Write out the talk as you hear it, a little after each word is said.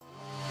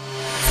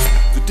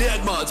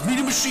Dad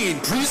Media Machine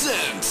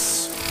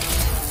presents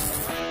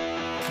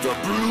the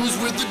Brews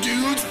with the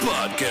Dudes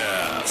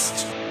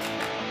podcast.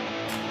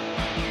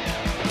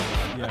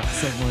 Yeah,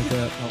 something like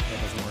that. Oh,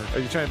 that doesn't work. Are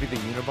you trying to be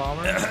the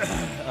Unabomber?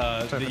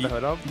 Trying to put the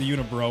hood up? The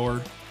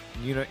Unibrower.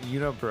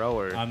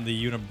 Unibrower. I'm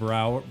the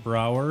Unibrower.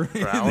 Brower?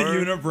 The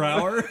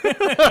Unibrower.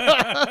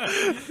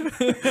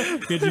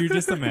 Could you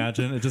just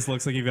imagine? It just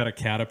looks like you've got a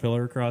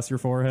caterpillar across your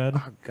forehead.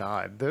 Oh,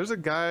 God. There's a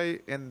guy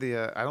in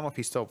the, I don't know if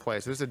he still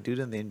plays. There's a dude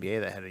in the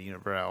NBA that had a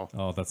unibrow.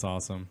 Oh, that's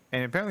awesome.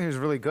 And apparently he was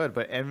really good,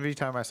 but every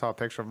time I saw a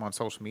picture of him on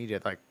social media,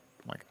 like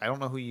I don't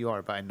know who you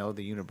are, but I know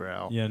the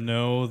unibrow. You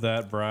know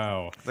that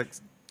brow. Like,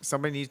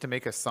 somebody needs to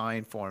make a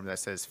sign for him that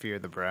says, fear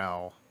the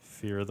brow.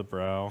 Fear the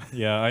brow.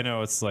 Yeah, I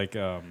know. It's like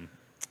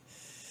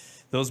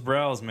those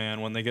brows, man,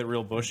 when they get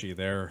real bushy,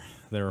 they're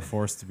a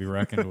force to be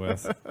reckoned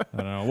with. I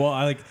don't know.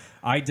 Well,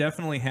 I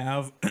definitely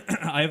have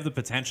I have the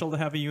potential to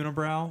have a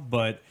unibrow,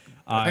 but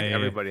I think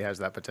everybody has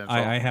that potential.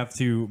 I have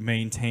to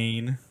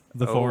maintain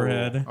the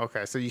forehead.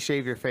 Okay, so you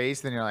shave your face,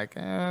 then you're like,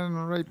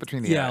 right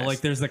between the eyes. Yeah, like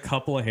there's a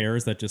couple of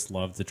hairs that just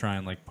love to try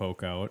and like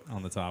poke out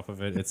on the top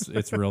of it.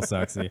 It's real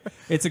sexy.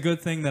 It's a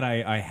good thing that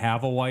I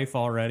have a wife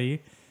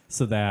already,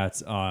 so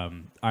that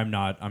I'm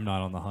not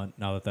on the hunt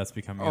now that that's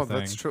becoming a thing. Oh,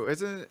 that's true.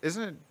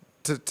 Isn't it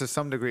to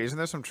some degree? Isn't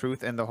there some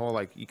truth in the whole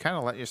like you kind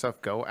of let yourself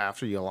go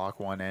after you lock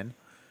one in?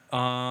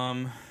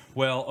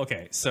 Well,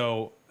 okay,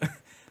 so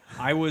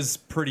I was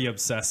pretty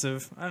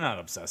obsessive. Not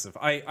obsessive.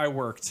 I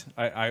worked.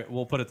 I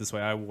will put it this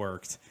way. I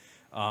worked.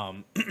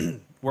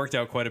 Worked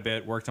out quite a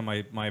bit. Worked on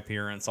my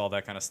appearance, all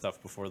that kind of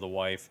stuff before the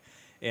wife.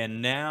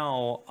 And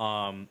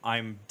now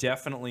I'm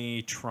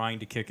definitely trying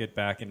to kick it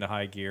back into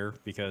high gear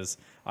because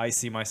I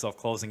see myself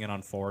closing in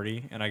on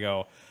 40, and I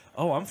go,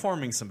 oh, I'm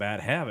forming some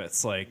bad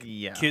habits. Like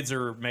kids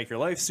make your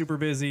life super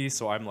busy,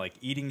 so I'm like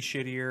eating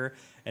shittier.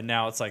 And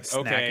now it's like,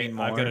 okay,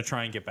 I've got to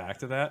try and get back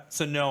to that.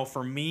 So no,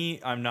 for me,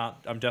 I'm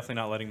definitely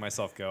not letting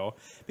myself go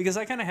because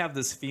I kind of have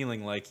this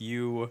feeling like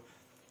you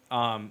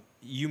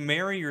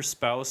marry your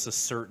spouse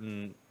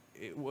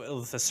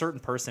with a certain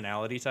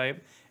personality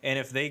type, and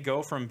if they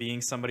go from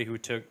being somebody who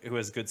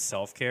has good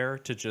self-care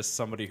to just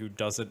somebody who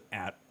doesn't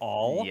at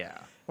all,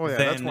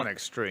 that's one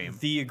extreme.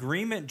 The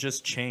agreement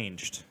just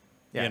changed.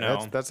 Yeah, you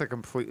know? that's a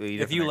completely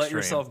different if you let extreme.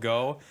 yourself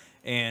go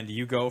and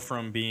you go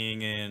from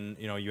being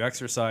you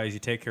exercise,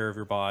 you take care of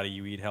your body,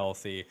 you eat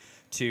healthy,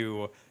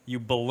 to you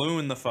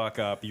balloon the fuck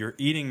up, you're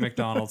eating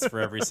McDonald's for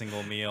every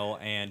single meal,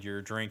 and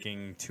you're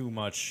drinking too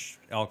much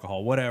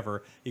alcohol,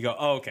 whatever, you go,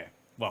 oh, okay,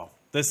 well,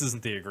 this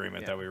isn't the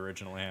agreement that we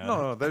originally had.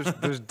 No,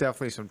 there's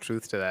definitely some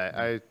truth to that.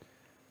 I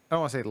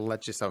don't want to say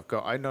let yourself go.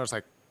 I noticed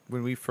like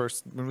when we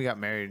got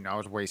married and I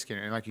was way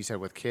skinnier, and like you said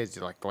with kids,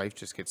 like life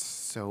just gets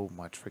so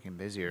much freaking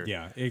busier.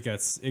 Yeah, it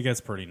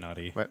gets pretty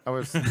nutty. But I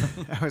was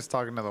I was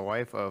talking to the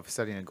wife of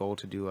setting a goal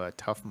to do a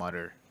Tough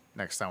Mudder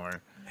next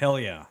summer. Hell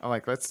yeah! I'm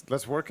like,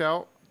 let's work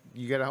out.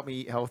 You gotta help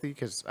me eat healthy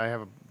because I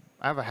have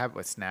a habit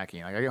with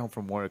snacking. Like I get home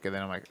from work and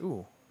then I'm like,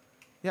 ooh,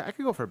 yeah, I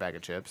could go for a bag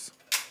of chips.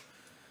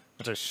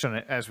 Which I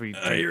shouldn't as we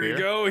drink here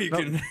beer. you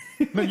go.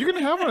 No, you're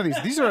gonna have one of these.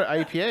 These are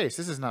IPAs.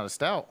 This is not a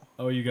stout.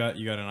 Oh, you got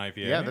an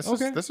IPA? Yeah,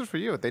 this is for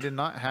you. They did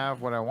not have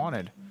what I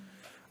wanted.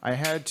 I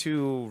had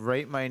to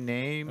write my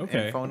name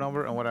and phone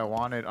number and what I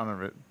wanted on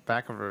the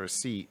back of a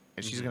receipt,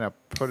 and she's gonna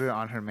put it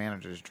on her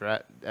manager's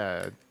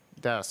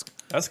desk.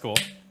 That's cool.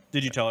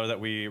 Did you tell her that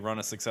we run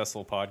a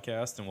successful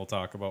podcast and we'll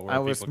talk about where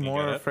people can get it? I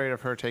was more afraid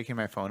of her taking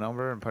my phone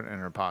number and putting it in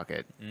her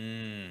pocket.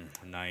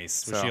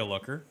 Nice. Was she a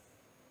looker?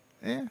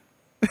 Yeah.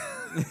 I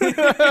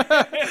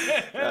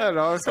don't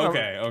know.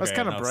 I was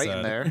kind of bright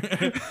in there.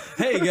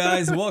 Hey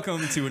guys,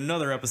 welcome to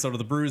another episode of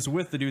the Brews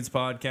with the Dudes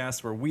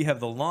podcast, where we have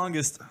the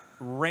longest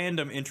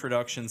random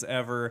introductions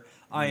ever.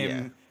 I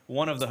am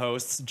one of the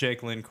hosts,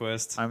 Jake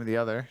Lindquist. I'm the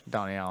other,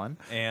 Donnie Allen.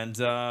 And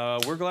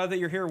we're glad that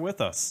you're here with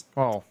us.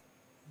 Well,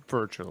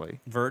 virtually.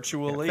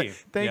 Yeah.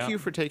 Thank you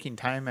for taking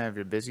time out of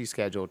your busy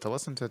schedule to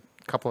listen to a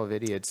couple of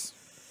idiots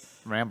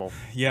ramble.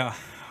 Yeah,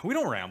 we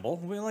don't ramble.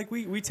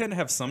 We tend to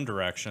have some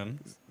direction.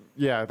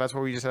 Yeah, that's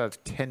why we just had a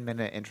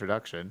 10-minute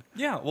introduction.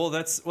 Yeah, well,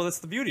 that's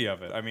the beauty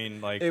of it. I mean,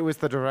 like, it was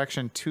the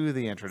direction to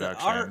the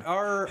introduction.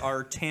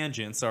 Our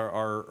tangents,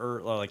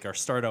 our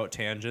start out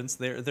tangents,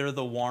 they're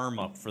the warm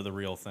up for the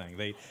real thing.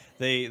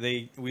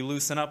 We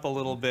loosen up a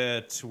little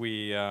bit.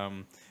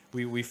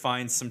 We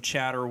find some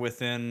chatter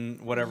within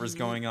whatever's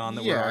going on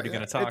that we're already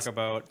going to talk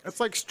about. It's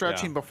like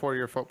stretching before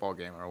your football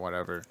game or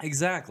whatever.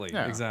 Exactly.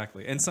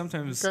 And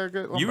sometimes,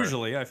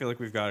 usually, I feel like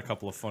we've got a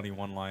couple of funny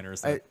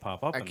one-liners that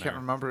pop up in there. I can't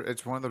remember.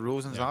 It's one of the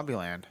rules in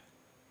Zombieland.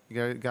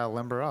 You got to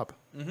limber up.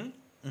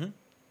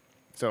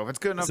 So if it's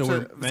good enough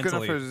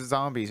for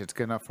zombies, it's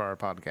good enough for our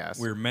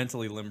podcast. We're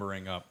mentally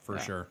limbering up for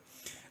sure.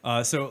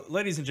 So,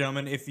 ladies and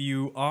gentlemen, if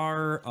you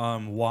are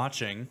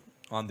watching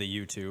on the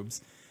YouTubes,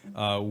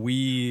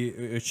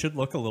 it should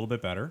look a little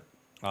bit better.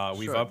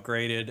 We've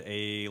upgraded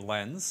a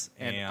lens,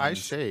 and I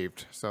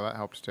shaved, so that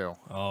helps too.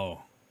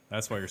 Oh,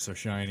 that's why you're so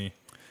shiny.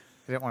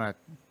 I didn't want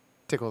to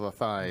tickle the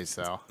thighs,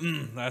 so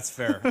that's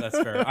fair. That's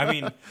fair. I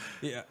mean,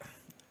 yeah.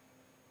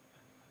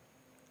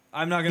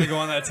 I'm not going to go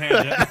on that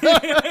tangent.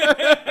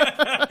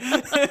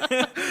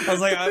 I was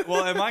like,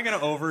 well, am I going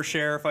to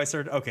overshare if I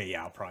start? Okay,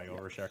 yeah, I'll probably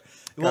overshare.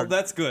 Well,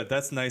 that's good.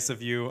 That's nice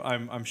of you.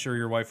 I'm sure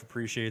your wife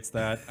appreciates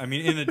that. I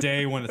mean, in a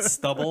day when it's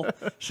stubble,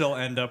 she'll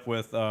end up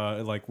with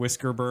like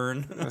whisker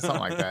burn. Something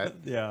like that.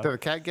 Yeah. Did the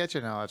cat get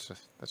you? No, that's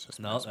just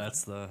No,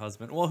 that's the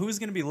husband. Well, who's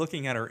going to be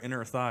looking at her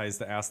inner thighs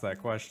to ask that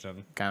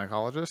question?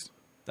 Gynecologist.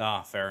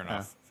 Ah, fair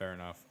enough. Fair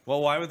enough.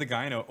 Well, why would the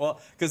gyno? Well,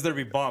 because there'd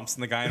be bumps,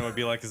 and the gyno would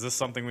be like, "Is this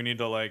something we need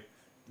to like?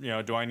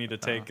 Do I need to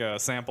take a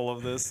sample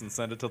of this and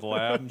send it to the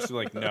lab?" And she's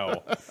like,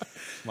 "No,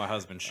 my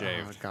husband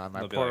shaved." Oh God, my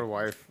They'll be poor like,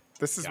 wife.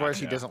 This is why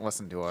she Gotcha. doesn't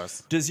listen to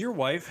us. Does your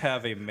wife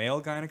have a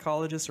male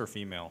gynecologist or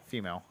female?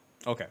 Female.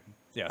 Okay.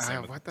 Yeah,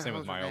 same What the same hell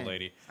with is her my old name?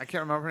 lady. I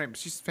can't remember her name. But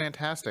she's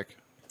fantastic.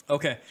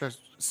 Okay. She's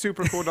a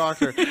super cool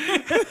doctor.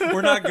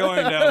 We're not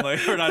going down like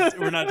we're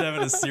not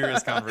having a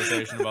serious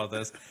conversation about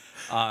this.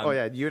 Oh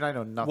yeah, you and I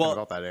know nothing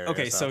about that area.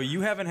 Okay, so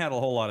you haven't had a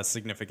whole lot of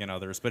significant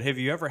others, but have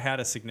you ever had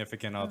a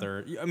significant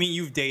other? I mean,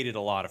 you've dated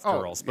a lot of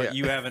girls, but yeah.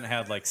 you haven't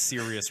had like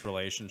serious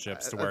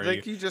relationships to where I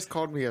think you just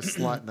called me a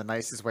slut in the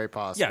nicest way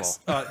possible.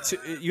 Yes,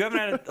 you haven't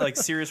had like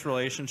serious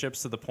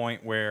relationships to the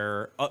point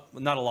where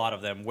not a lot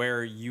of them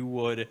where you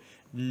would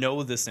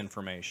know this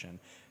information.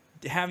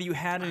 Have you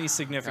had any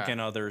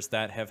significant others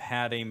that have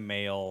had a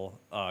male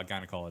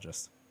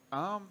gynecologist?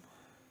 I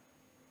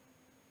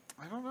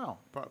don't know.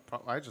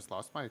 I just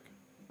lost Mike.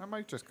 My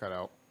mic just cut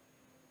out.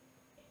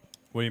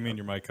 What do you mean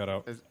your mic cut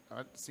out? It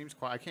seems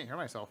quiet. I can't hear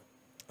myself.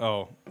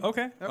 Oh,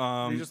 okay.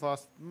 Yep, you just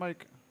lost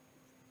Mike.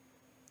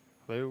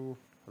 Hello,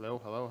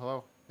 hello, hello,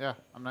 hello. Yeah,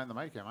 I'm not in the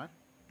mic, am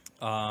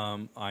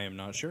I? I am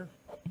not sure.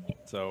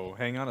 So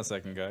hang on a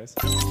second, guys.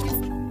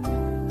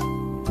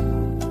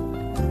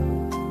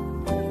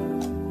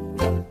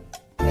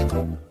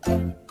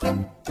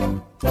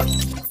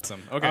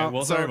 Awesome. Okay,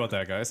 well, sorry about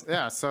that, guys.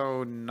 Yeah,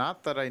 so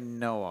not that I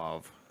know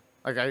of.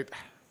 Like I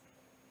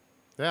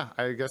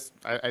guess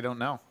I don't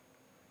know.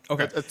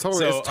 Okay, It's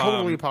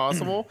totally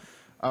possible,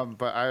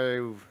 but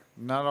I've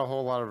not a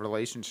whole lot of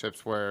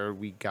relationships where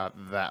we got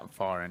that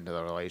far into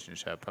the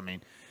relationship. I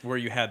mean, where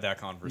you had that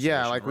conversation.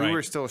 yeah, like we right?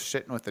 were still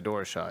shitting with the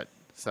door shut.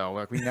 So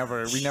like we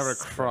never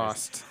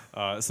crossed.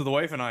 So the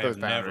wife and I those have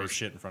never boundaries.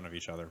 shit in front of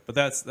each other. But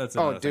that's Oh,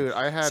 another thing. dude,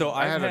 I had So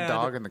I I've had a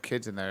dog and the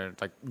kids in there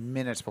like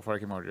minutes before I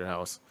came over to your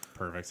house.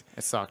 Perfect.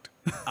 It sucked.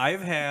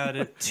 I've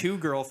had 2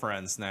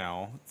 girlfriends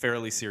now,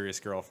 fairly serious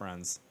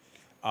girlfriends,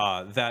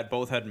 that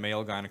both had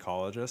male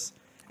gynecologists,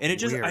 and it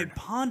just I Weird.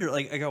 ponder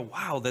like I go,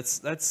 wow,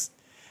 that's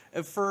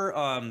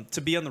for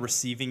to be on the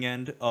receiving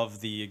end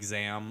of the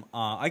exam.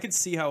 I could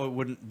see how it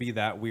wouldn't be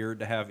that weird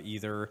to have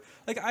either.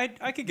 Like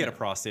I could get a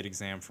prostate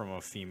exam from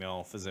a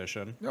female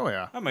physician. Oh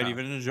yeah, I might yeah.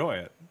 even enjoy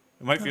it.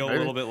 It might feel a maybe.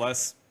 little bit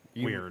less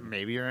weird.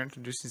 Maybe you're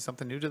introducing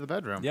something new to the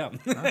bedroom. Yeah.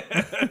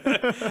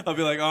 I'll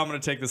be like, oh, I'm going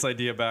to take this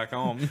idea back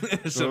home.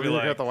 She'll So be you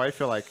like, got the wife.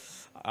 You're like,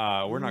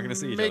 we're not going to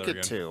see each make other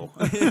it again.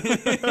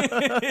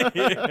 2.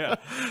 Yeah.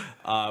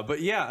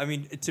 But yeah, I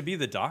mean, to be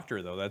the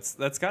doctor though, that's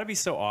got to be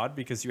so odd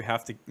because you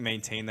have to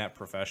maintain that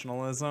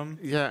professionalism.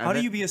 Yeah, and How do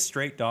then- you be a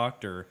straight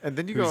doctor? and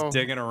then you who's go-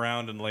 digging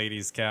around in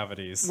ladies'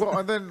 cavities? Well,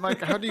 and then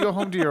like, how do you go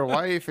home to your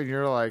wife and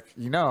you're like,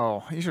 you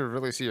should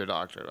really see your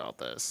doctor about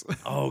this.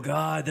 Oh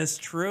God, that's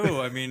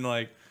true. I mean,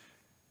 like.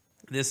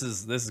 This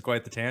is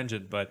quite the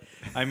tangent, but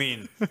I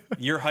mean,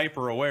 you're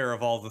hyper aware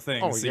of all the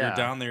things. Oh, so yeah. you're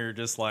down there, you're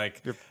just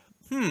like,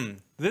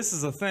 this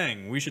is a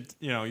thing. We should,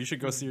 you should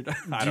go see your.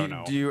 I don't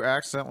know. Do you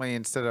accidentally,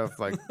 instead of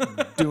like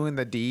doing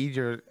the deed,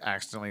 you're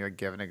accidentally like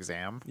give an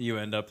exam? You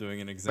end up doing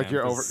an exam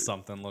you're 'cause over-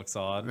 something looks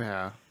odd.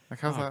 Yeah.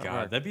 Like how's Oh that God,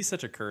 work? that'd be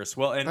such a curse.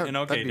 Well, and That'd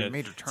okay, be a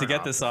major to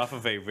get turnoff. this off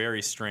of a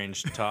very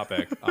strange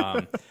topic,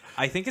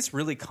 I think it's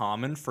really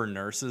common for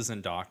nurses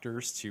and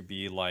doctors to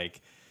be like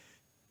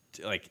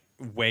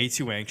way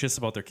too anxious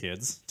about their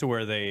kids to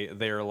where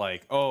they're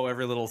like, oh,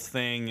 every little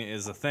thing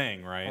is a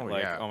thing, right? Oh,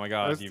 like, yeah. oh my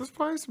God, There's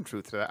probably some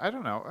truth to that. I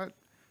don't know.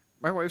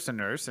 My wife's a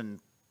nurse, and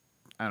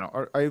I don't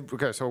know.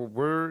 Okay, so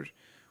we're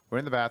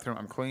in the bathroom.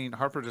 I'm cleaning.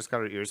 Harper just got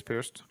her ears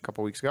pierced a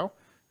couple weeks ago.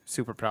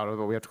 Super proud of it.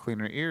 But we have to clean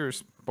her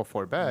ears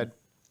before bed,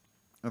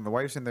 and the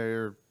wife's in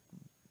there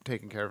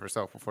taking care of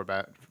herself before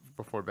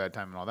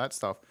bedtime and all that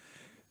stuff.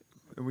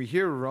 And we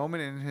hear Roman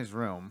in his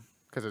room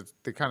because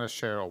they kind of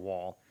share a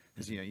wall.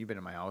 Because you've been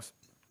in my house.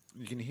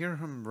 You can hear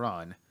him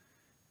run,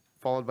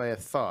 followed by a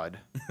thud,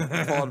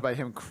 followed by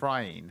him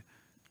crying,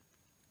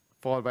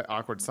 followed by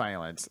awkward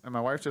silence. And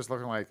my wife's just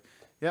looking like,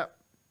 yep,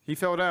 he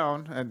fell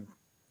down. And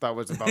that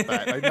was about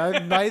that.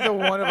 Like, neither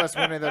one of us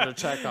went in there to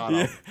check on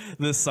him.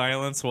 the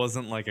silence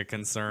wasn't like a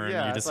concern.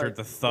 Yeah, You it's just heard like,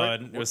 the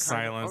thud what with kind of-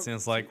 silence, and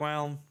it's like,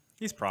 well,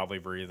 he's probably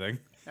breathing,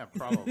 Yeah,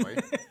 probably.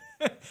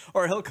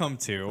 or he'll come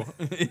to.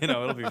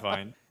 It'll be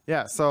fine.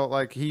 Yeah, so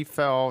like he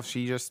fell.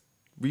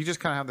 We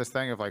just kind of have this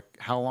thing of like,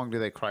 how long do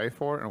they cry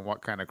for and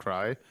what kind of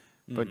cry?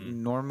 But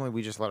normally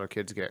we just let our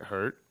kids get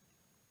hurt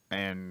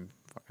and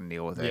fucking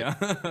deal with it.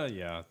 Yeah,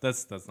 yeah,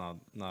 that's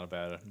not a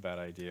bad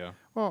idea.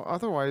 Well,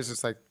 otherwise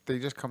it's like they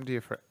just come to you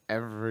for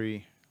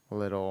every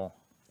little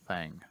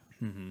thing.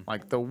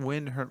 Like the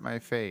wind hurt my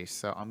face,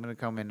 so I'm gonna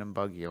come in and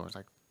bug you. I was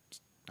like,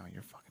 no,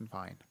 you're fucking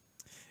fine.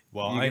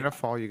 Well, you're gonna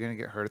fall. You're gonna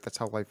get hurt. That's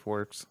how life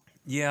works.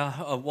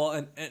 Yeah, well,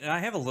 and I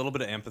have a little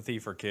bit of empathy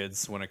for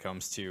kids when it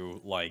comes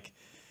to like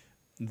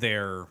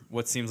their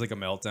what seems like a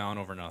meltdown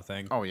over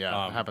nothing. Oh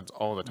yeah, it happens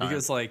all the time.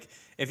 Because like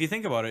if you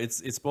think about it,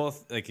 it's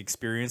both like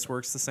experience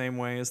works the same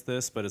way as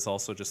this, but it's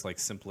also just like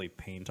simply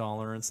pain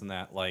tolerance, and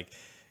that like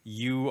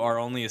you are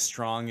only as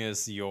strong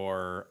as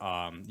your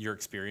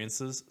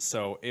experiences.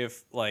 So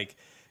if like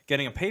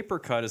getting a paper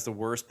cut is the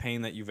worst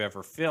pain that you've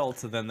ever felt,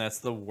 then that's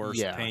the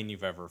worst pain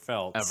you've ever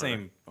felt. Ever.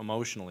 Same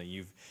emotionally.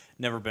 You've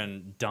never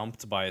been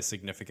dumped by a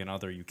significant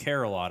other you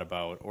care a lot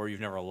about, or you've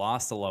never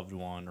lost a loved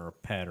one or a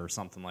pet or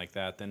something like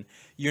that, then,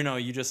 you know,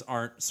 you just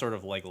aren't sort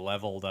of like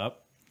leveled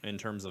up in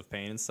terms of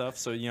pain and stuff.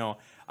 So, you know,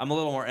 I'm a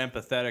little more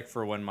empathetic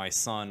for when my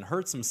son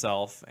hurts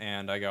himself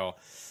and I go,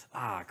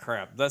 ah,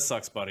 crap, that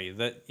sucks, buddy.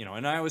 That, you know,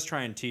 and I always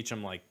try and teach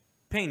him like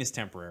pain is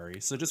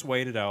temporary. So just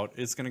wait it out.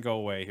 It's going to go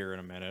away here in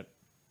a minute.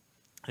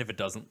 If it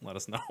doesn't, let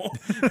us know.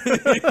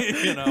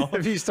 You know,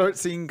 if you start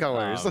seeing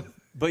colors.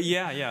 But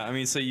yeah. I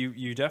mean, so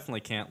you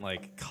definitely can't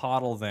like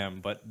coddle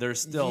them, but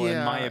there's still,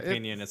 in my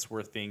opinion, it's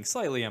worth being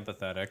slightly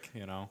empathetic.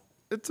 You know,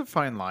 it's a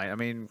fine line. I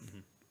mean,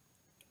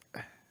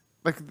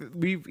 like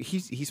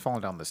he's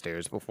fallen down the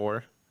stairs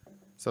before,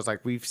 so it's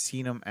like we've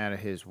seen him at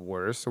his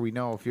worst. So we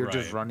know if you're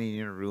just running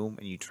in a room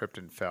and you tripped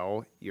and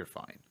fell, you're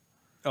fine.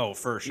 Oh,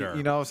 for sure.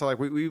 You know, so like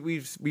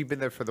we've been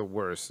there for the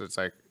worst. So it's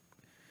like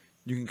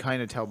you can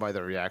kind of tell by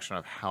the reaction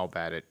of how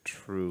bad it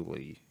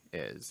truly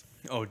is.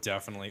 Oh,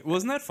 definitely.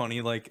 Wasn't that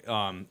funny? Like,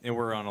 and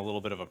we're on a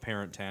little bit of a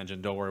parent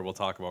tangent. Don't worry, we'll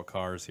talk about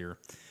cars here.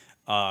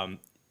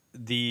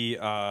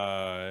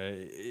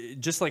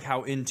 Just like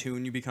how in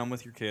tune you become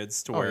with your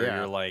kids to where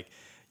you're like,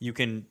 you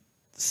can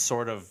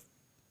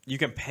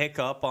pick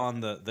up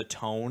on the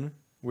tone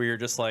where you're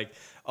just like,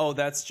 oh,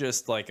 that's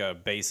just like a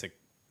basic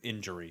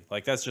injury.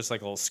 Like, that's just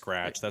like a little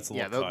scratch. That's a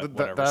little cut,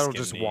 whatever. That'll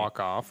just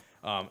walk off.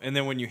 And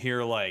then when you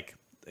hear like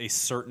a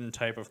certain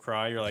type of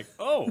cry, you're like,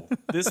 oh,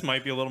 this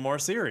might be a little more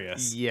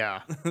serious.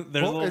 Yeah. There's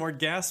a little more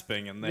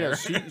gasping in there.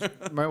 Yeah,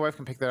 my wife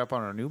can pick that up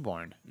on her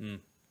newborn.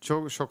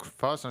 She'll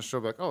fuss and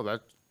she'll be like, oh,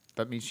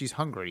 that means she's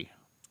hungry.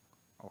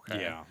 Okay.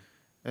 Yeah.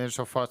 And then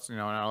she'll fuss, you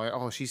know, and I'm like,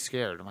 oh, she's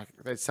scared. I'm like,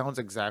 that sounds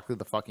exactly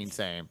the fucking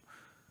same.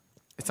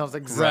 It sounds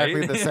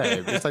exactly the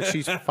same. It's like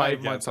she's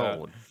 5 months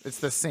old. It's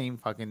the same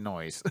fucking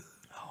noise.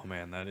 Oh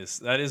man, that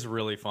is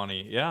really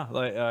funny. Yeah,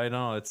 like I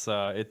know it's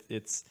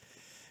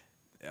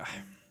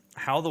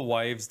how the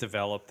wives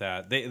develop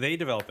that. They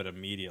develop it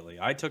immediately.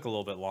 I took a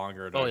little bit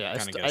longer to kind of get a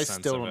sense of it. I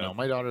still don't know.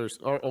 My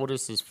our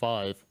oldest is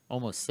 5,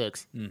 almost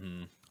 6.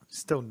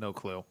 Still no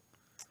clue.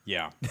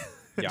 Yeah,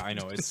 I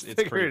know it's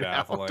pretty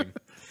baffling.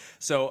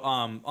 So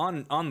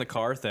on the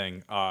car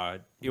thing,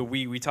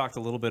 we talked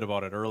a little bit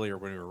about it earlier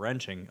when we were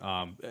wrenching.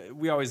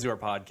 We always do our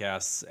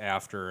podcasts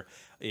after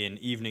an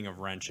evening of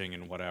wrenching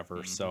and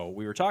whatever. So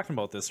we were talking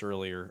about this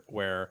earlier,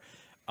 where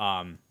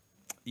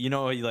you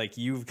know, like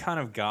you've kind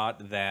of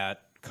got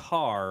that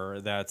car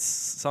that's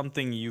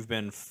something you've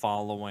been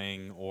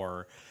following,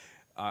 or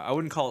I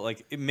wouldn't call it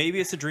like, maybe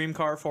it's a dream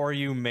car for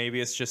you, maybe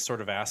it's just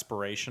sort of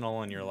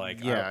aspirational and you're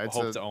like, I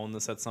hope to own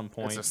this at some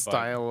point. It's a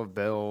style of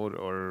build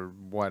or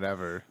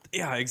whatever.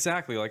 Yeah,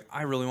 exactly. Like,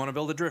 I really want to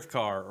build a drift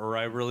car, or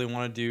I really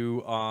want to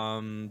do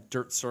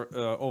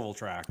oval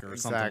track or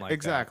something like that.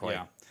 Exactly.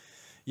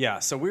 Yeah,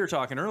 so we were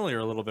talking earlier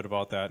a little bit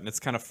about that, and it's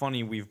kind of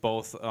funny. We've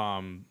both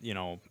you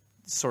know,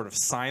 sort of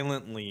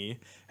silently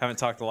haven't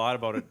talked a lot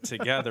about it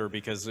together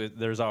because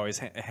there's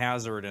always a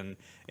hazard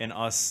in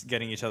us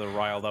getting each other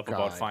riled up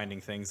about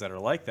finding things that are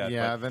like that.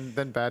 Yeah,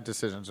 then bad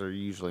decisions are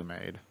usually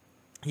made.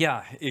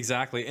 Yeah,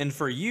 exactly. And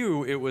for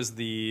you, it was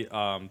the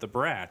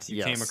Brat.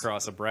 You came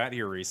across a Brat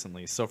here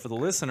recently. So for the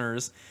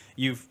listeners,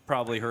 you've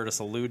probably heard us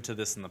allude to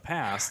this in the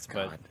past,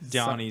 but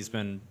Donnie's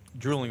been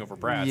drooling over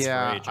Brats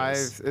for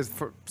ages.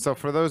 So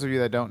for those of you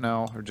that don't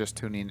know or just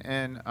tuning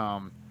in,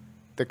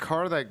 the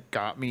car that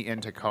got me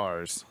into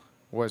cars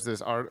was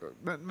this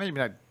maybe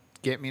not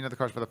get me into the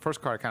cars, but the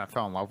first car I kind of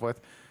fell in love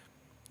with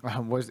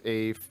was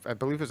I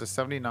believe it was a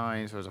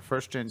 79, so it was a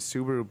first gen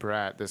Subaru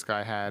Brat this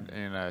guy had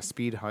in a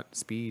Speed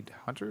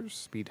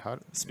Hunters,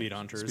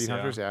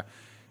 yeah.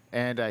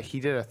 And he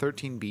did a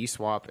 13B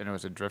swap, and it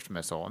was a drift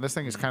missile. And this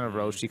thing is kind of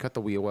roached. He cut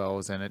the wheel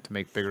wells in it to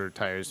make bigger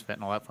tires fit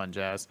and all that fun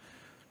jazz.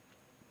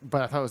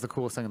 But I thought it was the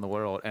coolest thing in the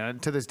world.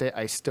 And to this day,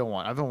 I still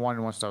want. I've been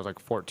wanting one since I was like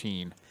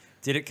 14.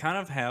 Did it kind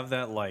of have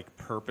that like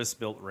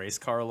purpose-built race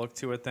car look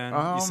to it then?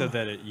 You said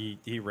that he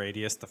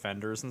radiused the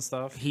fenders and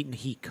stuff?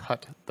 He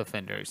cut the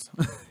fenders.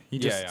 He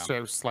just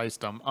straight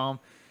sliced them.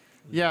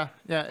 Yeah,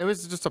 it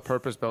was just a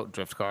purpose-built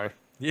drift car.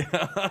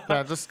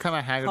 Yeah. Just kind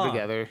of hang it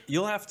together.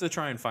 You'll have to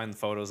try and find the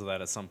photos of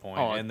that at some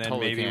point, and then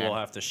totally maybe we'll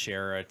have to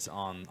share it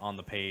on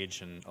the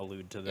page and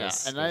allude to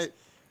this. Yeah, and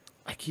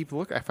I keep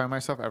looking. I find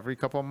myself every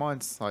couple of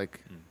months like,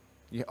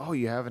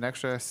 you have an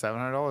extra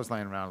 $700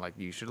 laying around. Like,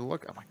 you should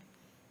look. I'm like,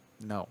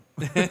 no.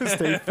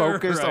 Stay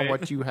focused on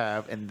what you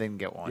have and then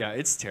get one. Yeah,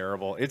 it's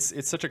terrible. It's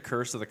such a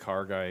curse of the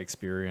car guy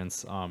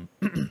experience.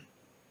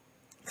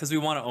 Because we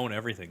want to own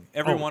everything.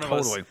 Every one of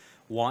us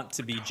want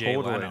to be Jay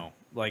Leno.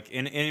 Like,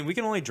 and we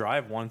can only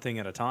drive one thing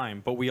at a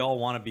time, but we all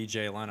want to be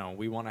Jay Leno.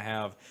 We want to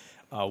have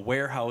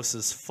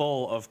warehouses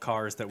full of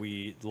cars that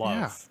we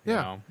love. Yeah.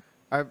 You know?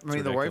 I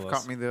mean, the wife ridiculous.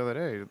 caught me the other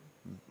day.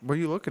 What are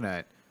you looking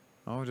at?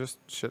 Oh, just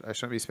shit I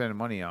shouldn't be spending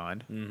money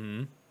on.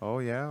 Mm-hmm. Oh,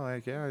 yeah,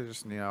 like, yeah,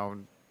 just,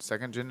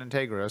 second gen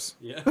Integras.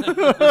 Yeah.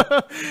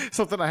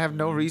 Something I have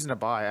no reason to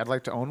buy. I'd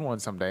like to own one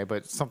someday,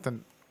 but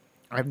something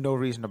I have no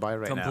reason to buy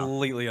right now.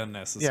 Completely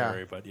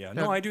unnecessary, Yeah. but Yeah.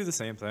 No, I do the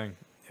same thing.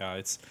 Yeah,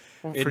 it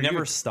for never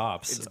you,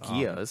 stops. It's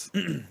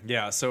Gias.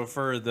 Yeah, so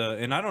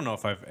and I don't know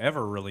if I've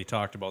ever really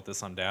talked about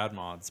this on Dad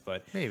Mods,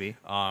 but Maybe.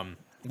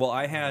 well,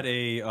 I had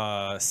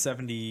a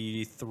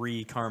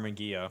 73 Karmann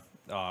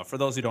Ghia. For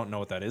those who don't know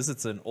what that is,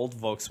 it's an old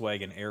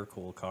Volkswagen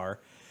air-cooled car.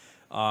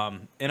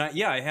 And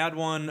I had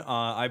one.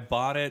 I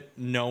bought it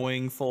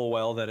knowing full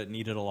well that it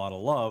needed a lot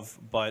of love,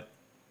 but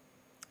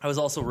I was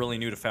also really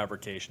new to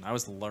fabrication. I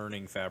was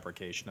learning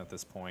fabrication at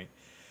this point.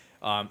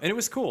 And it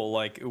was cool.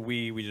 Like,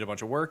 we did a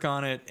bunch of work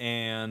on it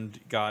and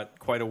got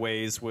quite a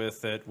ways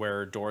with it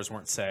where doors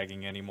weren't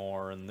sagging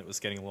anymore and it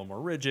was getting a little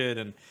more rigid,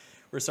 and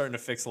we were starting to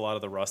fix a lot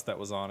of the rust that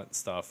was on it and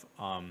stuff.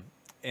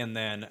 And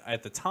then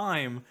at the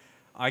time,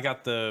 I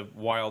got the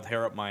wild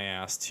hair up my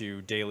ass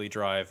to daily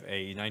drive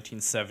a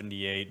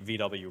 1978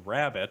 VW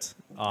Rabbit.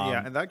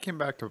 Yeah, and that came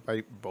back to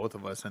bite both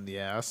of us in the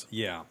ass.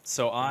 Yeah.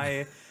 So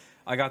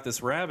I got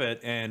this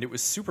Rabbit, and it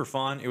was super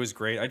fun. It was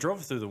great. I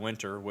drove it through the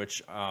winter,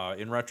 which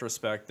in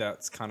retrospect,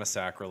 that's kind of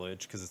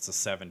sacrilege because it's a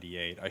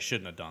 78. I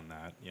shouldn't have done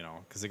that,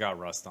 because it got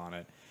rust on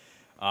it.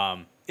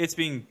 It's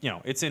being,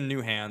 it's in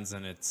new hands,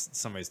 and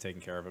somebody's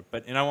taking care of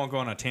it. And I won't go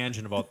on a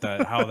tangent about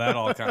that, how that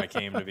all kind of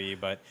came to be.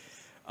 But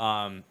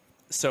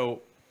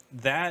so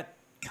that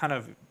kind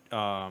of,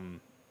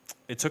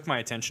 it took my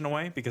attention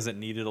away because it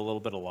needed a little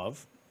bit of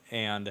love.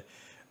 And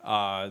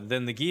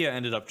then the Ghia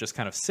ended up just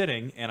kind of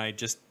sitting, and it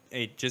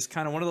just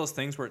kind of one of those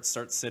things where it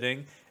starts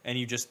sitting and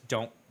you just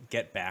don't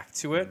get back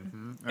to it.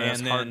 Mm-hmm. And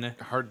it's then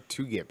hard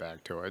to get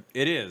back to it.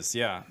 it is,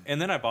 yeah.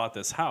 And then I bought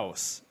this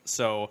house.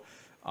 So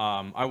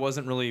I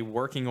wasn't really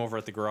working over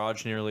at the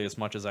garage nearly as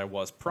much as I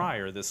was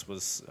prior. This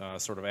was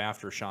sort of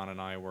after Sean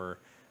and I were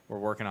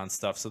working on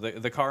stuff. So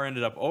the car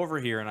ended up over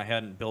here, and I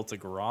hadn't built a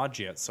garage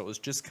yet. So it was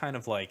just kind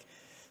of like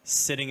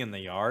sitting in the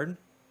yard.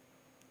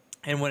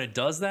 And when it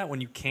does that, when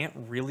you can't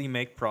really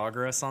make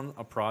progress on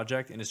a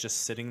project and it's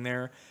just sitting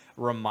there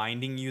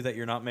reminding you that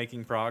you're not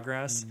making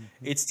progress,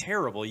 it's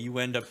terrible. You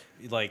end up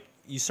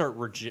you start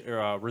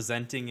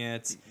resenting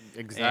it.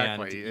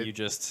 Exactly.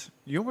 And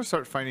you almost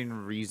start finding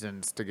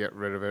reasons to get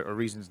rid of it or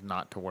reasons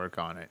not to work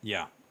on it.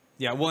 Yeah.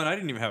 Yeah. Well, and I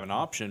didn't even have an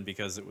option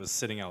because it was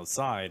sitting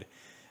outside,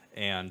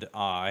 and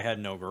I had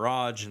no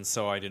garage. And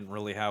so I didn't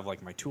really have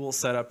my tool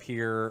set up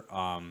here.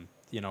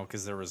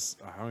 Because I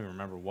don't even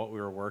remember what we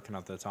were working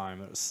at the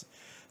time. It was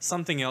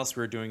something else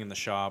we were doing in the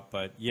shop.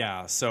 But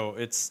yeah, so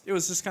it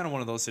was just kind of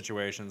one of those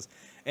situations.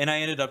 And I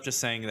ended up just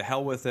saying, the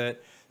hell with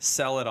it,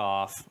 sell it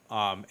off.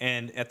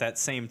 And at that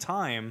same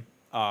time,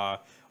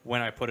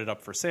 when I put it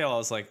up for sale, I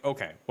was like,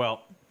 okay,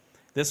 well,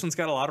 this one's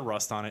got a lot of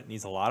rust on it,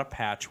 needs a lot of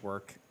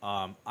patchwork.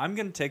 I'm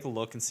going to take a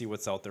look and see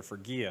what's out there for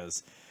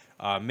Ghias.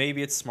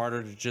 Maybe it's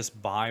smarter to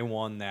just buy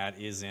one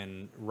that is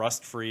in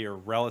rust-free or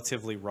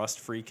relatively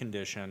rust-free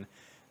condition,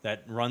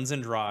 that runs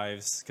and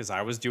drives, because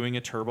I was doing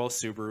a turbo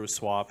Subaru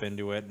swap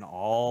into it and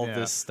all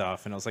this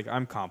stuff, and I was like,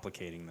 I'm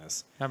complicating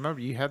this. I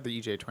remember you had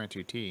the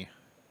EJ22T.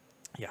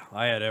 Yeah,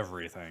 I had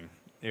everything.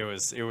 It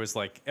was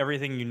like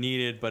everything you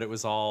needed, but it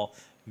was all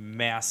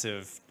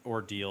massive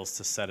ordeals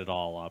to set it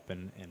all up,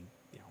 and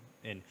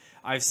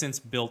I've since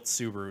built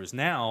Subarus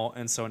now,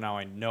 and so now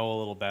I know a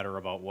little better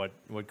about what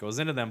goes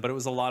into them, but it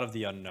was a lot of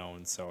the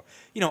unknown. So,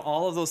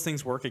 all of those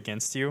things work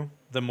against you.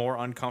 The more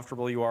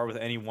uncomfortable you are with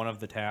any one of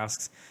the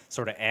tasks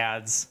sort of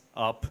adds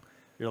up.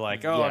 You're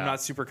like, oh, I'm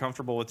not super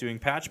comfortable with doing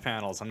patch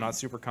panels. I'm not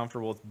super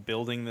comfortable with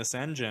building this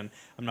engine.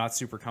 I'm not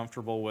super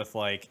comfortable with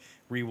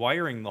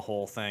rewiring the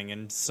whole thing,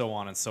 and so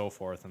on and so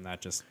forth. And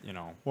that just, and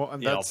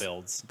it all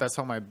builds. That's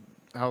how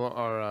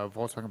our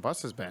Volkswagen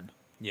bus has been.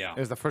 Yeah. It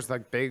was the first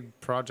big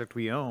project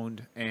we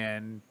owned,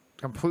 and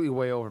completely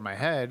way over my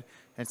head.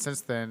 And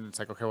since then, it's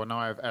like, okay, well, now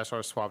I have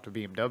SR swapped to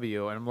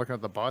BMW, and I'm looking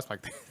at the bus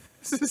like,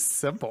 this is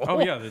simple.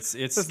 Oh yeah, it's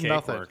there's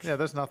nothing. work. Yeah,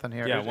 there's nothing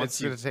here. Yeah,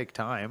 it's going to take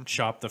time.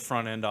 Chop the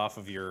front end off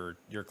of your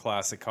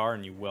classic car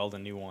and you weld a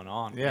new one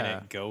on, Yeah.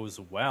 and it goes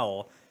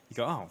well. You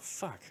go, oh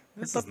fuck,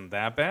 this isn't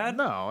that bad.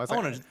 No, I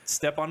want to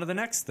step onto the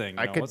next thing.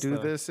 I could do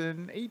this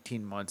in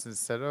 18 months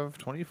instead of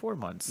 24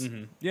 months.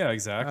 Mm-hmm. Yeah,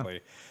 exactly. Yeah.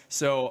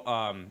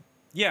 So,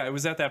 yeah, it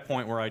was at that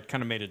point where I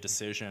kind of made a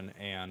decision,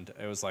 and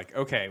it was like,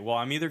 okay, well,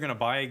 I'm either going to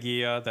buy a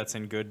Ghia that's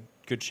in good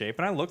shape,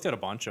 and I looked at a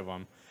bunch of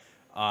them.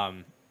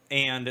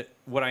 And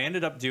what I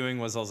ended up doing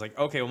was I was like,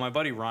 okay, well, my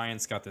buddy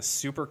Ryan's got this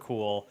super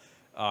cool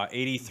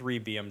 83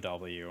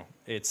 BMW.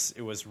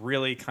 It was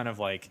really kind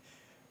of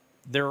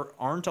there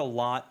aren't a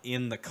lot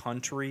in the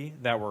country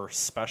that were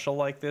special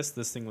like this.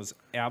 This thing was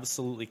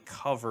absolutely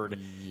covered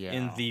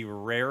in the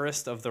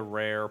rarest of the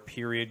rare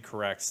period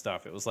correct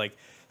stuff. It was like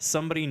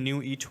somebody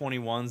knew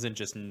E21s and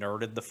just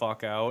nerded the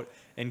fuck out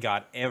and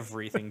got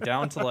everything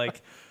down to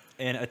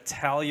an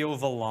Italio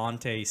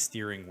Volante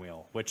steering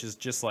wheel, which is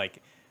just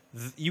like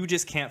you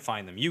just can't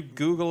find them. You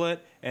Google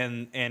it,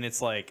 and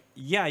it's like,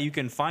 yeah, you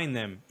can find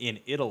them in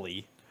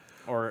Italy,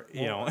 or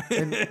you know.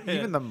 And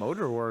even the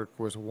motor work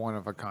was one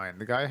of a kind.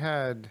 The guy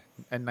had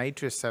a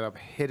nitrous setup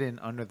hidden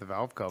under the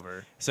valve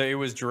cover. So it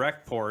was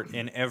direct port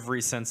in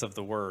every sense of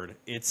the word.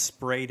 It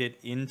sprayed it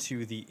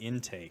into the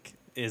intake,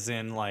 as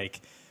in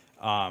like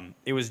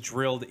it was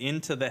drilled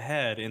into the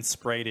head and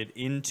sprayed it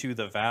into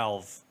the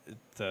valve,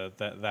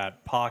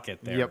 that pocket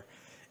there. Yep.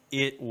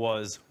 It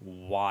was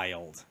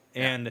wild.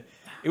 And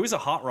it was a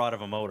hot rod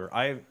of a motor.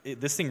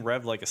 This thing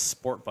revved like a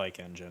sport bike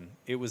engine.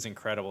 It was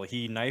incredible.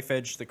 He knife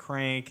edged the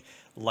crank,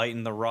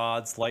 lightened the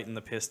rods, lightened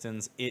the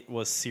pistons. It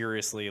was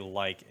seriously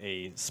like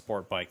a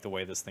sport bike the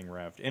way this thing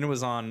revved. And it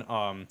was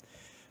on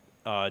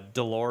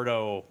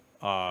Delordo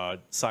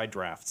side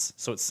drafts,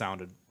 so it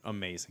sounded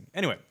amazing.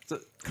 Anyway,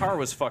 the car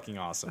was fucking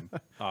awesome.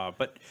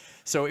 But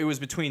so it was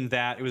between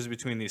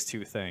these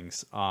two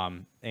things.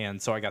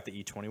 And so I got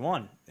the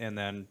E21, and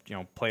then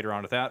played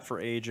around with that for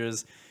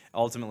ages.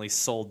 Ultimately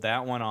sold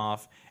that one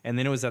off, and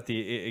then it was at the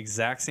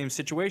exact same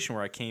situation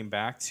where I came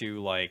back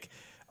to like,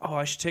 oh,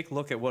 I should take a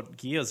look at what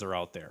Ghias are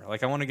out there.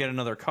 Like, I want to get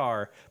another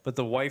car, but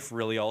the wife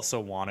really also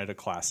wanted a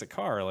classic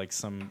car, like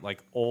some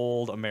like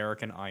old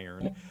American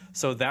iron.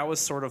 So that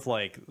was sort of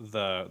like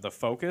the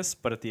focus,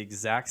 but at the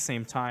exact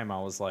same time I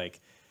was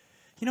like,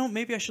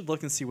 maybe I should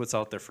look and see what's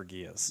out there for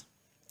Ghias.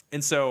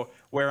 And so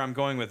where I'm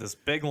going with this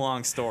big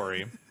long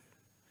story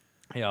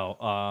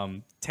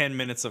 10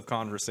 minutes of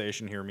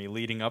conversation here, me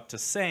leading up to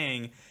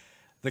saying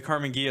the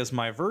Karmann Ghia is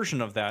my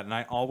version of that. And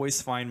I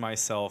always find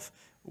myself,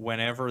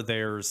 whenever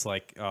there's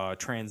like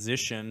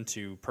transition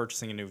to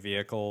purchasing a new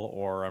vehicle,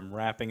 or I'm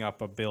wrapping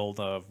up a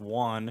build of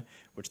one,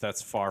 which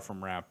that's far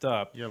from wrapped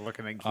up. You're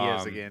looking at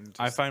Ghias again.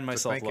 I find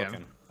myself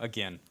looking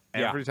again.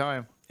 Every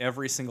time.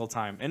 Every single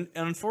time. And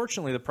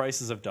unfortunately, the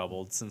prices have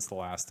doubled since the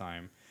last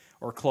time,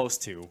 or close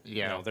to.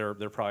 Yeah. They're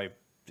probably...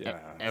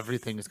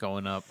 everything's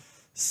going up.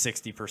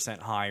 60%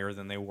 higher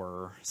than they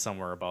were,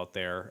 somewhere about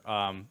there.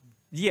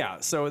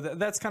 So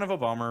that's kind of a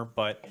bummer,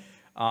 but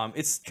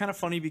it's kind of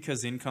funny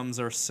because incomes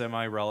are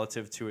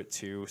semi-relative to it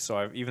too.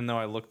 So even though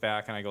I look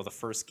back and I go, the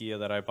first Ghia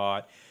that I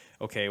bought,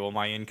 okay, well,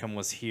 my income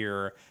was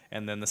here,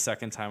 and then the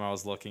second time I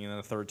was looking, and then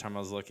the third time I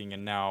was looking,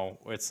 and now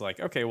it's like,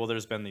 okay, well,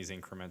 there's been these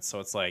increments. So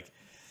it's like,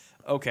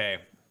 okay,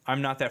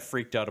 I'm not that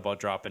freaked out about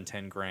dropping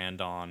 10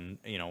 grand on,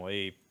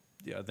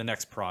 the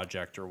next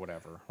project or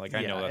whatever. Like,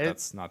 I know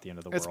that's not the end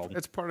of the world.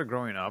 It's part of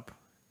growing up.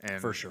 And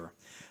for sure.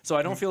 So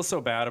I don't feel so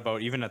bad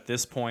about, even at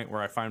this point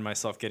where I find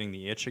myself getting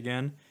the itch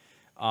again,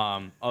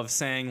 of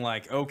saying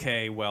like,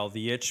 okay, well,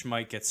 the itch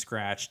might get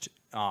scratched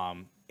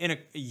in a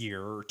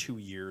year or 2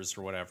 years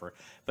or whatever.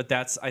 But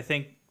that's, I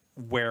think,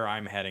 where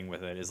I'm heading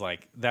with it is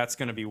like, that's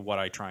going to be what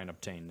I try and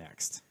obtain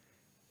next.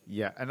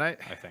 Yeah, and I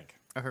think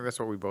that's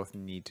what we both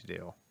need to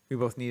do. We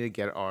both need to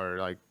get our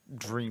like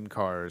dream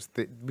cars.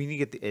 We need to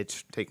get the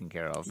itch taken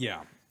care of.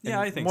 Yeah.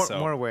 Yeah, I think so.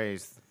 More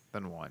ways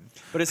than one.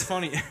 But it's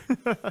funny.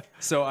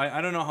 So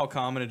I don't know how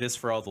common it is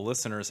for all the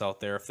listeners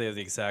out there if they have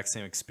the exact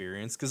same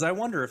experience. Because I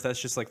wonder if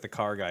that's just like the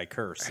car guy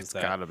curse. It's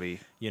gotta be.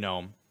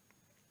 You're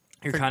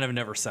kind of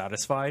never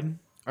satisfied.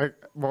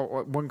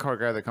 One car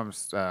guy that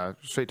comes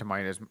straight to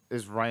mind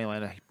is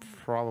Rylan. He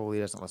probably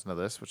doesn't listen to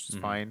this, which is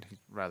fine. He's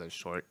rather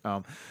short.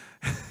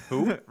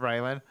 Who?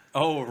 Rylan.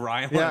 Oh,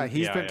 Rylan. Yeah,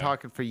 he's been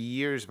talking for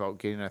years about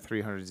getting a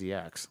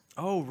 300ZX.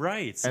 Oh,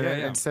 right. And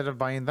instead of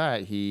buying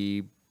that,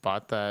 he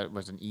bought that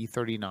was an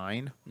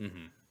E39. Mm-hmm.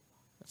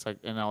 It's like,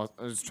 and I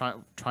was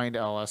trying to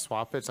LS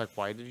swap it. It's like,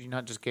 why did you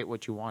not just get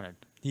what you wanted?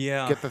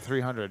 Yeah. Get the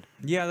 300.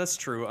 Yeah, that's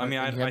true. I mean,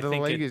 I think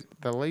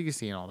the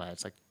legacy and all that.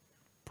 It's like,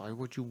 buy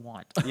what you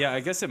want. Yeah, I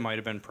guess it might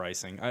have been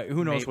pricing.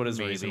 Who knows what his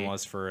reason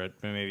was for it?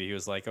 Maybe he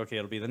was like, okay,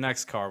 it'll be the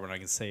next car when I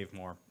can save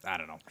more. I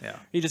don't know. Yeah.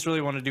 He just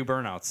really wanted to do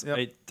burnouts.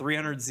 Yep.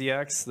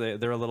 300ZX,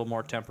 they're a little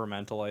more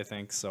temperamental, I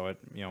think. So it,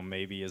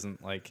 maybe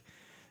isn't like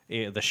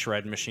the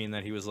shred machine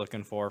that he was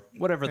looking for.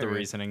 Whatever the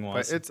reasoning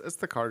was. But it's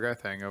the car guy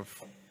thing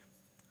of,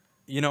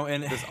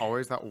 and there's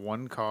always that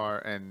one car,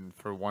 and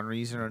for one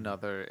reason or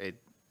another, it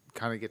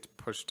kind of gets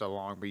pushed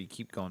along, but you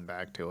keep going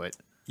back to it.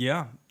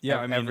 Yeah.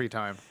 I mean, every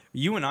time.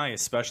 You and I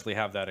especially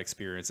have that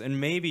experience, and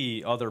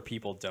maybe other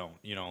people don't.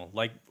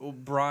 Like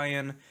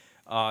Brian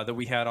that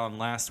we had on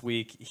last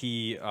week.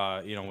 He,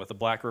 with the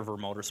Black River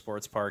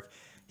Motorsports Park,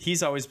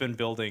 he's always been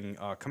building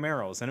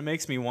Camaros, and it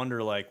makes me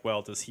wonder, like,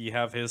 well, does he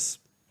have his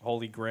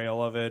holy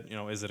grail of it?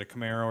 Is it a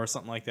Camaro or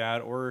something like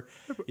that, or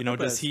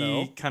does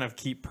he kind of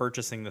keep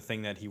purchasing the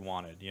thing that he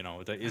wanted?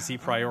 Is he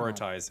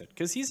prioritize it?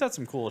 Because he's had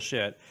some cool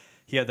shit.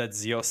 He had that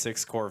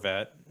Z06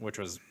 Corvette, which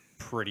was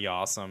pretty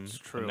awesome. It's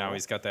true. And now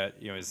he's got that,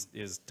 his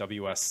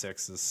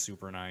WS6 is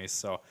super nice.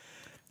 So,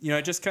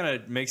 it just kind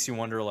of makes you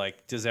wonder,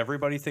 like, does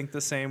everybody think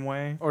the same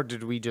way? Or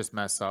did we just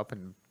mess up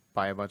and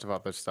buy a bunch of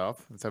other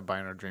stuff instead of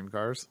buying our dream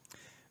cars?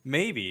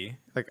 Maybe.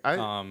 Like,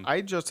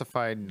 I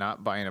justified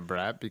not buying a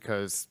Brat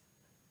because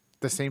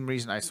the same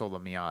reason I sold a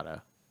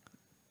Miata.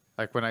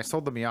 Like when I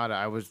sold the Miata,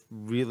 I was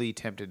really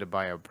tempted to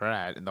buy a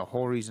Brat, and the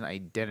whole reason I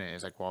didn't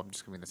is like, well, I'm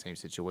just gonna be in the same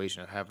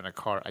situation of having a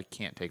car I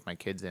can't take my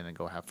kids in and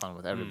go have fun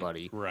with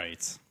everybody.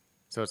 Right.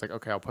 So it's like,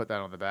 okay, I'll put that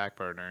on the back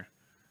burner.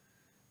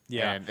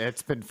 Yeah. And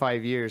it's been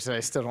 5 years and I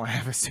still don't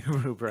have a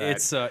Subaru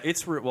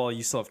Brat. Well,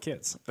 you still have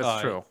kids.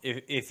 That's true.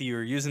 If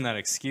you're using that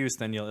excuse,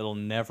 then it'll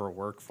never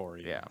work for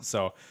you. Yeah.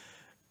 So,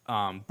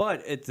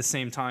 but at the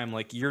same time,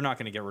 like you're not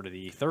going to get rid of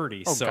the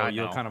E30, Oh, so God,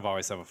 you'll no. kind of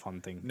always have a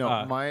fun thing.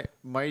 No,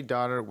 my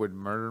daughter would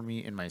murder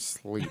me in my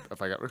sleep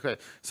if I got. Okay,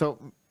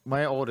 so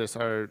my oldest,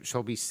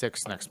 she'll be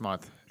 6 next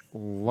month.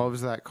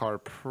 Loves that car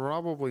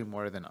probably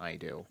more than I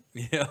do.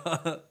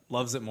 Yeah,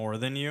 loves it more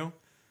than you.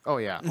 Oh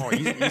yeah,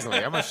 easily.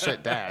 I'm a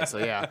shit dad, so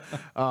yeah.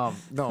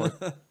 No,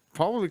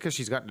 probably because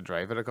she's gotten to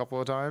drive it a couple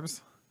of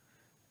times,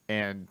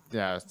 and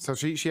yeah. So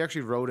she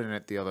actually rode in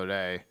it the other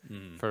day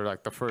for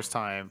like the first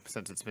time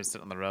since it's been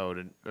sitting on the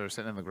road or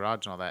sitting in the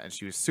garage and all that, and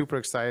she was super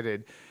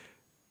excited.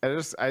 I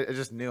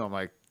just knew. I'm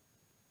like,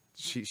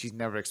 she's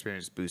never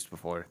experienced Boost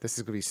before. This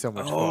is gonna be so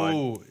much fun.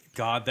 Oh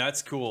God,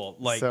 that's cool.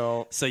 Like,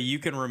 So- so you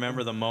can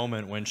remember the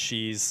moment when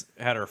she's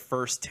had her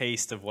first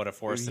taste of what a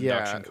forced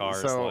induction car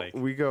is so like.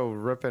 we go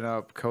ripping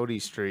up Cody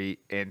Street,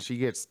 and she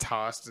gets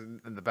tossed in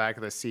the back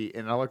of the seat,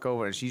 and I look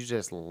over, and she's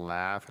just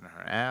laughing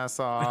her ass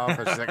off,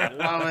 and she's like, "I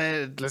love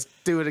it. Let's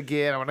do it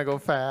again. I want to go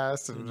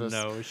fast." And I'm just,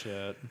 No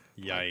shit.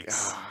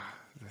 Yikes.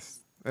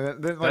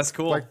 and then, That's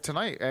cool. Like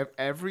tonight,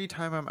 every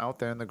time I'm out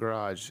there in the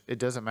garage, it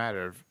doesn't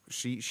matter.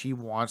 She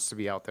wants to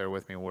be out there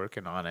with me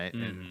working on it,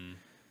 and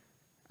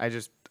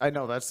I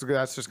know that's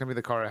just gonna be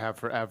the car I have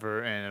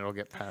forever, and it'll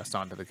get passed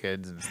on to the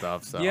kids and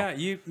stuff. So Yeah,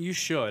 you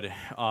should.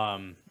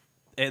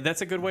 And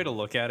that's a good way to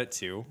look at it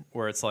too,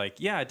 where it's like,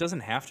 yeah, it doesn't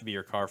have to be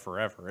your car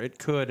forever. It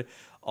could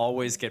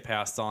always get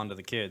passed on to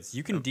the kids.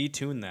 You can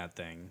detune that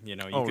thing. You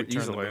know, you could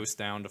turn easily. the boost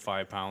down to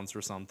 5 pounds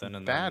or something.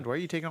 And Dad, why are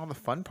you taking all the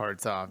fun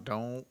parts off?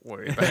 Don't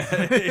worry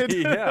about it.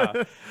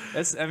 yeah,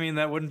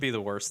 that wouldn't be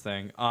the worst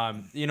thing.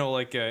 You know,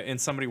 like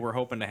and somebody we're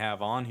hoping to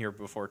have on here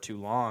before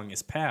too long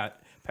is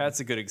Pat.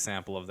 Pat's a good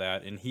example of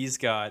that, and he's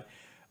got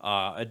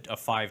a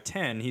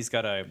 510. He's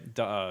got a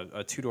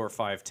 2-door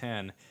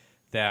 510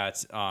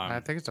 that I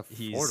think it's a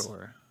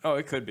 4-door. Oh,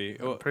 it could be.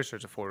 I'm pretty sure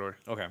it's a 4-door.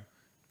 Okay.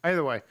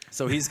 Either way,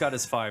 So he's got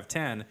his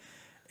 510,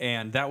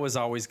 and that was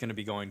always going to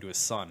be going to his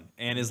son.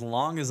 And as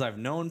long as I've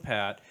known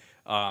Pat,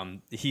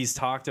 he's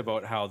talked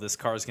about how this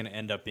car is going to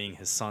end up being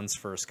his son's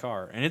first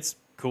car, and it's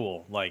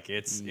cool. Like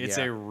it's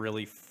Yeah. a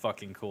really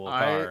fucking cool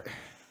car.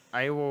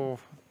 I will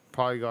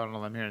probably go on a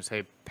limb here and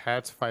say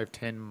Pat's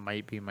 510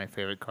 might be my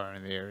favorite car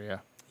in the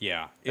area.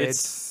 Yeah,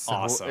 it's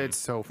awesome. It's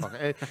so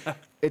fucking.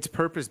 It's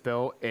purpose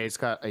built. It's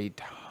got a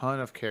ton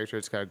of character.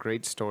 It's got a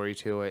great story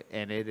to it,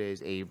 and it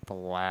is a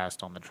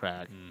blast on the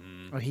track.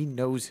 He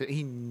knows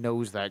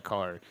that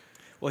car.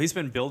 Well, he's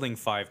been building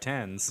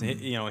 510s.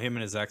 You know, him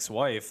and his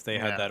ex-wife, they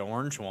had Yeah. that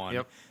orange one.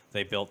 Yep.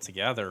 They built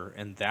together,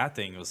 and that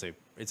thing was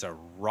it's a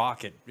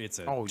rocket. It's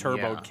a Oh,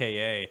 turbo yeah.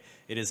 KA.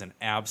 It is an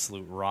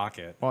absolute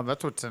rocket. Well,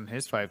 that's what's in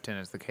his 510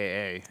 is the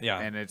KA. Yeah.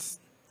 and it's.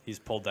 He's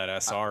pulled that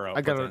SR out, I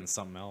but gotta- then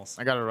something else.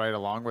 I got to ride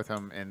along with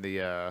him in the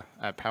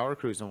at Power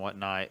Cruise and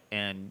whatnot,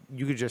 and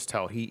you could just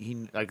tell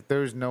he like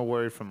there's no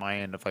worry from my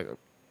end of like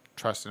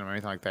trusting him or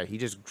anything like that. He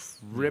just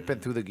ripping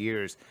through the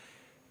gears,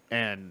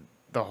 and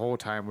the whole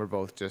time we're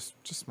both just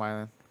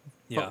smiling.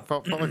 Yeah.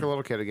 Felt like a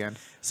little kid again.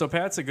 So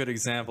Pat's a good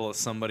example of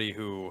somebody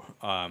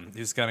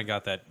who's kind of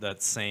got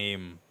that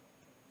same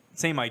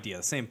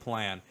idea, same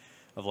plan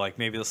of like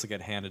maybe this will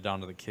get handed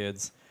down to the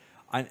kids.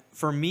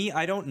 For me,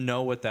 I don't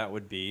know what that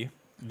would be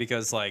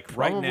because like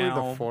Probably right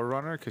now, the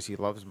 4Runner because he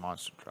loves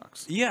monster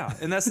trucks. yeah,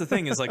 and that's the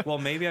thing is like, well,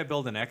 maybe I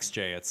build an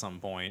XJ at some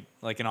point,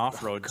 like an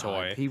off-road God,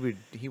 toy. he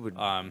would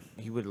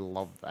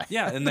love that.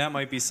 Yeah, and that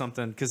might be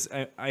something because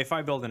if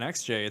I build an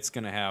XJ, it's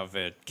going to have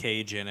a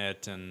cage in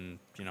it and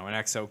an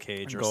XO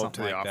cage or Go up to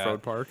something the like that.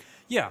 off-road park.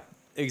 Yeah,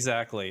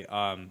 exactly.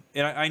 And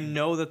I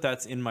know that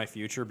that's in my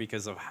future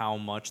because of how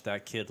much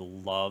that kid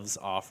loves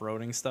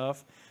off-roading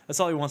stuff. That's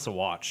all he wants to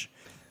watch.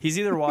 He's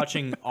either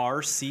watching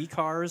RC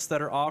cars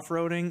that are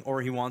off-roading,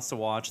 or he wants to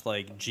watch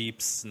like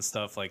Jeeps and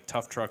stuff, like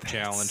Tough Truck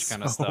Challenge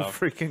kind of So stuff.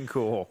 freaking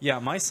cool. Yeah,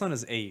 my son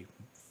is a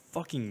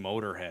fucking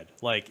motorhead.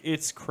 Like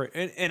it's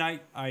and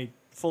I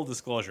full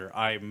disclosure,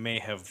 I may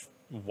have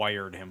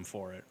wired him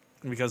for it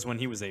because when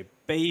he was a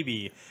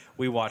baby,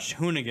 we watched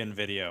Hoonigan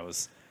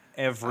videos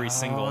every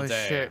single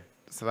day. Shit.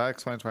 So that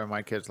explains why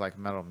my kids like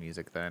metal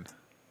music then.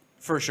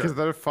 For sure. Because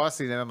they're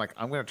fussy, and I'm like,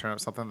 I'm going to turn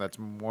up something that's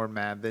more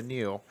mad than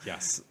you.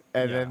 Yes.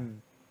 And Yeah.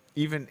 then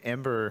even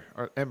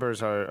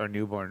Ember's our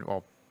newborn.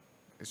 Well,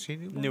 is she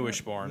newborn?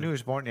 Newish born.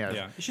 Newish born, yeah.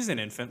 Yeah, she's an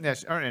infant. Yeah,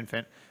 or an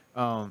infant.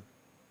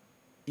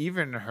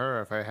 Even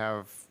her, if I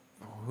have,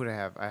 who'd I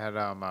have? I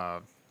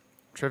had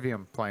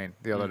Trivium playing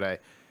the other day,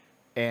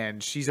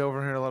 and she's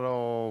over her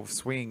little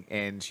swing,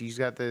 and she's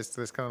got this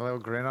kind of little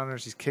grin on her.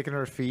 She's kicking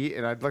her feet,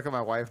 and I'd look at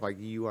my wife like,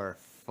 "You are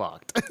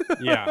fucked.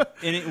 Yeah,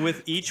 and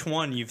with each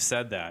one you've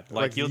said that.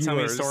 Like you'll you tell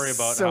me a are story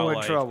about so how in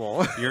like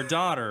trouble. your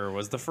daughter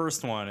was the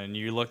first one, and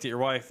you looked at your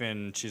wife,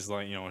 and she's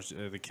like, you know,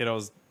 the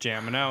kiddo's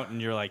jamming out,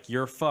 and you're like,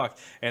 you're fucked.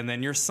 And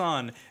then your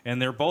son,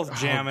 and they're both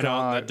jamming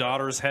out, and the God.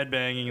 daughter's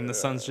headbanging, and the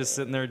son's just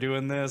sitting there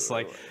doing this,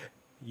 like.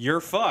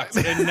 You're fucked,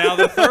 and now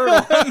the third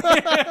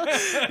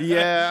one.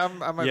 Yeah,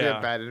 I might be Yeah.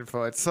 a bad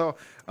influence. So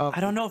I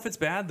don't know if it's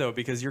bad though,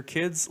 because your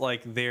kids,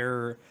 like,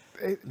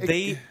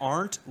 they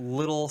aren't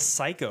little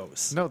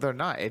psychos. no, they're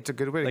not. It's a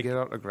good way to Like- get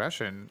out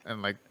aggression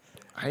and like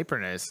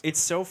hyperness. It's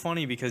so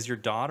funny because your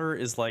daughter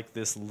is like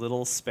this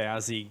little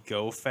spazzy,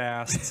 go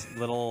fast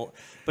little,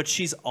 but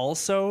she's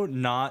also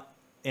not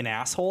an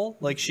asshole.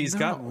 Like she's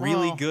got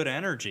really well, good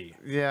energy.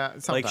 Yeah,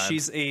 sometimes. Like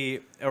she's a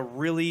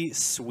really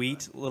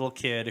sweet little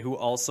kid who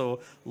also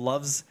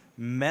loves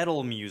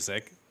metal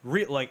music.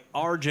 Like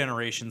our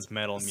generation's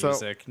metal So-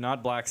 music,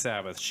 not Black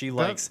Sabbath. She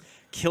likes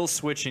Kill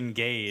Switch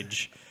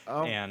Engage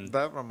and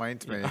that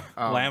reminds me.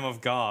 Lamb of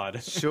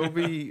God. She'll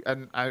be,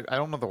 and I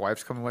don't know the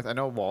wife's coming with. I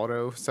know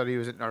Waldo said he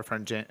was our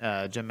friend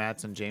Jim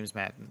Matson, James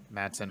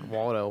Matson.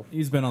 Waldo,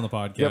 He's been on the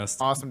yep,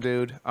 podcast. awesome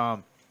dude.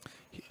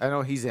 I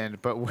know he's in,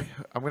 but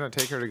I'm gonna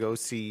take her to go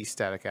see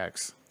Static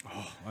X,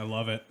 I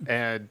love it.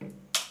 and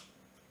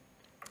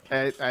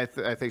I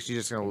think she's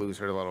just gonna lose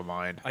her little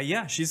mind.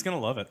 Yeah, she's gonna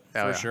love it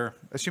Oh, for yeah. sure.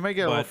 She might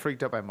get a little But-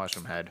 freaked out by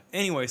Mushroom Head.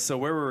 Anyway, so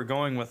where we were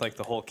going with like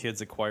the whole kids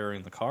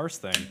acquiring the cars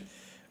thing,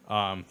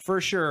 for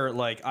sure,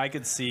 like I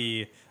could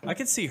see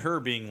her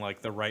being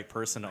like the right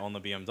person to own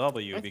the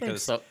BMW think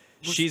because so.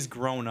 she's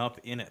grown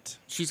up in it.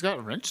 She's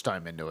got wrench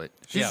time into it.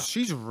 Yeah.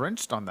 She's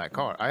wrenched on that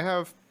car. I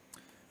have.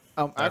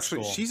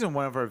 Actually, cool. she's in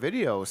one of our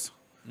videos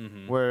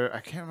where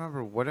I can't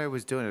remember what I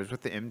was doing. It was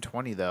with the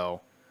M20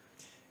 though.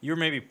 You're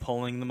maybe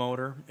pulling the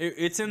motor.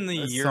 It's in the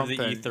year of the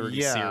Something. E30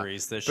 Yeah.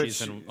 series that But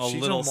she's in a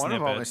she's little in one of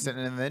them snippet. is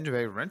sitting in the engine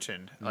bay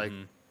wrenching. Like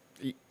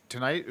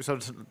tonight. So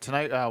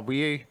tonight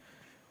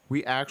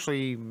we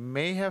actually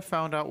may have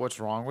found out what's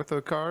wrong with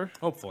the car.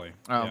 Hopefully,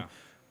 Um, yeah.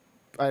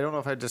 I don't know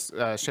if I just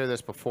shared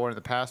this before in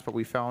the past, but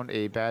we found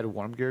a bad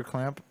worm gear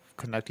clamp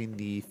connecting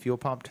the fuel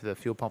pump to the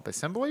fuel pump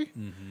assembly,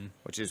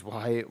 which is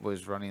why it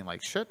was running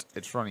like shit.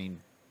 It's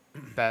running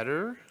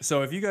better.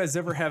 So if you guys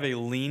ever have a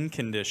lean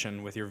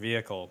condition with your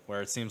vehicle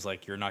where it seems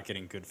like you're not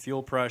getting good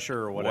fuel pressure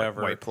or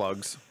whatever, White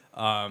plugs.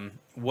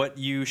 what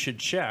you should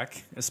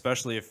check,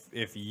 especially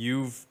if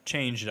you've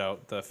changed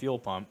out the fuel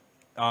pump,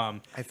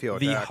 I feel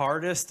the attacked.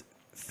 hardest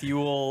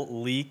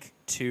fuel leak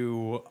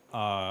to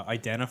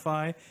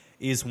identify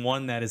is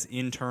one that is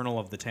internal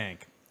of the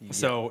tank.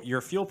 So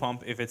your fuel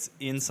pump, if it's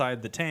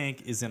inside the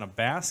tank, is in a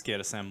basket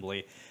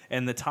assembly,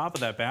 and the top of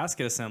that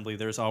basket assembly,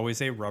 there's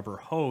always a rubber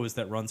hose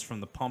that runs from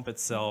the pump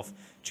itself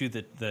to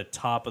the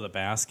top of the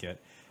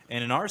basket.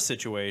 And in our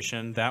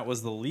situation, that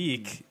was the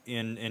leak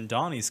in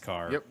Donnie's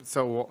car. Yep.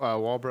 So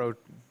Walbro,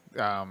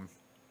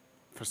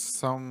 for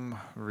some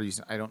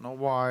reason, I don't know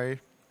why.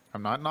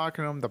 I'm not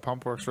knocking them. The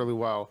pump works really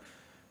well.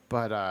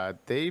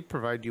 But they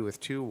provide you with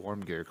 2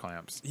 worm gear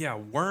clamps. Yeah,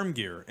 worm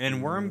gear.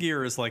 And worm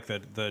gear is like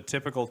the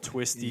typical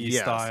twisty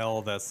Yes.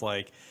 style that's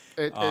like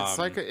It's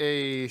like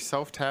a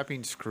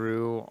self-tapping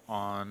screw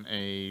on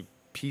a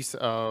piece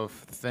of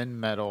thin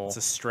metal. it's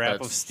a strap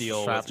that's of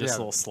steel strapped- with just yeah.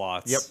 little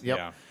slots.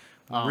 Yep.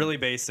 Yeah. Really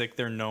basic.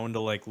 They're known to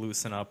like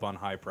loosen up on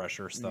high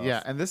pressure stuff.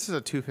 Yeah, and this is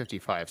a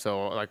 255.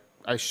 So like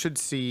I should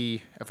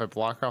see if I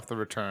block off the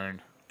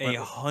return.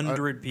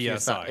 100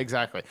 PSI.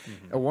 Exactly.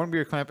 Mm-hmm. A worm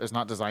gear clamp is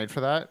not designed for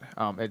that.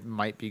 It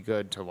might be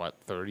good to what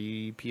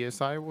 30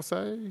 PSI. We'll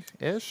say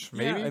ish.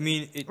 Maybe. Yeah, I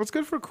mean, it's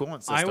good for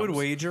coolant systems. I would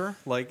wager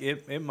like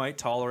it might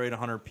tolerate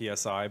 100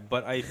 PSI,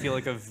 but I feel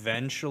like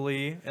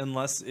eventually,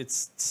 unless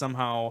it's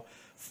somehow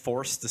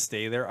forced to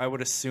stay there, I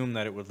would assume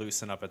that it would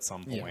loosen up at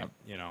some point. Yeah.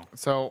 You know.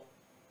 So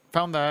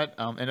found that.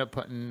 Ended up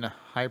putting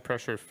high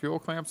pressure fuel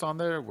clamps on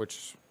there,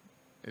 which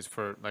is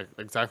for like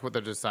exactly what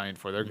they're designed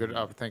for. They're good,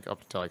 I think,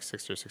 up to like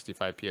 60 or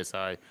 65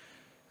 psi,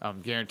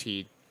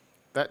 guaranteed.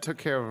 That took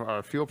care of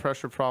our fuel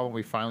pressure problem.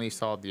 We finally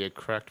saw the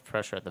correct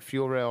pressure at the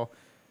fuel rail,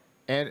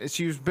 and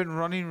she's been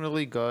running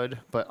really good.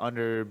 But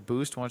under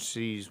boost, once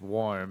she's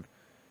warm,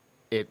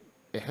 it's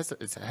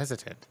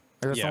hesitant.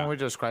 That's the Yeah. only way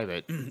to describe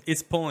it.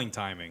 It's pulling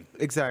timing.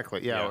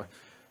 Exactly. Yeah. Yeah.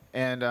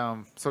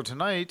 And so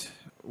tonight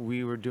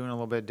we were doing a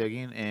little bit of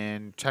digging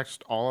and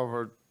checked all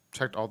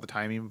the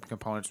timing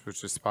components,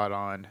 which is spot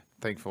on,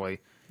 thankfully.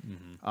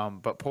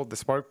 But pulled the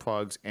spark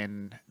plugs,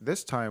 and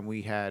this time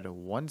we had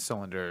one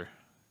cylinder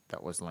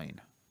that was lean,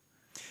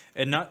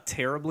 And not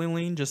terribly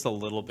lean, just a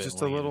little bit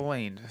just lean. a little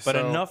lean, But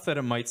So- enough that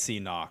it might see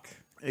knock.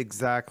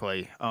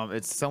 Exactly.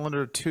 It's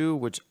cylinder 2,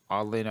 which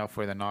oddly enough,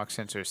 where the knock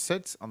sensor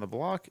sits on the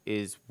block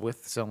is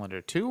with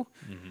cylinder 2.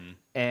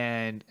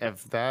 And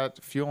if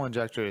that fuel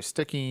injector is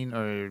sticking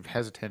or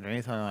hesitant or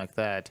anything like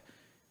that,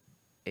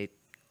 it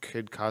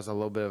could cause a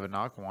little bit of a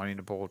knock, wanting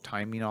to pull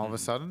timing all of a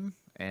sudden.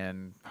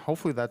 And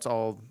hopefully that's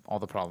all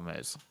the problem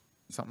is.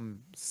 Something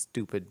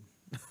stupid.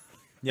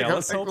 Yeah, Like a-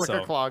 let's hope like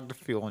so. a clogged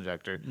fuel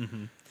injector.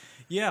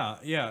 Yeah,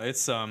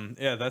 it's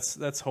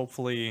that's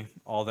hopefully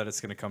all that it's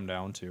going to come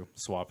down to,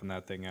 swapping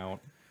that thing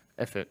out.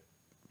 If it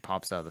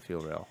pops out of the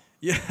fuel rail.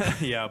 Yeah,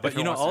 yeah, but it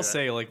wants to I'll do that.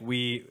 say like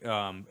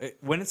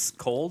when it's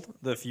cold,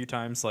 the few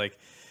times like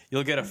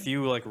you'll get a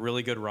few like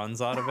really good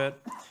runs out of it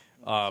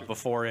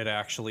before it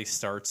actually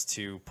starts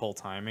to pull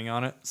timing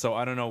on it. So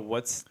I don't know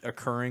what's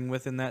occurring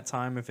within that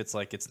time if it's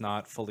like it's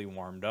not fully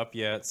warmed up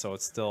yet, so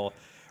it's still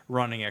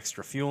running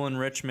extra fuel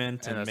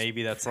enrichment, and that's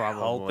maybe that's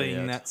probably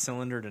helping it. that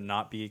cylinder to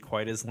not be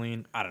quite as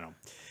lean. I don't know.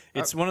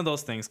 It's one of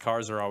those things.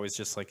 Cars are always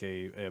just like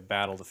a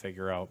battle to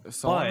figure out.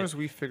 So long But- as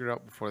we figure it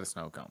out before the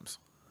snow comes.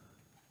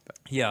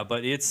 yeah,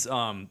 but it's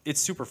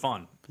super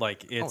fun.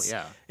 Like it's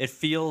yeah. it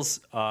feels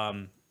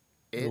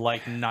It-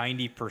 like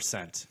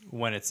 90%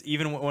 when it's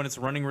even when it's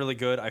running really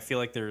good. I feel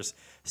like there's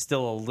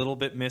still a little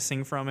bit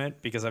missing from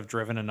it because I've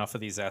driven enough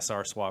of these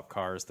SR swap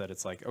cars that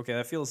it's like, okay,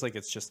 that feels like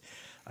it's just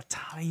a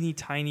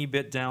tiny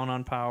bit down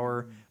on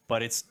power,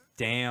 but it's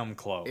damn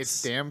close.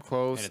 It's damn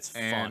close. And it's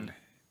fun.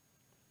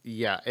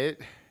 Yeah,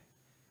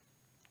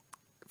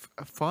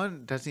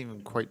 fun doesn't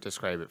even quite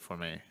describe it for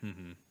me.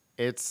 Mm-hmm.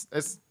 It's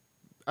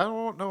I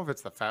don't know if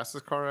it's the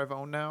fastest car I've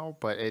owned now,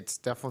 but it's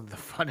definitely the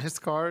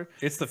funnest car.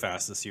 It's the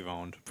fastest you've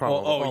owned.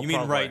 Probably. Oh, Well, you mean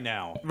probably. right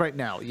now? Right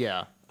now,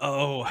 yeah.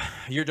 Oh,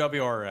 your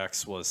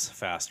WRX was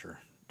faster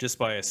just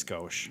by a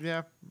skosh.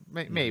 Yeah,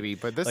 maybe,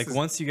 but this Like is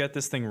once you get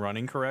this thing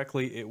running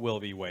correctly, it will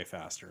be way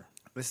faster.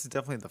 this is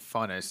definitely the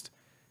funnest.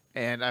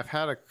 And I've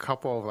had a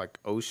couple of like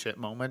oh shit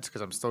moments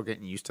because I'm still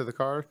getting used to the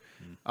car.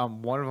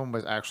 One of them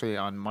was actually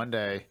on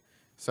Monday.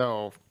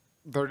 So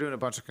they're doing a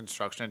bunch of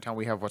construction in town.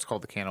 We have what's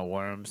called the Can of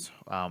Worms.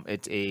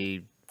 It's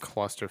a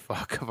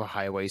clusterfuck of a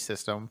highway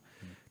system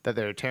that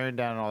they're tearing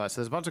down and all that.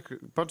 So there's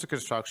a bunch of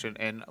construction.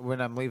 And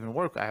when I'm leaving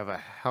work, I have a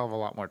hell of a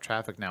lot more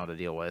traffic now to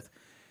deal with.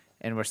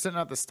 And we're sitting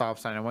at the stop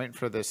sign and waiting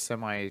for this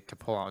semi to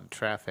pull out in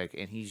traffic,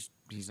 and he's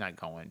not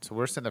going. So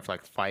we're sitting there for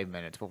like 5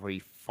 minutes before he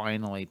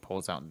finally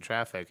pulls out in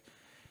traffic.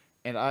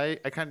 And I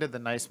kind of did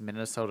the nice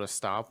Minnesota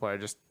stop where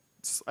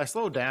I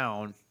slowed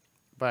down,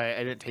 but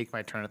I didn't take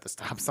my turn at the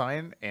stop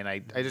sign, and I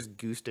just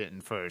goosed it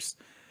in first.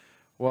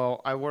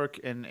 Well, I work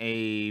in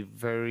a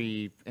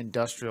very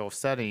industrial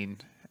setting,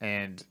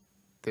 and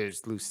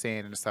there's loose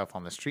sand and stuff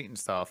on the street and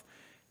stuff.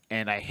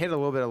 And I hit a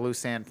little bit of loose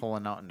sand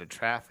pulling out into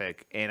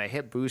traffic, and I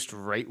hit boost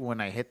right when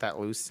I hit that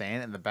loose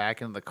sand, and the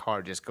back end of the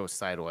car just goes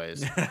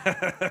sideways.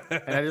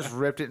 And I just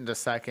ripped it into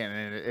second,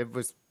 and it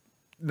was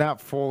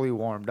not fully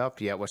warmed up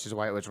yet, which is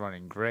why it was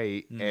running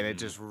great, and it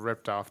just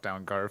ripped off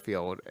down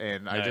Garfield,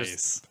 and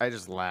Nice. I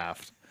just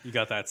laughed. You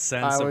got that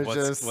sense I of was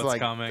what's just like,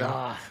 coming.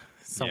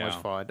 so Yeah. much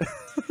fun.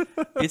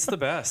 It's the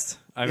best.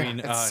 I Yeah, mean,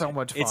 it's so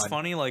much It's fun.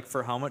 funny, like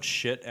for how much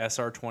shit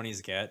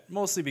SR20s get,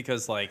 mostly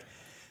because like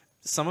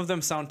some of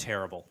them sound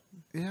terrible.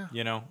 Yeah.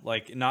 You know,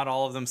 like not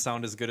all of them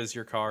sound as good as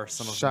your car.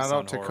 Some of them Shout sound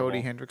out to horrible.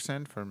 Cody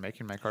Hendrickson for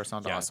making my car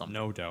sound Yeah, awesome.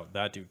 no doubt.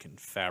 That dude can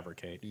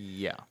fabricate.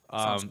 Yeah,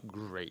 sounds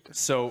great.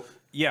 So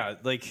yeah,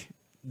 like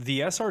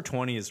the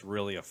SR20 is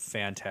really a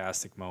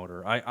fantastic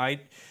motor.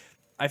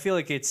 I feel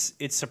like it's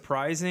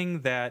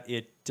surprising that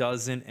it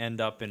doesn't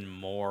end up in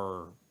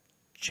more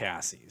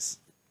chassis.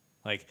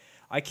 Like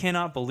I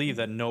cannot believe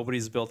that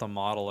nobody's built a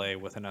Model A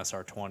with an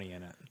SR20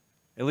 in it,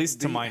 at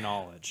least to my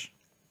knowledge.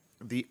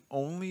 The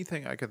only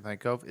thing I can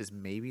think of is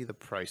maybe the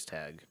price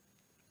tag,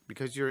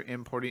 because you're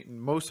importing.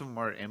 Most of them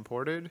are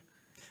imported.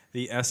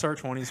 The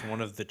SR20 is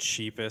one of the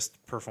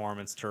cheapest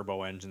performance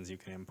turbo engines you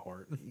can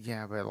import.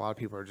 Yeah, but a lot of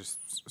people are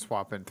just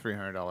swapping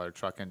 $300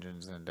 truck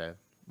engines into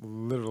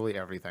literally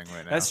everything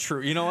right now. That's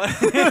true. You know what?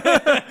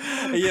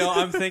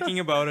 I'm thinking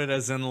about it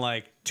as in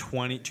like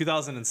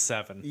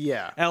 2007.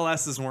 Yeah.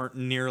 LSs weren't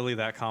nearly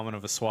that common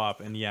of a swap.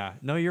 And yeah,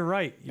 no, you're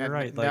right. You're And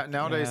right. Like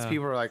nowadays, yeah.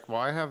 people are like,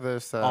 "Well, I have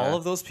this." all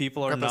of those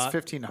people are got this not.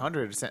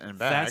 1500 sitting in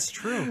back. That's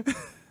true.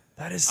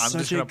 That is I'm such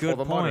just a gonna pull good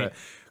the motor. point.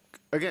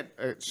 Again,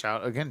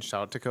 shout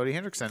out to Cody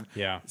Hendrickson.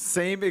 Yeah.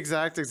 Same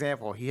exact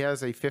example. He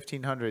has a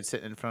 1500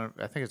 sitting in front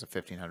of. I think it's a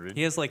 1500.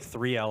 He has like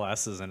 3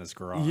 LSs in his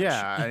garage.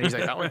 Yeah, and he's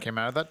like, that one came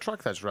out of that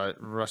truck that's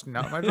rusting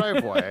out my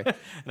driveway.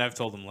 And I've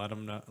told him,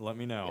 let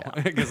me know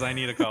because I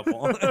need a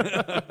couple.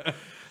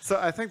 So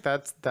I think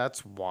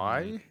that's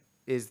why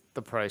is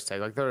the price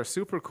tag. Like they're a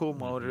super cool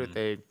motor.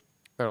 They're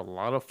a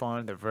lot of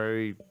fun.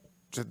 They're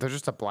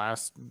just a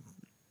blast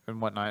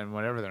and whatnot and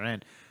whatever they're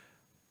in.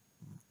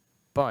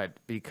 But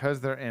because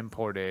they're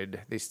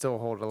imported, they still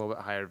hold a little bit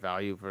higher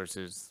value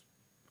versus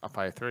a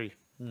 5.3.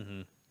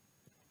 And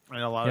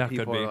a lot Yeah, of could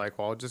people be. are like,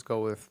 well, I'll just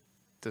go with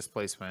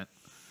displacement.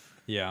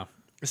 Yeah.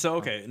 So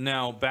okay,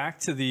 now back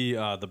to the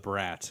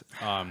Brat,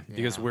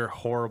 because we're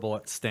horrible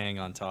at staying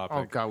on topic.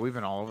 Oh god, we've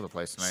been all over the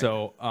place tonight.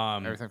 So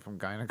everything from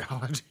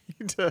gynecology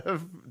to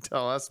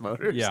LS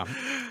motors.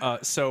 yeah,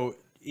 so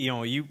we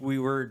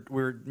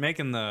were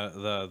making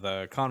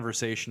the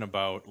conversation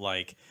about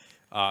like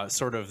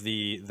sort of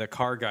the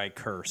car guy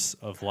curse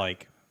of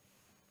like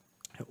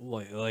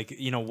what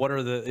are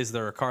is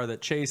there a car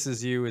that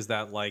chases you? Is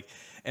that like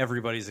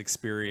everybody's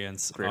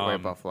experience? Great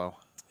White Buffalo.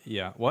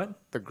 Yeah. What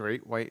The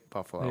Great White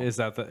Buffalo. is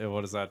that?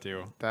 What does that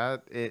do?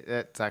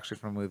 That's actually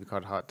from a movie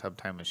called Hot Tub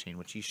Time Machine,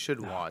 which you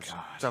should watch.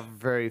 It's a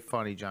very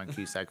funny John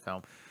Cusack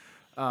film.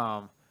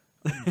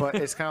 but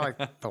it's kind of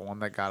like the one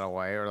that got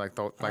away, or like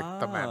the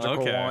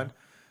magical okay.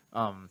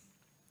 one.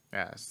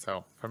 Yeah.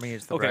 So for me,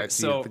 it's the Okay, Brat,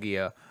 so- the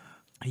Gia.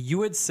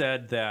 You had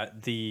said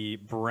that the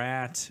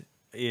Brat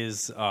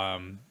is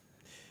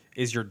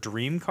your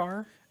dream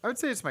car. I would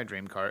say it's my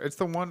dream car. It's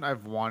the one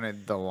I've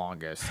wanted the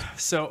longest.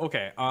 So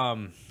okay,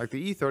 Like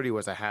the E30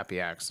 was a happy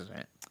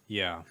accident.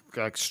 yeah,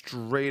 Like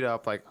straight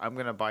up, like I'm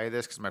gonna buy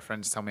this because my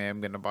friends tell me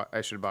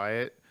I should buy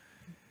it,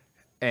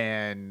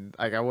 and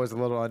like I was a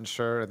little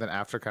unsure. And then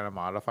after kind of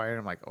modifying it,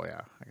 I'm like, oh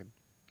yeah,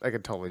 I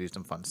could totally do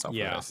some fun stuff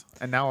Yeah. with this.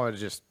 And now it's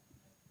just,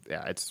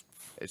 yeah, it's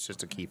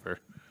just a keeper.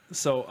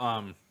 So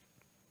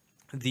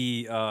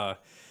the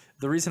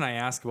reason I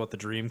ask about the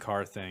dream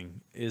car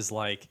thing is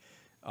like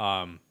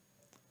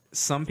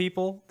some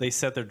people, they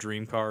set their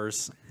dream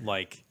cars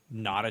like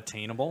not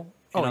attainable.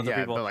 And other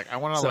people, but like I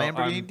want a so,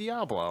 Lamborghini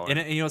Diablo. And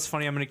you know, it's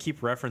funny. I'm going to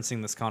keep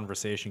referencing this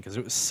conversation because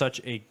it was such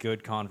a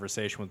good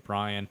conversation with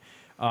Brian,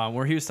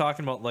 where he was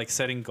talking about like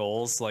setting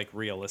goals like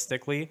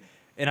realistically,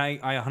 and I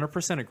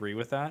 100% agree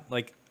with that.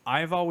 Like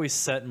I've always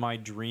set my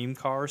dream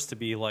cars to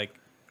be like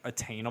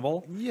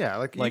attainable. Yeah,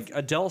 like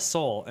a Del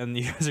Sol, and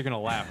you guys are gonna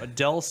laugh. A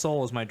Del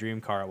Sol was my dream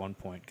car at one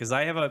point because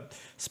I have a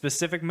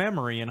specific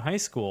memory in high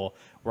school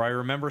where I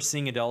remember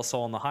seeing a Del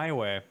Sol on the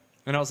highway,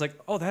 and I was like,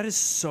 "Oh, that is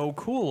so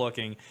cool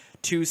looking."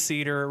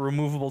 2-seater,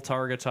 removable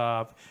targa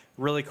top,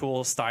 really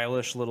cool,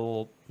 stylish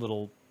little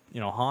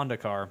Honda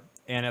car.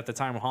 And at the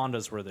time,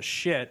 Hondas were the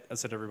shit.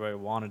 That's what everybody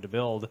wanted to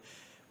build.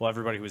 Well,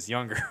 everybody who was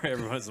younger,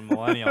 everyone was a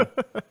millennial.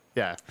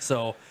 yeah.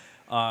 So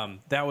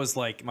that was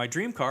like my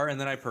dream car, and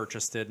then I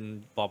purchased it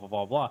and blah, blah,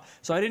 blah, blah.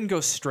 So I didn't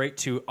go straight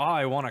to,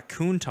 I want a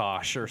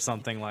Countach or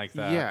something like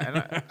that. Yeah,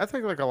 and I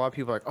think like a lot of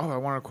people are like, oh, I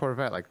want a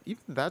Corvette. Like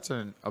even that's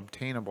an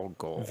obtainable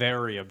goal.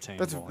 Very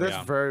obtainable.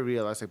 That's very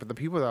realistic. But the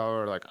people that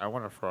are like, I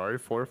want a Ferrari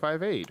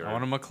 458 or I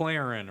want a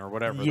McLaren or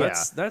whatever. Yeah.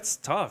 That's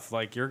tough.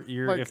 Like you're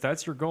Like- if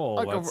that's your goal.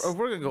 like let's- if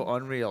we're gonna go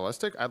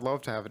unrealistic, I'd love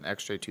to have an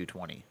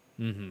XJ220.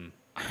 Mm-hmm.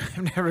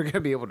 I'm never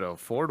gonna be able to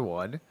afford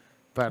one,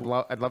 but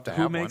I'd love to have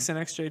who one. makes an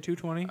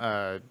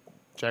XJ220?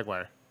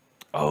 Jaguar.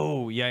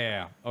 Oh,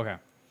 yeah. Okay.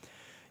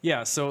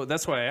 Yeah, so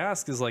that's why I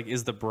ask is like,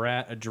 is the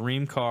Brat a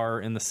dream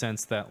car in the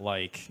sense that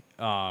like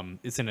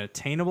it's an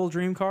attainable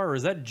dream car, or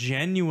is that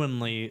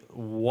genuinely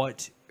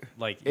what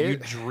like you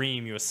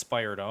dream, you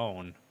aspire to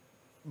own?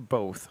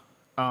 Both.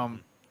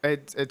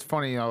 It's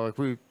funny, you know,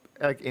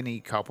 like any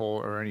couple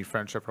or any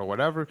friendship or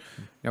whatever,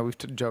 you know, we've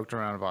joked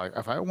around about like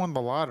if I won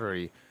the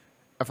lottery,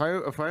 if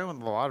I won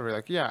the lottery,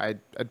 like yeah,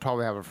 I'd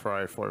probably have a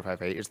Ferrari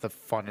 458. It's the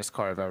funnest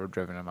car I've ever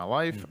driven in my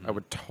life. Mm-hmm. I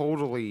would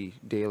totally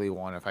daily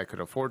one if I could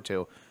afford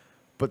to.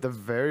 But the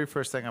very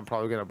first thing I'm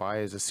probably gonna buy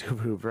is a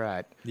Subaru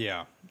Brat.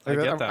 Yeah, I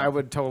Like, get that. I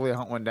would totally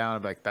hunt one down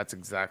and be like, that's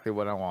exactly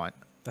what I want.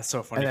 That's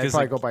so funny And I'd because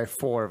probably like, go buy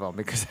 4 of them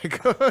because I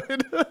could.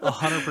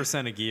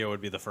 100% a Gio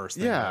would be the first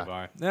thing Yeah. I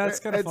buy. Yeah, it's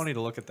kind of It's- funny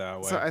to look at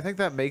that way. So I think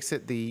that makes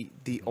it the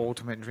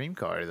ultimate dream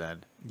car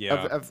then.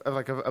 Yeah.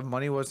 If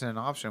money wasn't an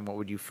option, what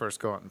would you first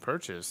go out and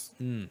purchase?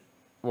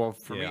 Well,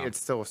 for Yeah. me, it's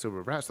still a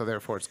Subaru Brat, so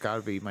therefore it's got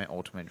to be my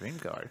ultimate dream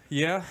car.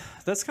 Yeah,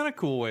 that's kind of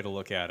cool way to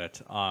look at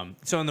it.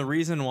 So, and the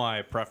reason why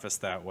I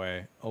prefaced that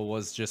way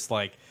was just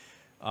like,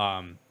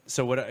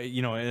 so what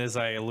as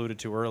I alluded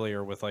to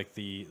earlier with like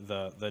the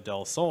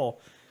Del Sol,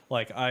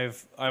 like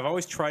I've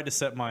always tried to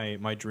set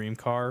my dream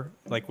car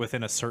like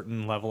within a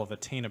certain level of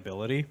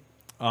attainability.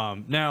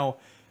 Now,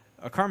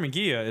 a Carmen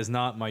Ghia is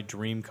not my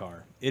dream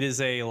car. It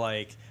is a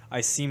like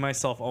I see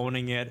myself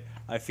owning it.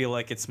 I feel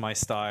like it's my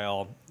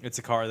style. It's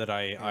a car that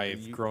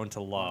I've grown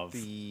to love.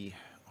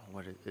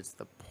 It's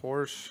the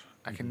Porsche.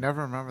 I can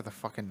never remember the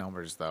fucking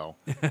numbers though.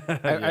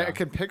 Yeah. I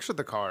can picture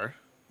the car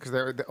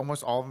because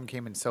almost all of them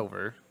came in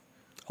silver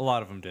A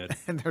lot of them did.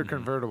 and they're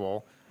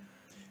convertible.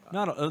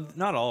 Not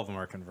all of them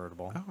are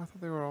convertible. Oh, I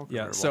thought they were all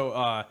Yeah. convertible.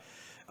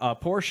 So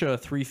Porsche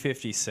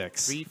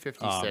 356.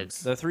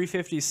 356. The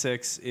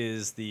 356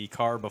 is the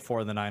car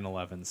before the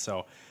 911.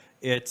 So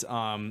it's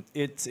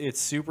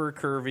super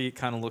curvy. It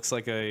kind of looks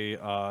like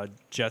a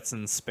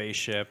Jetson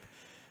spaceship.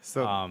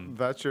 So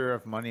that's your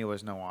if money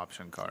was no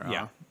option car. Huh?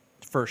 Yeah,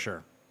 for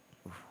sure.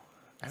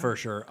 For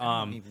sure.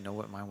 I don't even know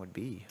what mine would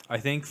be. I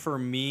think for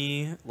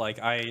me, like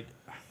I'd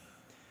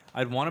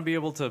want to be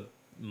able to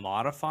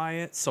modify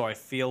it, so I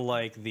feel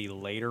like the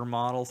later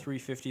model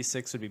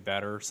 356 would be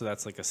better. So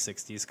that's like a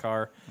 60s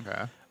car.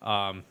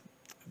 Okay.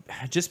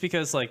 Just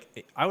because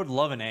like I would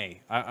love an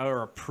A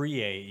or a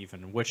pre-A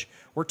even, which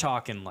we're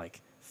talking like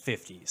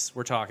 50s.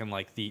 We're talking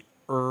like the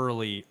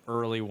early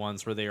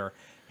ones where they are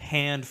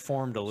hand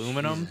formed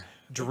aluminum.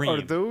 Dream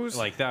Are those-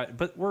 like that?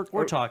 But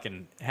we're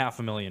talking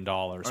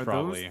 $500,000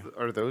 probably.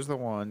 Are those the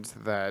ones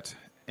that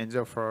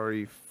Enzo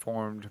Ferrari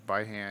formed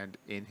by hand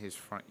in his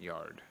front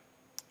yard?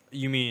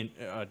 You mean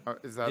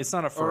Is that, it's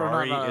not a or no,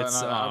 Ferrari? no,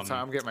 It's I'm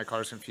sorry, I'm getting my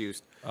cars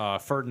confused.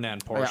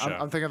 Ferdinand Yeah, Porsche.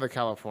 I'm thinking of the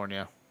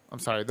California. I'm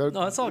sorry. No,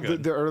 that's all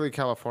good. The early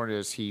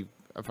Californias,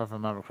 if I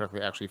remember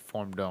correctly, actually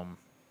formed them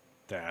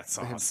That's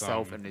awesome.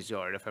 himself in his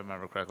yard, if I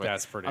remember correctly.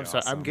 That's pretty I'm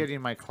sorry. I'm awesome.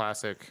 getting my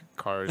classic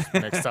cars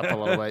mixed up a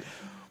little bit.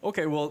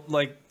 Okay, well,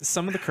 like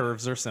some of the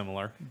curves are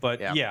similar,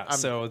 but Yeah, yeah. I'm-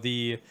 So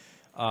the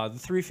The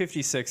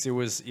 356, it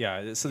was,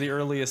 yeah. So the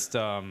earliest, the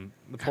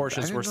Porsches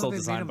didn't were know still they made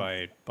designed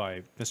them.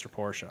 by Mr.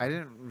 Porsche. I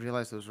didn't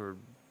realize those were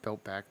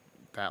built back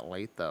that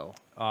late, though.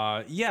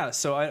 Yeah,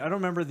 so I don't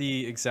remember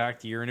the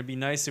exact year, and it'd be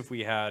nice if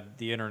we had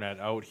the internet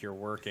out here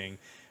working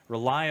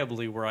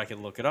reliably where I could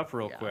look it up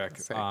real Yeah, quick.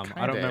 so it I don't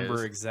kinda remember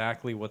is.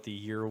 exactly what the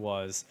year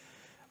was.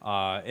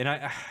 And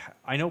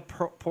I know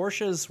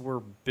Porsches were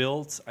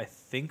built, I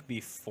think,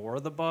 before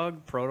the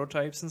Bug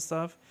prototypes and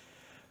stuff,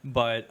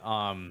 but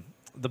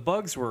the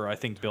Bugs were, I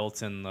think,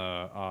 built in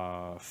the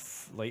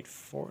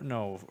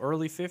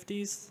early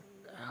 50s.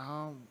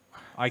 Um,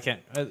 I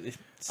can't.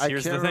 I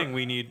Here's can't the thing: re-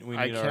 we need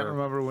I can't our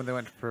remember when they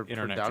went for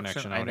internet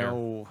production. connection I out here.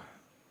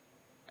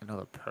 know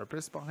the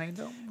purpose behind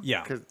them.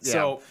 Yeah. 'Cause-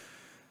 So,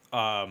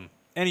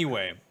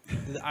 anyway,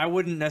 I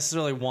wouldn't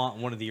necessarily want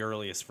one of the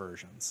earliest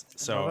versions. no,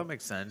 So, that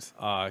makes sense.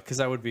 because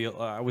I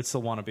would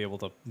still want to be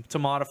able to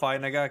modify,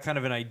 and I got kind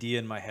of an idea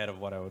in my head of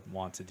what I would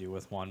want to do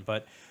with one.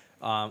 But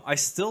I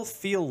still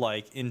feel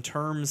like, in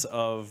terms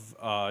of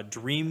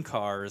dream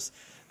cars,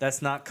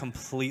 that's not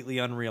completely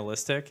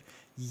unrealistic.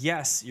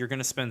 Yes, you're going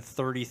to spend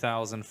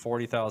 $30,000,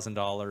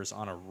 $40,000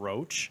 on a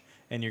Roach,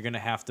 and you're going to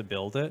have to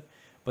build it.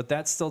 But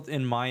that's still,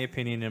 in my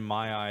opinion, in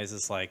my eyes,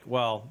 is like,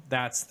 well,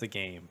 that's the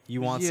game.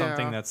 You want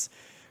something Yeah. that's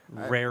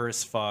rare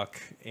as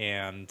fuck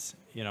and,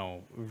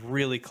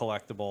 really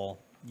collectible.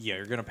 Yeah,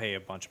 you're going to pay a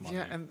bunch of money.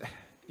 Yeah, and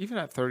even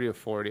at 30 or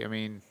 40, I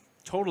mean,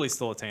 Totally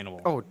still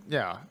attainable. oh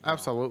yeah,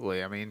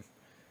 absolutely. I mean,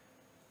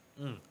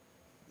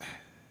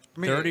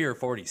 30 or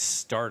 40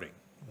 starting.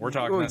 We're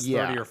talking Well, that's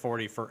yeah. 30 or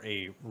 40 for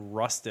a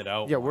rusted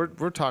out yeah, one,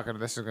 we're talking.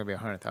 This is going to be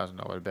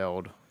 $100,000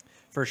 build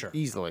for sure.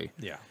 easily.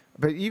 Yeah.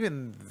 But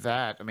even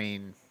that, I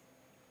mean,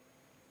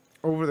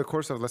 over the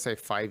course of, let's say,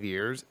 5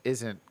 years,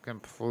 isn't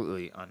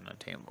completely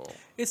unattainable.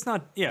 It's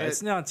not,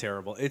 it's not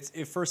terrible. It's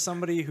if for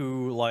somebody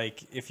who,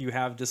 like, if you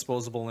have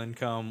disposable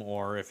income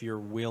or if you're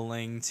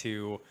willing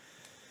to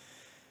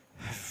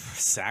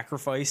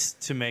sacrifice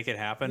to make it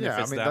happen, Yeah, if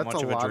it's I mean, that that's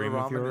much a of a lot of dream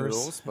of ramen yours,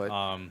 noodles,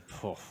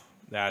 but-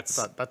 that's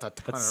That's a ton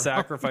that's of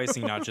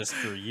sacrificing not just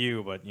for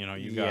you, but you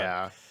got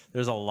Yeah.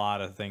 there's a lot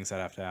of things that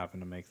have to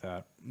happen to make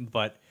that.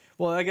 But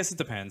well, I guess it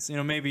depends.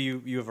 Maybe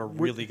you have a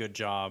really good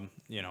job.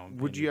 Would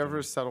and you can-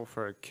 ever settle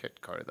for a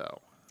kit car though?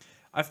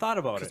 I've thought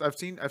about it. Because I've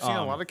seen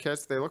a lot of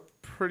kits. They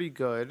look pretty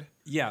good.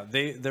 Yeah,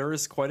 there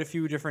is quite a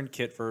few different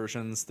kit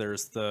versions.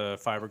 There's the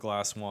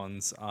fiberglass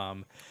ones,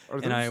 and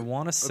I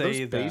want to Are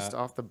say those based that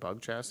off the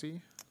Bug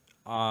chassis?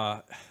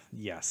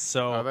 yes.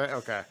 So Are they?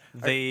 Okay.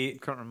 they I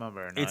couldn't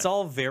remember. or it's not.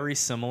 all very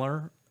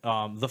similar.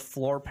 The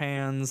floor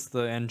pans,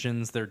 the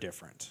engines, they're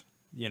different.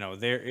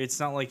 It's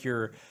not like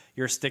you're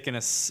sticking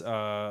a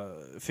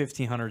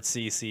 1500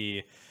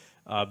 cc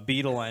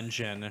Beetle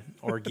engine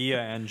or Ghia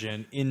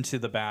engine into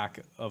the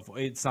back of.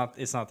 It's not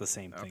the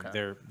same thing.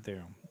 Okay.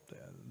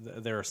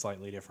 They're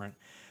slightly different.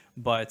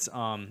 But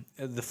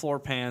the floor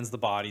pans, the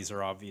bodies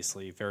are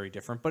obviously very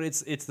different. But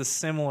it's the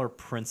similar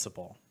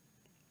principle.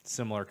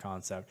 Similar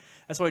concept.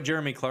 That's why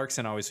Jeremy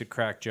Clarkson always would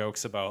crack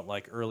jokes about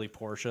like early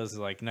Porsches,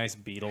 like nice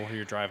Beetle.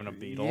 You're driving a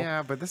Beetle.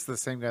 Yeah, but this is the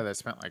same guy that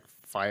spent like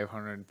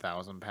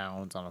 500,000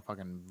 pounds on a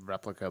fucking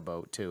replica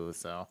boat too.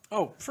 So.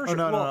 Oh, for Oh sure.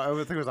 no, Well, I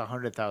would think it was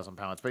 100,000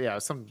 pounds, but yeah,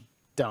 some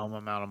dumb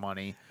amount of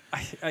money.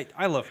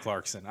 I love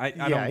Clarkson. I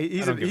Yeah, don't.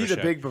 he's I don't give a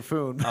shit. big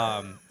buffoon.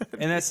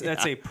 And that's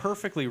a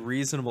perfectly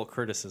reasonable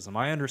criticism.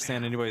 I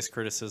understand anybody's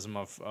criticism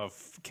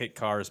of kit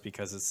cars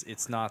because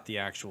it's not the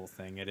actual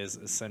thing. It is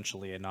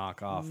essentially a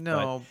knockoff.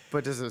 no,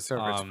 but does it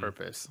serve its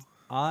purpose?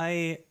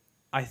 I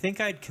think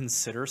I'd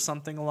consider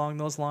something along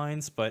those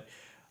lines, but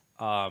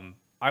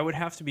I would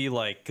have to be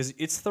like, because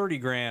it's 30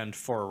 grand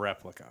for a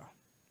replica,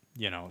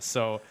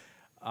 so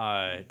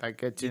That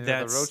gets you into the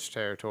that's- Roach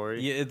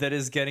territory. yeah, that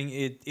is getting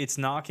it. It's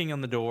knocking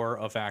on the door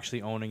of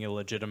actually owning a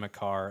legitimate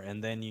car,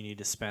 and then you need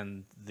to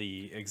spend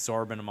the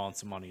exorbitant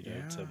amounts of money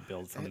to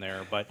build from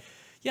there. But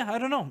yeah, I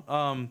don't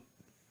know.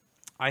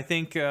 I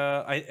think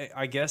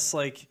I guess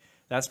like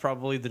that's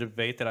probably the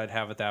debate that I'd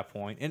have at that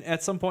point. And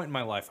at some point in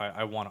my life,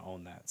 I want to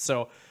own that.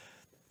 So,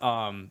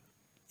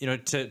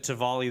 to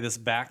volley this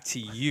back to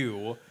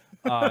you,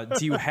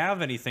 do you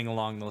have anything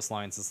along those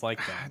lines that's like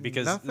that?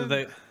 Because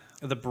Nothing.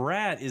 the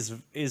Brat is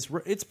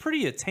it's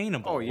pretty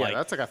attainable. Oh yeah, Like,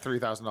 that's like a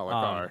 $3,000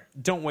 car.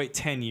 don't wait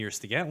 10 years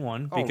to get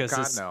one Oh, because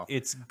God, it's, no.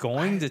 it's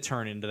going to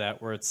turn into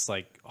that where it's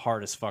like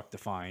hard as fuck to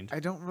find. I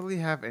don't really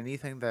have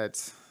anything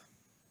that's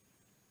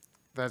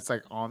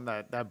like on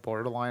that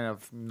borderline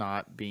of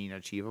not being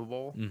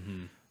achievable.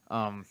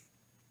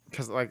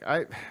 Because like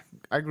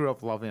I grew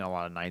up loving a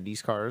lot of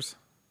 '90s cars.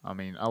 I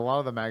mean, a lot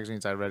of the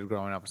magazines I read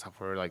growing up and stuff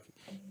were like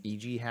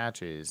EG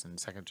hatches and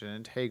second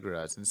gen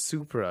Integras and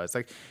Supras.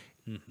 Like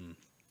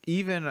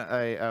even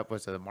a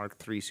what's it, a Mark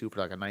III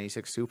Supra, like a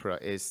 '96 Supra,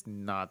 is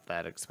not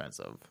that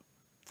expensive.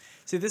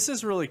 See, this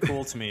is really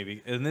cool to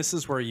me, and this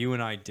is where you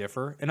and I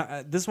differ. And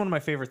this is one of my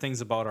favorite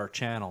things about our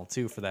channel,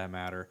 too, for that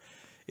matter,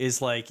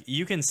 is like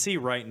you can see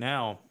right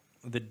now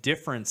the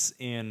difference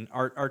in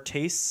our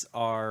tastes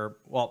are,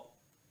 well,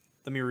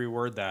 let me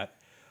reword that.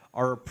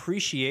 Our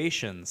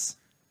appreciations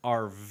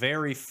are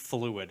very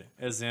fluid,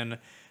 as in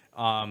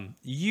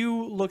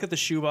You look at the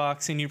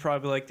shoebox and you'd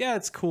probably be like, yeah,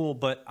 it's cool,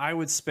 but I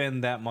would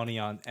spend that money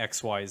on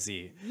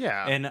XYZ.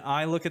 Yeah. And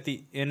I look at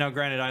and now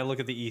granted, I look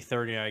at the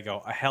E30 and I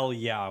go, hell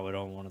yeah, I would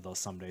own one of those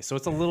someday. So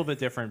it's a little bit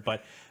different,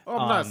 but Well,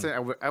 I'm not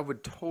saying I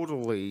would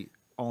totally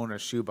own a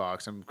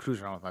shoebox and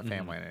cruise around with my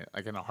family in it,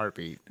 like in a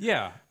heartbeat.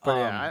 yeah. But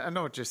yeah, I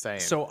know what you're saying.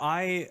 So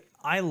I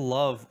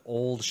love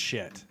old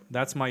shit.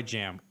 That's my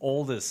jam.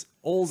 Old as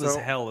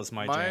hell is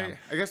my jam.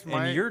 I guess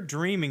and you're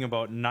dreaming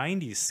about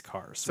 90s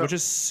cars, which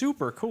is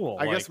super cool.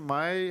 I guess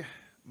my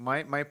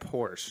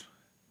Porsche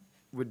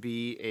would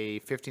be a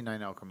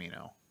 59 El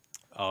Camino.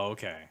 Oh,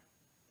 okay.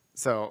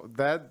 So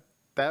that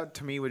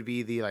to me would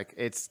be the like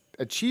it's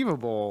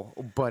achievable,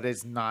 but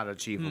it's not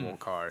achievable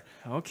car.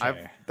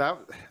 Okay.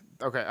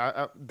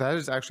 That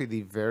is actually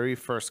the very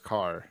first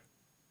car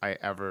I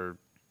ever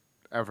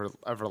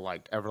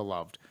liked, ever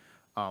loved.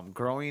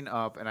 Growing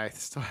up, and I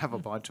still have a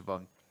bunch of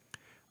them.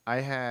 I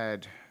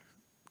had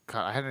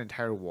an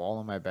entire wall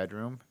in my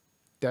bedroom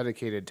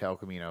dedicated to El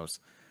Caminos,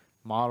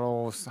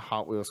 models,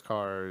 Hot Wheels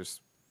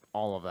cars,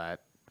 all of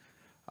that.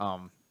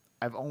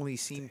 I've only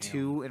seen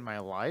two in my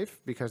life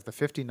because the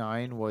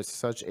 59 was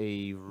such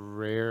a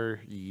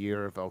rare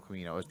year of El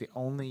Camino. It was the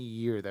only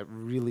year that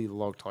really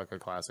looked like a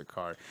classic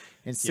car.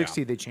 In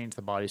 60, they changed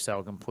the body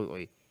style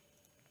completely.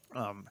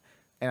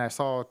 And I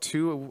saw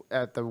two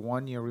at the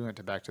 1 year we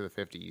went back to the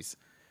 50s,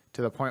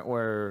 to the point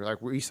where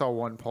like we saw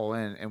one pull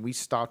in and we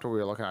stopped where we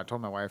were looking. I told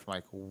my wife, I'm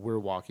like, we're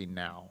walking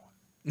now.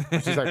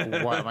 She's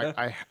like, what? I'm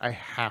like, I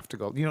have to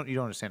go. You don't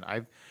understand.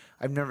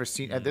 I've never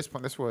seen at this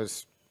point. This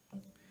was,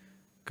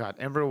 God,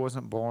 Ember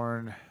wasn't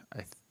born.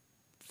 I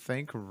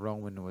think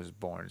Roman was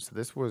born. So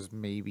this was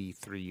maybe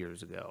 3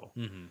 years ago.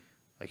 Mm-hmm.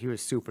 Like he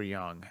was super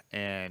young.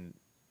 And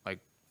like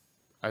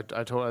I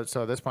told her,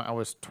 so at this point I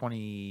was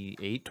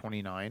 28,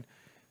 29.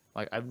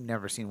 Like I've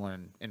never seen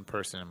one in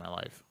person in my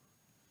life.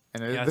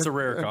 And it's a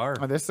rare car.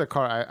 And this is a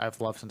car I've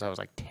loved since I was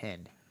like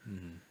 10.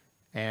 Mm-hmm.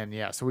 And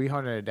yeah, so we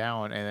hunted it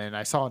down, and then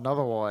I saw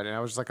another one, and I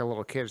was just like a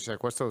little kid. She's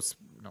like, "What's those?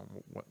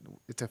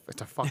 It's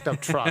a fucked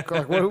up truck.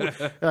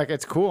 Like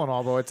it's cool and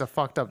all, but it's a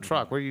fucked up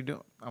truck. What are you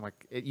doing?" I'm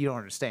like, "You don't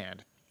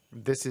understand.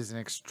 This is an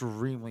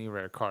extremely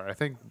rare car. I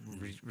think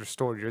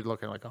restored, you're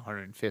looking like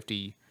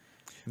 150,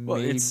 well,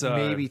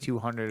 maybe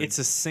 200. It's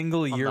a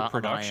single year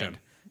production.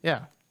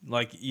 Yeah,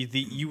 like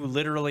you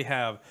literally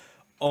have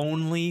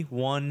only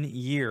 1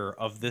 year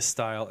of this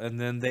style,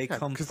 and then they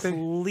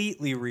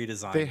completely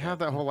redesigned. They have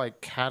that whole like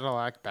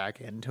Cadillac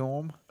back into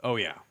them. Oh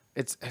yeah,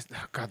 it's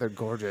God, they're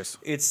gorgeous.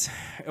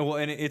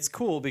 And it's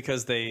cool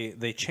because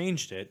they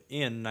changed it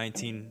in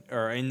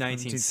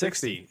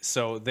 1960.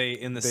 So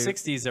in the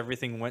 60s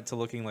everything went to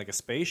looking like a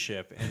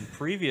spaceship, and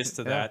previous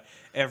to that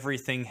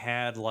everything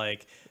had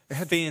like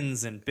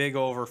fins and big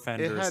over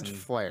fenders. It had and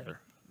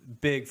flair.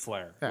 Big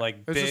flair,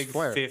 like big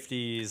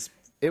 50s.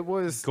 It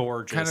was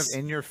gorgeous, kind of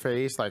in your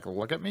face, like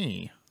look at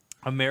me.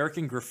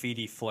 American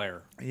graffiti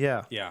flair.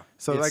 Yeah.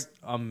 So it's like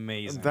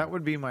amazing. That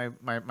would be my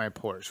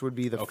Porsche. Would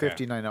be the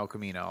 59 El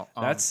Camino.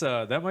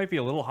 That might be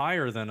a little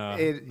higher than a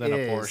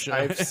Porsche.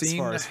 I've seen, as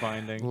far as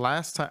finding.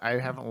 Last time I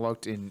haven't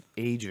looked in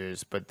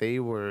ages, but they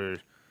were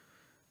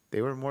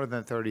more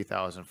than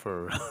 30,000 for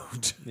a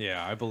road.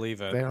 Yeah, I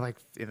believe it. They were like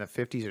in the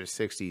 50s or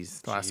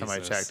 60s last time I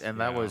checked, and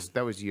that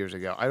was years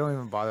ago. I don't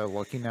even bother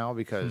looking now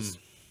because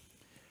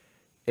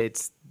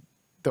it's.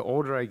 The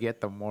older I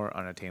get, the more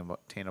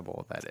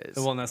unattainable that is.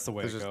 Well, and that's the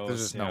way it goes.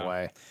 There's just no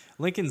way.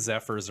 Lincoln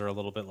Zephyrs are a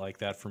little bit like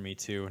that for me,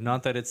 too.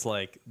 Not that it's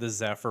like the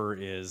Zephyr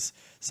is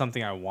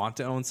something I want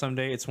to own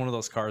someday. It's one of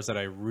those cars that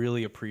I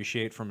really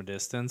appreciate from a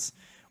distance.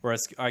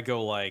 Whereas I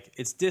go like,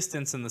 it's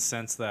distance in the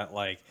sense that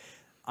like,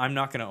 I'm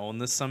not going to own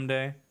this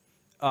someday.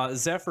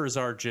 Zephyrs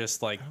are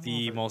just like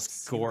the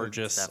most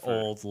gorgeous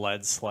old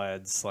lead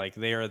sleds. Like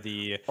they are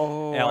the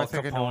Al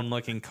Capone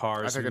looking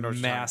cars,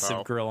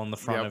 massive grill in the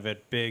front of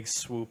it, big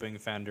swooping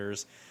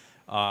fenders,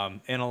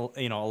 and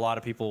a lot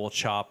of people will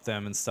chop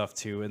them and stuff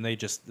too. And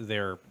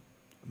they're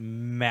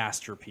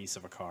masterpiece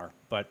of a car.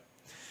 But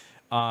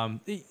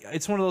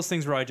it's one of those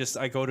things where I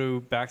go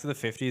back to the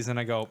 50s and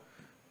I go,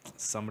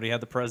 somebody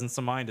had the presence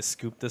of mind to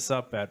scoop this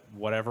up at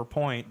whatever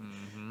point.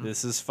 Mm-hmm.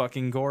 This is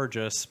fucking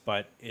gorgeous,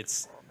 but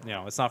it's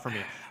not for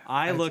me.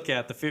 I look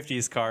at the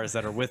 50s cars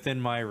that are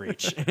within my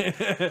reach.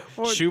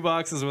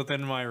 Shoebox is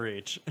within my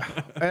reach.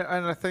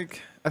 and I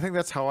think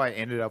that's how I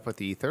ended up with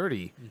the E30.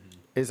 Mm-hmm.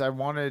 Is I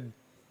wanted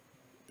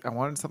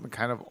something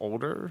kind of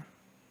older,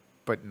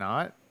 but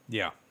not.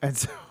 Yeah. And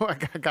so I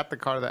got the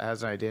car that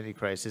has an identity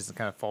crisis and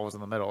kind of falls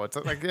in the middle. It's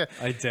like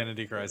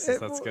identity crisis.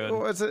 That's good.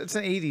 Well, it's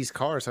an 80s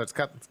car, so it's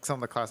got some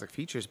of the classic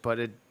features, but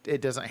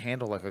it doesn't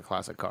handle like a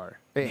classic car.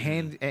 It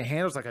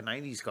handles like a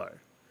 90s car.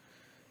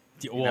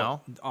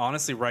 Well,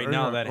 honestly, right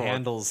now that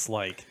handles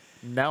like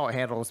now it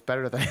handles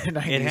better than a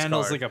 90s It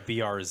handles car. like a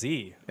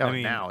BRZ. Oh, I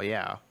mean, now,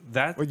 yeah.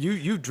 that Well,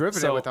 you've driven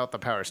it so without the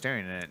power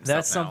steering in it. And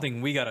that's stuff now.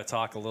 something we got to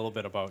talk a little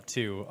bit about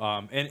too.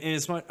 And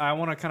as much, I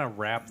want to kind of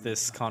wrap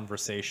this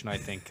conversation, I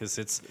think, because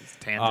it's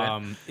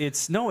tangent.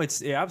 it's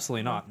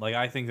absolutely not. Like,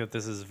 I think that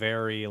this is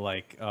very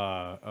like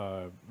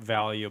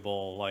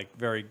valuable, like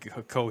very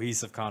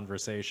cohesive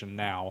conversation.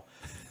 Now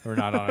we're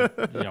not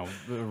on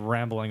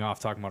rambling off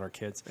talking about our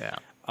kids.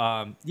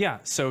 Yeah.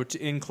 So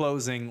in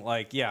closing,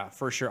 like, yeah,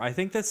 for sure. I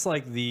think that's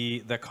like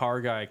the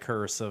car guy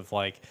curse of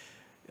like,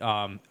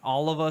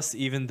 all of us,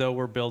 even though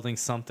we're building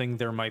something,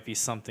 there might be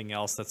something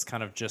else that's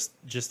kind of just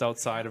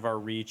outside of our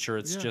reach, or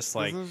it's Yeah, just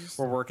like there's-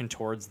 we're working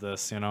towards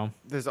this,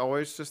 There's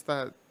always just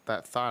that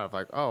thought of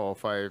like, oh,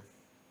 if I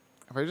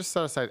just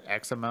set aside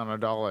X amount of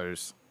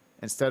dollars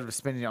instead of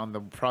spending it on the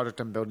project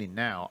I'm building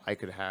now, I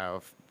could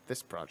have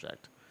this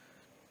project.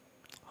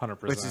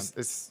 100%. Which is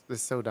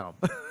it's so dumb.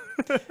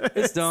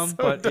 It's dumb,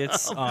 but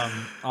it's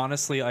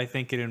honestly, I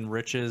think it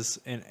enriches.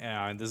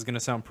 And this is gonna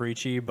sound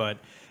preachy, but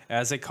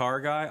as a car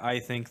guy, I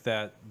think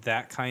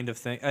that kind of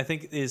thing, I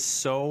think, is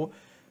so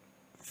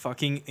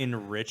fucking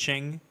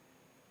enriching,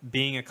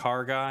 being a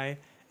car guy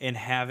and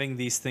having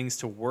these things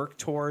to work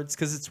towards,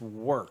 because it's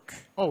work.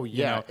 Oh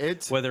yeah,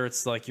 it's whether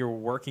it's like you're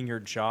working your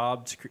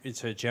job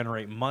to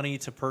generate money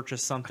to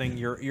purchase something,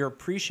 you're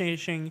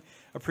appreciating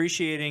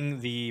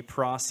the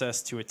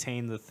process to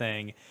attain the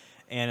thing.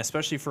 And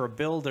especially for a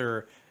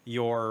builder,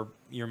 you're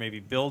maybe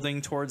building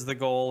towards the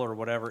goal or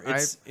whatever.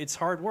 It's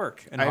hard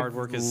work, and hard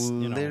work is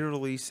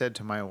literally said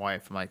to my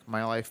wife, I'm like,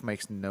 my life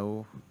makes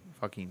no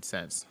fucking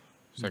sense.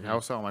 She's like, how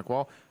so? I'm like,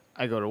 well,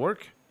 I go to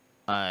work,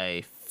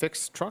 I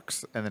fix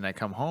trucks, and then I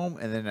come home,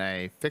 and then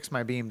I fix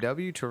my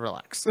BMW to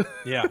relax.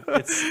 Yeah,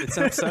 it's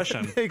an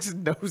obsession. It makes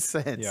no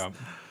sense.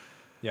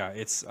 Yeah,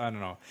 it's, I don't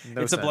know.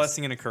 No It's sense. a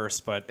blessing and a curse,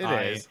 but It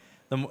is.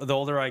 The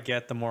older I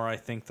get, the more I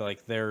think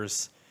like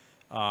there's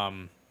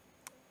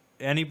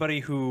anybody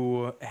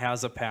who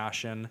has a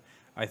passion,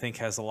 I think,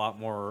 has a lot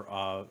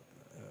more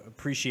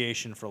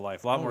appreciation for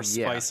life, a lot more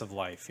yeah. spice of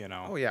life,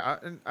 Oh yeah,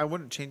 I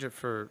wouldn't change it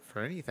for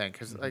anything,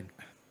 because like,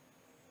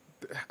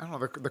 I don't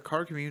know, the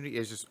car community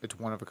is just, it's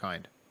one of a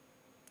kind.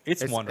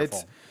 It's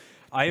wonderful.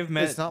 I have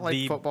met it's not like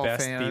the football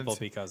best fans. people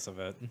because of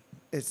it.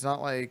 It's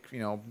not like,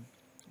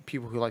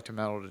 people who like to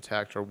metal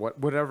detect or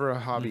whatever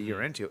hobby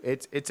you're into.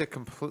 It's a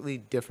completely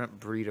different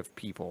breed of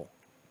people.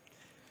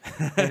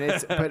 And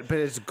it's but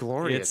it's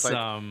glorious. It's,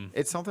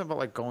 it's something about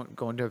like going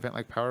to an event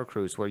like Power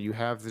Cruise, where you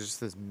have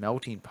this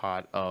melting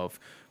pot of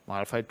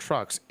modified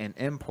trucks and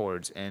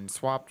imports and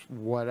swapped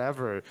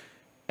whatever,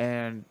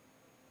 and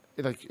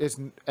like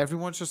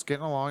everyone's just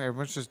getting along,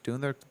 everyone's just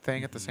doing their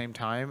thing at the same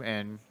time,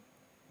 and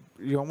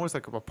you're almost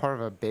like a part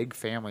of a big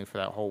family for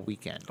that whole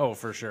weekend. Oh,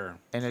 for sure.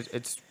 And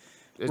it's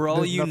we're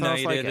all there's nothing else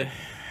united. like it.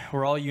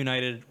 We're all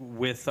united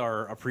with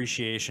our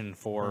appreciation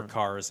for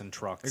cars and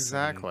trucks.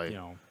 Exactly.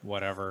 And,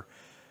 whatever.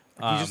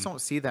 You just don't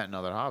see that in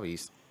other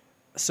hobbies.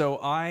 So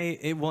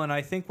and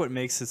I think what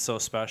makes it so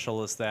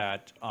special is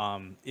that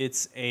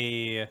it's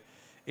a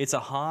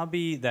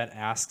hobby that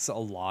asks a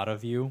lot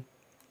of you,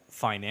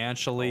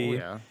 financially,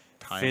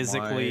 Time-wise,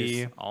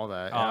 physically, all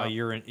that. Yeah.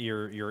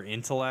 your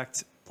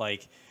intellect.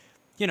 Like,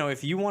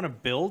 if you want to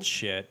build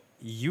shit,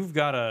 you've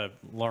got to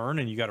learn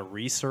and you got to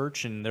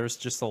research, and there's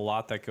just a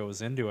lot that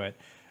goes into it.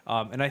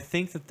 And I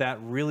think that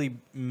really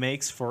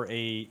makes for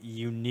a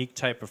unique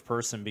type of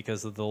person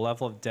because of the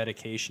level of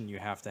dedication you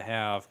have to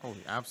have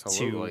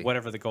absolutely. to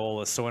whatever the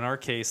goal is. So in our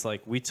case,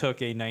 like, we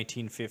took a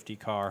 1950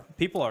 car.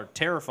 People are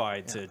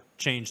terrified to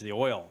change the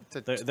oil.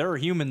 There are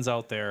humans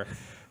out there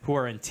who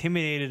are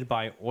intimidated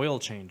by oil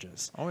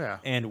changes. Oh, yeah.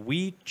 And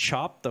we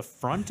chopped the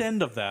front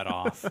end of that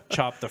off,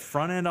 chopped the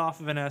front end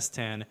off of an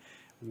S10,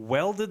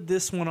 welded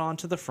this one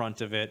onto the front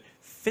of it,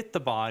 fit the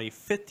body,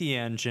 fit the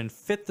engine,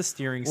 fit the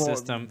steering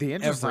system, the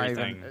engine's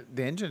everything.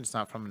 the engine's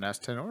not from an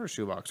S10 or a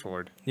shoebox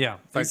Ford. Yeah,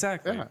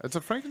 exactly. Yeah, it's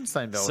a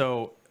Frankenstein build.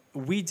 So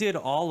we did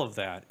all of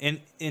that, and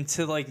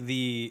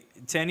to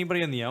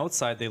anybody on the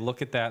outside, they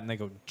look at that and they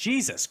go,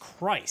 "Jesus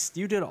Christ,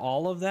 you did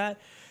all of that?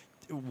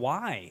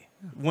 Why?"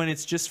 When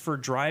it's just for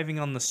driving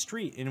on the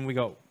street, and we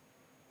go,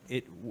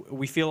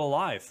 we feel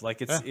alive, like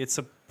it's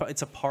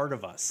a part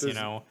of us,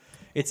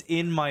 It's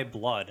in my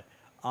blood.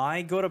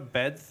 I go to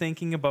bed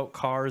thinking about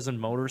cars and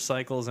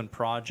motorcycles and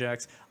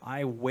projects.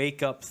 I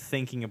wake up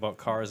thinking about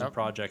cars and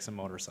projects and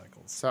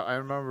motorcycles. So I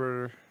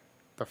remember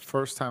the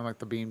first time like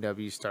the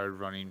BMW started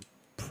running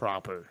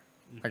proper,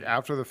 like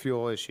after the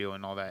fuel issue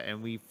and all that,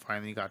 and we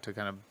finally got to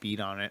kind of beat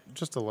on it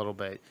just a little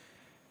bit.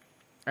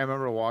 I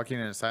remember walking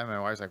inside, my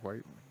wife's like,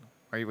 "Why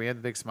we had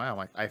the big smile?" I'm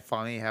like, "I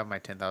finally have my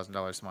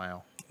 $10,000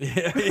 smile."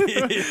 Yeah.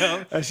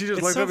 And she just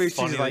It's looked so at me.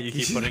 funny She's that like, you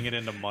keep putting it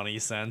into money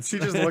sense. She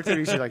just looked at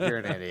me. She's like, "You're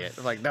an idiot."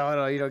 I'm like,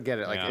 "No, you don't get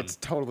it. Like, Man. it's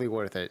totally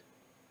worth it."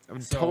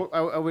 So-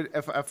 I would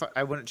if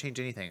I wouldn't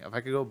change anything. If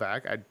I could go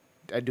back,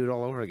 I'd do it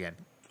all over again.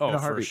 Oh, in a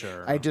for heartbeat.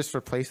 sure. I just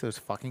replace those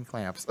fucking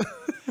clamps.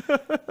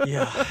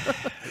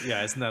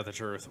 Yeah, isn't that the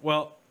truth?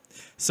 Well,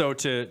 so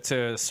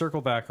to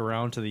circle back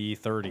around to the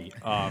E30,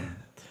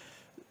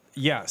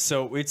 Yeah,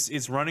 so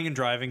it's running and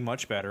driving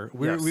much better.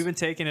 We've been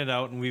taking it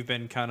out and we've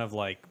been kind of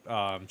like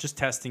just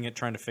testing it,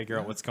 trying to figure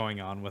out what's going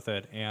on with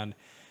it. And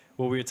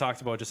what we had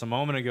talked about just a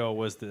moment ago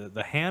was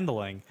the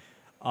handling.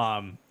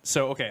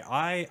 So okay,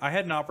 I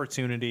had an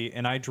opportunity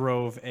and I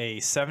drove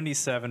a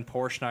 '77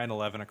 Porsche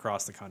 911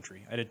 across the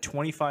country. I did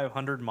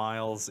 2,500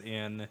 miles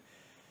in,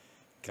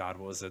 God,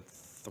 what was it?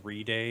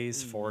 3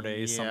 days, 4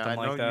 days, something like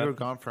that. I know you were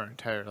gone for an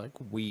entire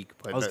week,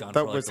 but I was gone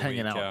that for was a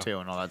hanging week, out too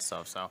and all that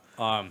stuff.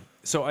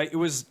 So, it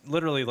was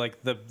literally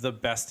like the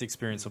best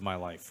experience of my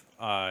life.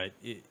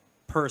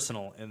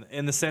 Personal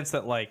in the sense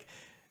that like,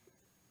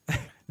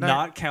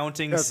 not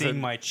counting seeing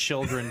my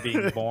children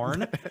being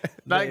born,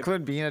 not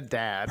including being a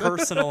dad.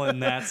 Personal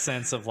in that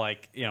sense of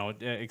like,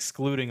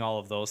 excluding all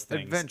of those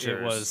things.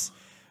 Adventures.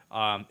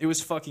 It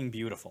was fucking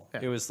beautiful.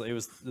 Yeah. It was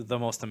the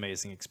most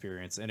amazing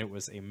experience, and it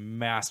was a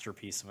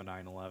masterpiece of a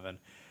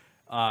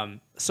 911.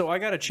 So I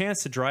got a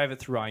chance to drive it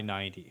through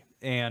I-90,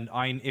 and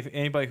if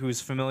anybody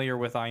who's familiar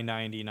with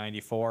I-90,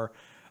 94,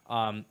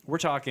 we're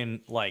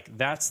talking like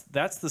that's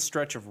the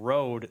stretch of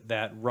road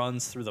that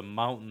runs through the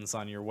mountains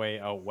on your way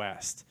out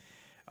west.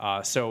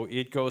 So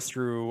it goes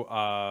through.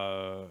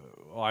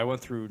 I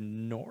went through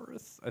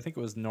I think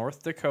it was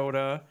North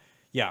Dakota.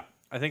 Yeah,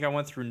 I think I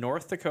went through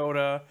North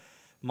Dakota,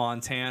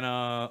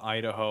 Montana,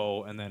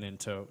 Idaho, and then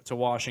into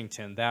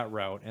Washington, that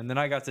route. And then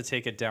I got to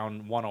take it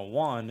down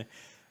 101,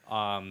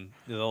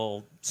 the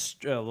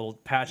little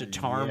patch of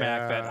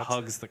tarmac that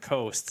hugs the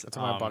coast. That's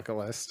on my bucket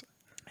list.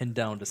 And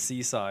down to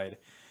Seaside,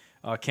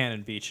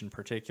 Cannon Beach in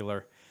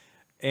particular.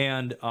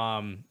 And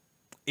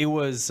it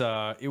was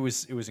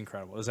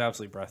incredible. It was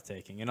absolutely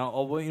breathtaking. And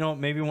I'll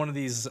maybe one of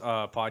these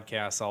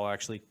podcasts I'll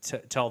actually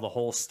tell the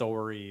whole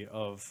story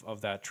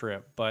of that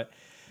trip. But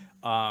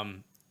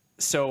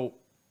so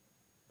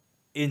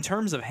in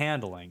terms of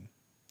handling,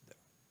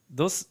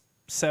 those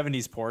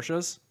 70s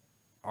Porsches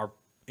are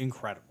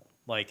incredible.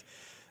 Like,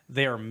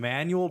 they are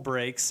manual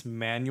brakes,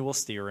 manual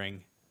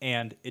steering,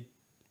 and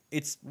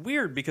it's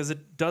weird because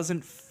it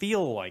doesn't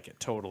feel like it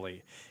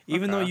totally.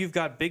 Even though you've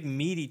got big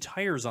meaty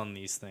tires on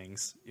these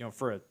things,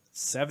 for a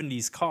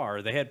 70s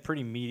car, they had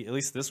pretty meaty, at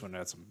least this one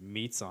had some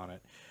meats on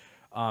it.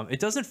 It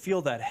doesn't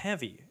feel that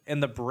heavy,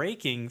 and the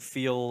braking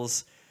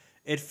feels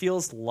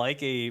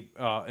like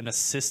an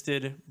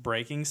assisted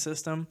braking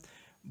system,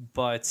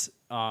 but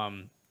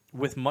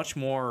with much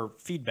more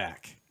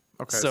feedback.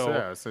 Okay,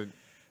 so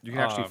you can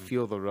actually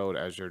feel the road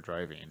as you're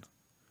driving.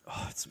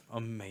 Oh, it's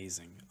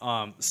amazing.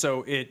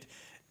 So it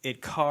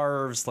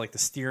carves, like the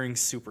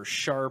steering's super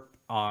sharp.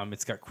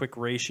 It's got quick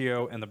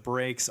ratio, and the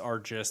brakes are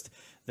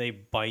they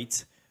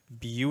bite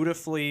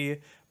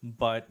beautifully,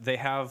 but they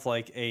have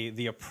like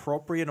the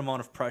appropriate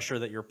amount of pressure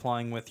that you're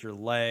applying with your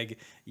leg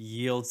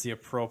yields the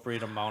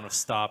appropriate amount of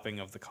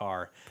stopping of the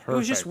car. Perfect. It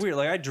was just weird.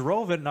 Like, I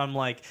drove it and I'm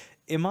like,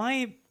 am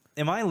I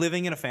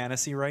living in a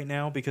fantasy right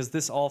now? Because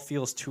this all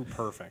feels too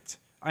perfect.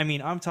 I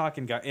mean, I'm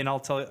talking, and I'll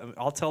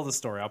tell the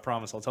story. I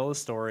promise. I'll tell the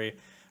story.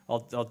 We'll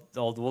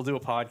do a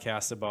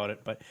podcast about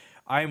it. But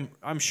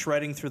I'm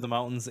shredding through the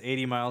mountains,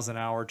 80 miles an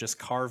hour, just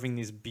carving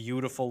these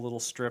beautiful little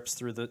strips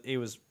through it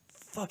was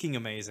fucking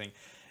amazing.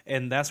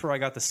 And that's where I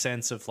got the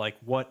sense of like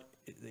what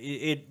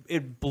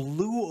it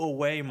blew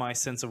away my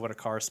sense of what a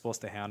car is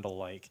supposed to handle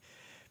like,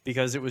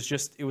 because it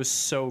was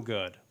so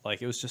good.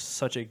 Like, it was just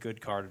such a good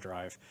car to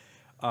drive.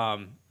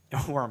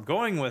 Where I'm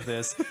going with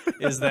this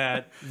is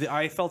that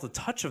I felt a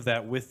touch of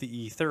that with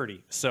the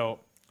E30. So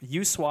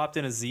you swapped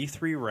in a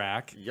Z3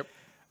 rack. Yep.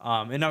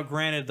 And now,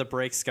 granted, the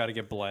brakes got to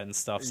get bled and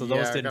stuff, so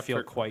those didn't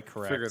feel quite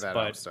correct. Figure that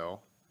out.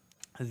 So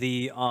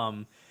the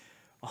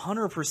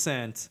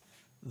 100%,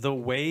 the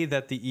way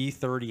that the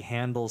E30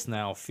 handles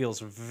now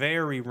feels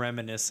very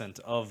reminiscent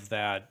of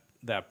that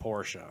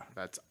Porsche.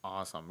 That's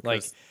awesome.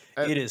 Like,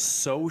 it is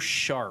so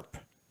sharp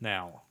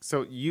now.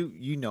 So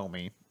you know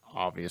me,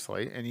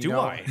 obviously, and do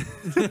I?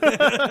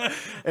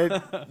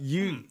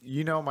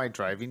 you know my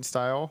driving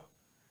style.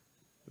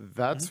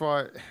 That's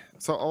why.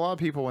 So a lot of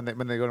people when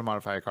they go to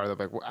modify a car, they're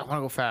like, well, I want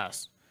to go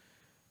fast.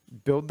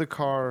 Build the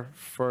car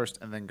first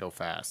and then go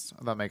fast.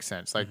 That makes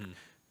sense. Like,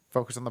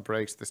 focus on the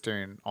brakes, the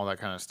steering, all that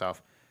kind of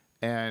stuff.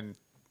 And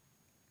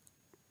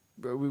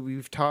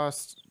we've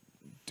tossed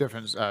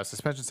different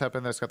suspension setup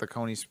in there. It's got the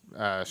Coney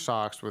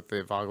shocks with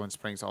the Vogelin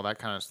springs, all that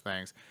kind of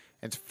things.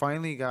 It's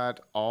finally got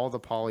all the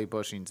poly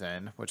bushings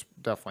in, which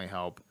definitely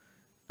help.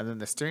 And then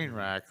the steering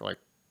rack, like,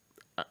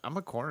 I'm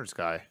a corners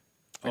guy.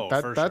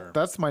 Like sure.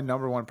 That's my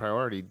number one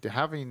priority.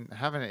 Having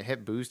it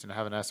hit boost and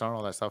having SR and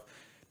all that stuff,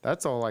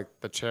 that's all like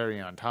the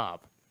cherry on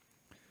top.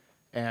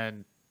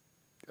 And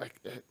like,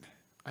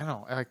 I don't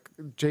know, like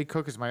Jay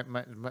Cook is my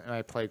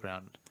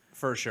playground.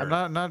 For sure.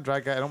 I'm not a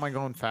drag guy. I don't mind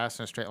going fast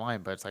in a straight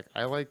line, but it's like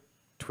I like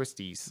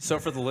twisties. So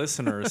for the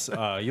listeners,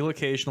 you'll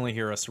occasionally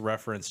hear us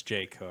reference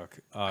Jay Cook.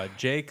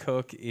 Jay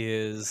Cook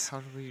is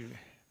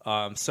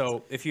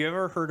So if you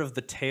ever heard of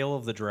the Tail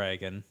of the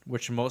Dragon,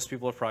 which most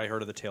people have probably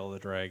heard of the Tail of the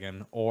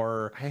Dragon,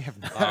 or I have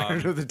not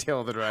heard of the Tail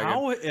of the Dragon.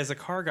 how, as a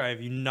car guy,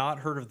 have you not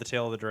heard of the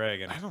Tail of the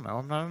Dragon? I don't know.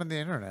 I'm not on the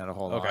internet a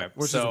whole Okay, lot,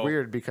 which so- is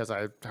weird because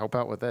I help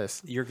out with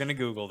this. You're gonna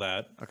Google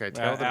that. Okay,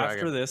 Tail of the Dragon.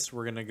 After this,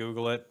 we're gonna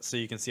Google it so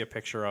you can see a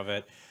picture of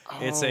it.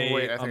 It's Oh, a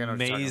wait, I think I know what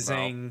you're talking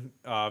amazing,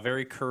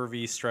 very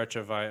curvy stretch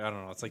of I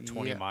don't know. It's like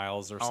 20 Yeah.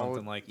 miles or Out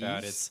something like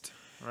that. east,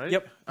 right?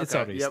 Yep, it's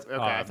okay, out east. Yep.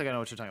 Okay, I think I know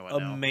what you're talking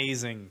about now.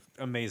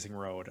 amazing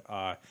road.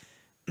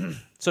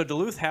 So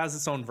Duluth has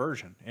its own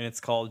version, and it's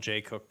called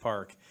Jay Cook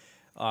Park.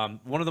 One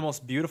of the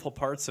most beautiful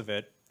parts of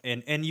it,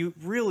 and you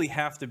really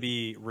have to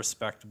be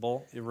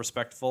respectful,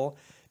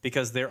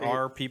 because there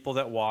are people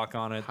that walk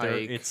on it.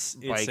 Hike, It's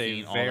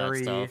biking, a all that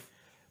very stuff.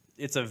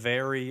 it's a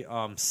very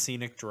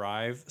scenic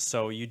drive,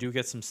 so you do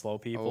get some slow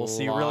people.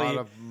 So A you lot really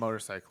of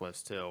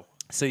motorcyclists too.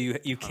 so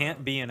you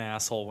can't be an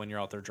asshole when you're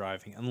out there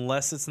driving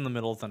unless it's in the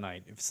middle of the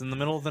night. If it's in the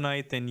middle of the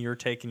night, then you're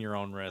taking your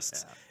own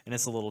risks, and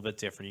it's a little bit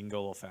different. You can go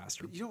a little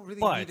faster. You don't really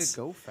But- need to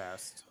go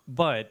fast.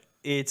 But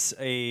it's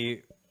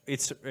a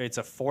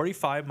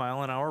 45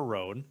 mile an hour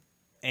road,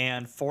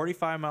 and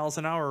 45 miles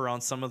an hour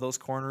around some of those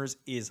corners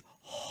is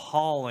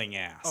hauling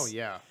ass. Oh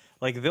yeah.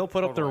 Like they'll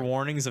put up their Totally.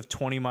 warnings of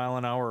 20 mile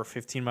an hour or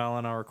 15 mile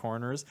an hour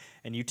corners,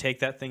 and you take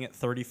that thing at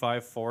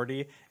 35,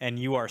 40, and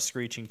you are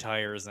screeching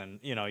tires, and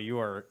you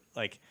are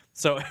like,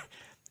 so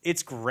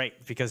it's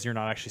great because you're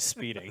not actually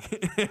speeding.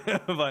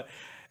 But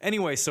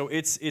anyway, so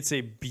it's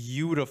a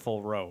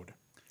beautiful road.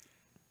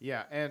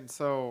 Yeah, and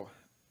so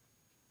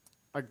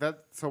like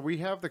that. So we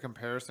have the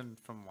comparison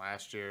from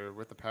last year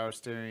with the power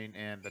steering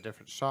and the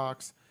different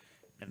shocks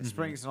and the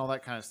springs and all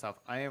that kind of stuff.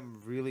 I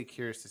am really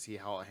curious to see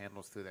how it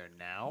handles through there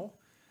now.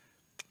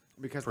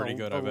 Because Pretty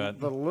good, I bet.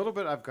 The little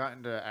bit I've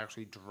gotten to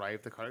actually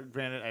drive the car.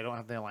 Granted, I don't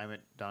have the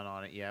alignment done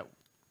on it yet.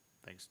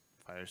 Thanks,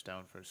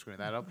 Firestone, for screwing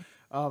that up.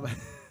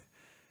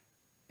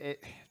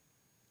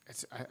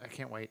 I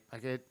can't wait.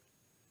 Like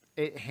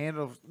it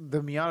handles.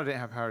 The Miata didn't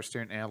have power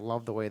steering, and I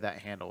love the way that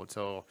handled.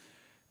 So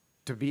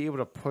to be able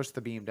to push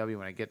the BMW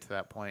when I get to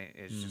that point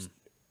is just.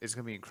 It's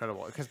gonna be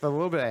incredible because the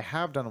little bit I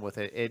have done with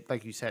it, it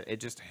like you said, it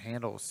just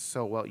handles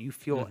so well. You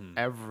feel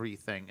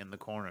everything in the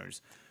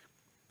corners.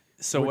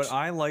 So what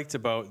I liked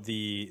about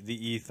the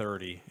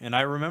E30, and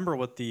I remember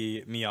what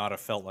the Miata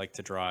felt like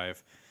to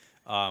drive.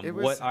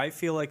 What I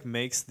feel like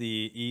makes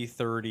the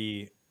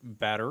E30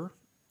 better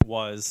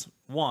was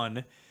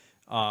one,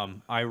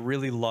 I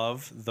really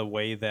love the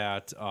way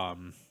that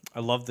I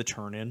love the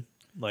turn in.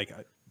 Like,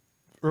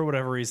 for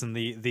whatever reason,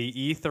 the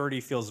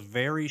E30 feels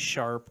very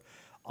sharp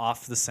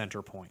off the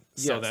center point.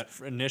 So Yes.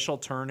 that initial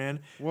turn in,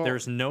 Well-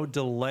 there's no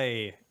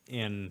delay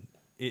in.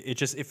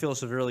 It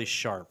feels really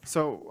sharp.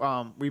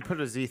 So we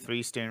put a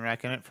Z3 steering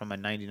rack in it from a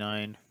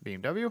 '99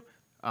 BMW.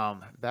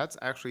 That's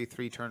actually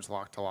 3 turns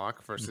lock to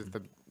lock versus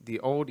the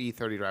old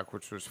E30 rack,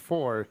 which was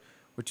 4.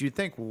 Which you'd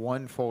think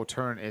one full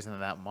turn isn't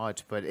that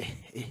much, but it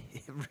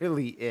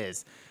really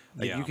is.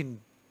 Like Yeah. you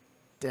can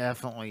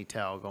definitely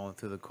tell going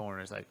through the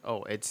corners. Like,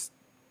 oh,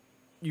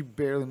 you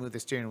barely move the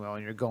steering wheel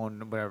and you're going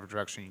in whatever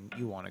direction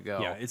you want to go.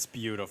 Yeah, it's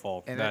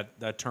beautiful. And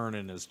that turn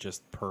in is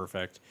just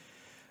perfect.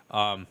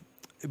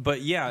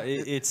 But yeah,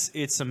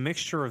 it's a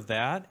mixture of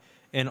that,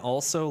 and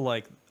also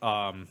like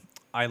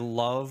I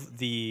love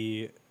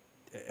the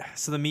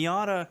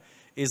Miata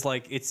is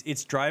like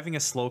it's driving a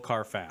slow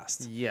car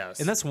fast. Yes.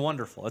 And that's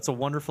wonderful. It's a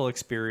wonderful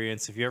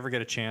experience. If you ever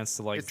get a chance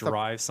to like It's the-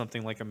 drive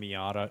something like a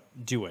Miata,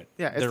 do it.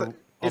 Yeah, They're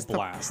it's a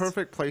blast. the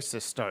perfect place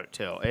to start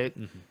too.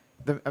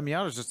 The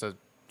Miata is just a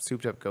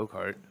souped up go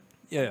kart.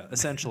 Yeah,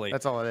 essentially.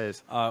 That's all it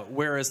is.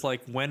 Whereas,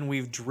 like, when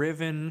we've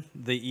driven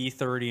the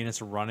E30 and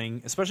it's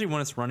running, especially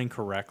when it's running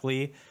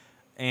correctly,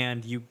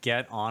 and you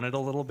get on it a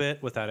little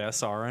bit with that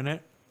SR in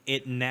it,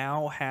 it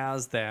now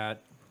has that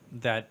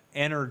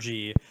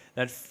energy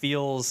that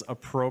feels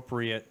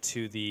appropriate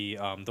to the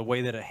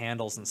way that it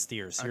handles and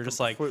steers. So you're just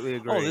like, completely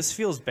oh, agree. this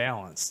feels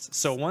balanced.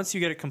 So once you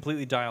get it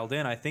completely dialed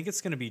in, I think it's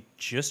going to be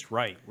just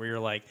right, where you're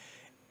like,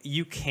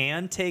 you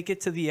can take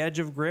it to the edge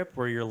of grip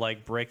where you're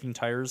like breaking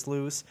tires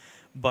loose,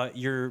 but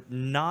you're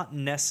not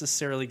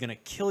necessarily going to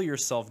kill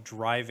yourself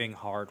driving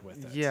hard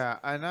with it. Yeah,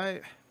 and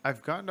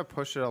I've gotten to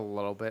push it a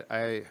little bit.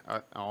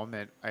 I'll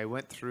admit I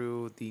went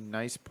through the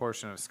nice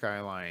portion of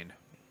Skyline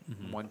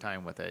one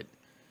time with it,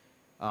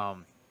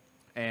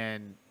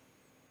 and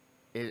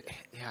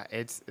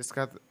it's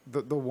got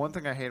the one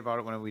thing I hate about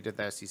it when we did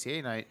the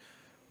SCCA night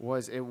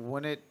was it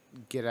wouldn't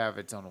get out of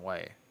its own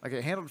way. Like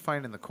it handled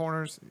fine in the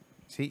corners.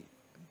 See,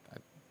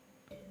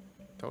 I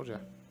told you.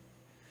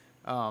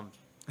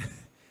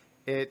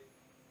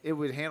 It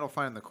would handle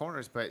fine in the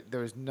corners, but there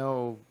was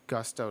no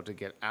gusto to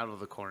get out of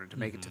the corner to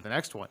make it to the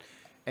next one.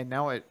 And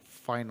now it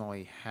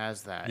finally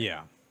has that.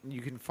 Yeah. You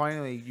can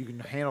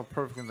handle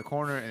perfectly in the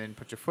corner and then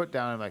put your foot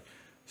down and like,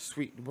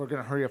 sweet, we're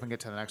going to hurry up and get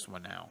to the next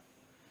one now.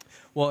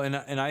 Well, and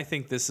I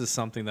think this is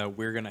something that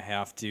we're going to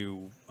have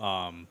to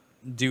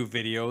do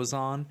videos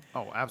on.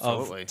 Oh,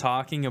 absolutely. Of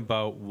talking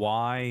about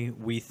why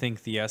we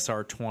think the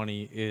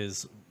SR20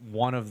 is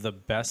one of the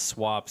best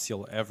swaps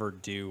you'll ever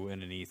do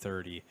in an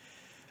E30.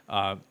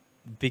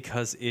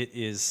 because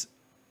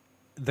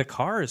the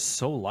car is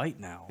so light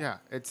now. Yeah,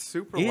 it's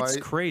super It's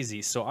light.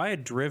 crazy. So I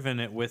had driven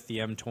it with the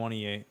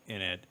M20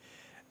 in it,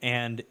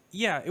 and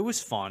yeah, it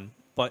was fun,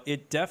 but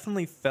it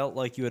definitely felt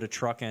like you had a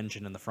truck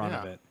engine in the front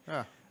of it.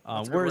 Yeah.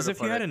 That's a good Whereas way to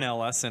if you put had it. an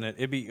LS in it,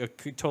 it'd be a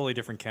totally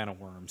different can of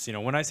worms. You know,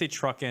 when I say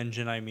truck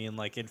engine, I mean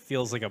like it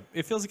feels like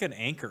an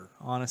anchor.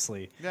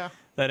 Honestly, Yeah.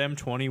 that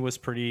M20 was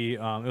pretty. It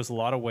was a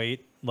lot of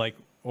weight, like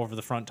over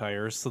the front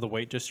tires, so the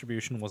weight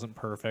distribution wasn't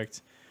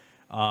perfect.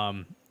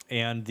 And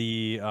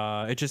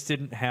it just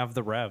didn't have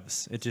the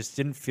revs. It just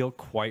didn't feel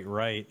quite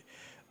right.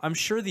 I'm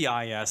sure the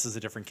IS is a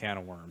different can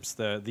of worms.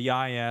 The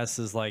IS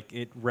is like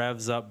it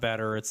revs up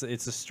better. It's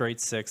a straight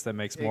six that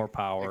makes more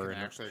power. It can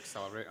and actually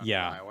accelerate on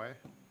Yeah. the highway.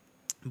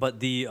 But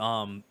the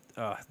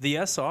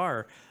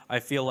SR, I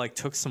feel like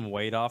took some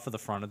weight off of the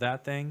front of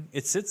that thing.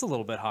 It sits a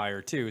little bit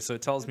higher too, so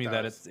it tells me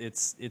that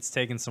does. it's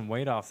taken some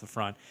weight off the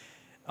front.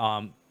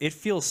 It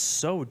feels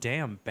so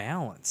damn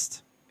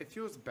balanced, It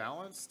feels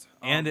balanced.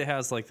 and it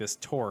has like this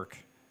torque.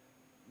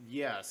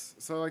 Yes.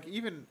 So like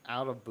even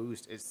out of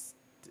boost,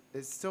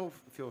 it still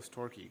feels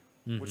torquey,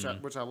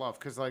 which I love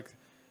because like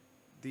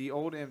the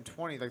old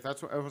M20, like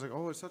that's what everyone's like.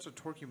 Oh, it's such a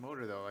torquey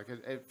motor though. Like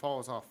it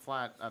falls off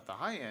flat at the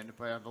high end,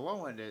 but at the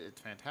low end,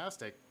 it's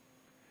fantastic.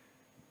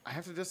 I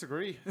have to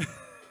disagree.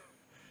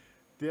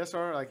 The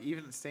SR, like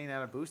even staying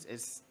out of boost, it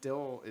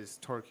still is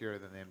torqueier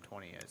than the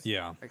M20 is.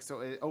 Yeah. Like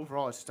so,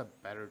 overall, it's just a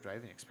better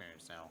driving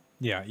experience now.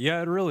 Yeah,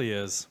 it really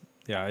is.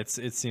 Yeah, it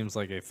seems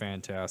like a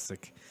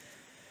fantastic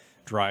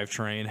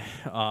drivetrain.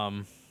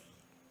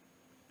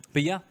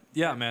 But yeah,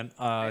 man.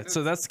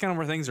 So that's kind of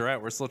where things are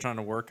at. We're still trying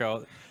to work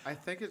out. I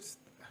think it's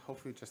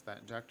hopefully just that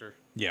injector,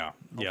 Yeah,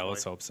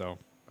 let's Hopefully. hope so.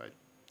 but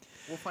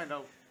we'll find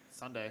out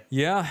Sunday.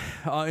 Yeah,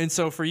 and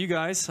so for you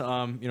guys,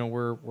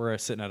 we're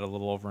sitting at a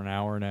little over an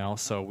hour now,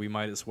 so we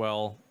might as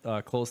well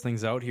close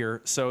things out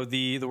here. So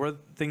the where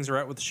things are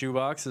at with the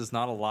shoebox is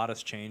not a lot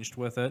has changed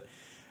with it.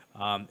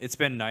 It's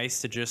been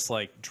nice to just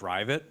like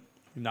drive it,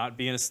 not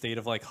be in a state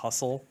of like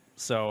hustle.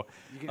 So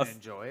You can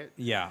enjoy it.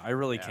 yeah, I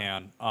really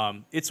Yeah.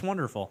 can. It's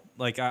wonderful.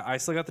 Like I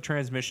still got the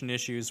transmission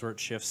issues where it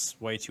shifts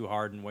way too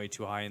hard and way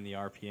too high in the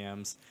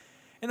RPMs,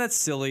 and that's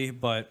silly,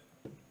 but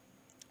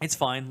it's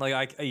fine.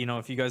 Like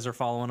if you guys are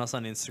following us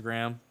on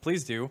Instagram,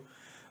 please do.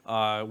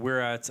 We're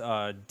at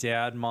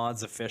Dad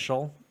Mods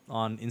Official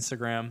on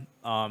Instagram.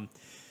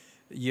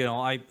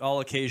 I'll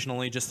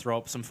occasionally just throw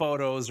up some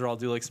photos, or I'll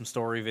do like some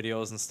story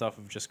videos and stuff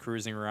of just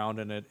cruising around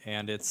in it.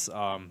 And it's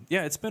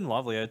it's been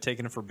lovely. I've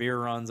taken it for beer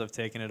runs. I've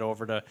taken it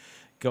over to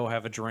go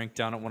have a drink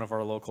down at one of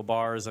our local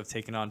bars. I've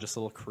taken on just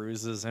little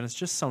cruises, and it's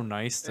just so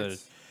nice to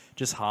It's-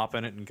 just hop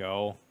in it and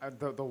go.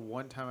 The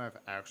one time I've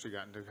actually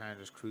gotten to kind of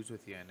just cruise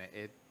with you, and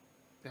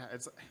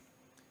it's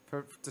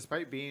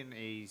despite being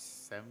a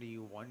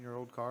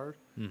 71-year-old car,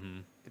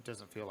 it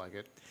doesn't feel like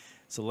it.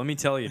 So let me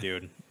tell you,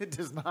 dude. It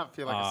does not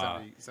feel like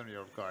a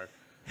 70-year-old car.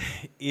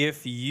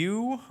 If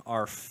you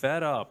are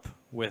fed up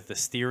with the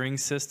steering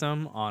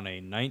system on a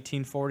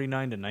 1949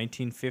 to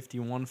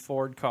 1951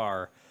 Ford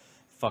car,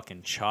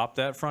 fucking chop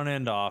that front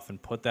end off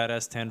and put that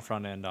S10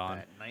 front end on.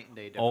 That night and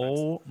day difference.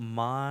 Oh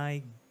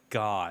my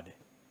God.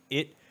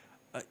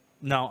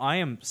 Now, I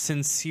am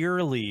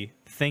sincerely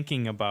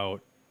thinking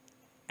about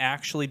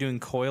actually doing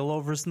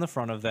coilovers in the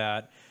front of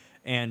that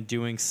and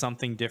doing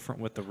something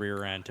different with the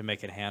rear end to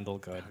make it handle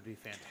good. That would be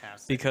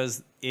fantastic.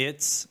 Because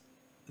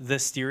the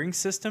steering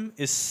system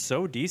is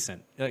so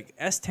decent. Like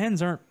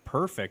S10s aren't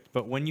perfect,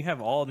 but when you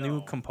have all new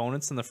No.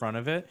 components in the front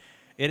of it,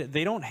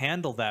 they don't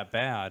handle that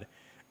bad.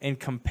 And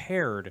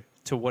compared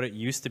to what it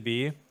used to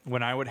be,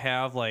 when I would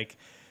have like,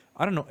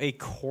 I don't know, a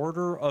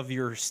quarter of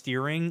your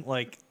steering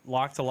like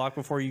lock to lock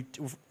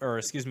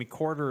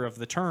quarter of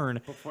the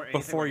turn Before anything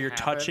before would you're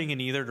happen. touching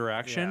in either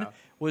direction Yeah.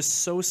 was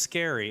so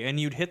scary. And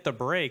you'd hit the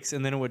brakes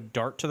and then it would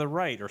dart to the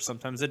right, or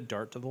sometimes it'd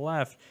dart to the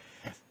left.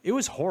 It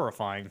was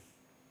horrifying.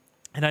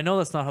 And I know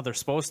that's not how they're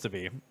supposed to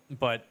be,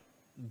 but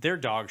they're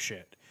dog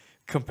shit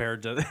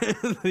compared to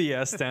the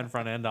S10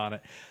 front end on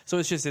it. So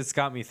it's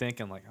got me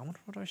thinking, like, I wonder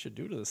what I should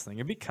do to this thing.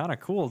 It'd be kind of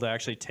cool to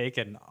actually take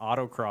it and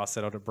autocross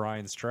it out of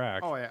Brian's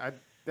track. Oh, yeah,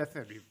 that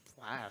thing would be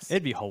blast.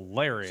 It'd be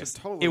hilarious.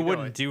 Should totally It do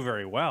wouldn't it. do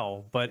very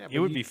well, but Yeah, it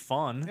but would you- be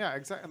fun. Yeah,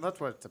 exactly. And that's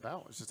what it's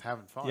about. It's just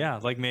having fun. Yeah,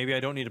 like maybe I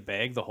don't need to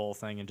bag the whole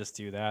thing and just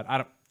do that. I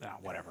don't.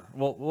 Whatever.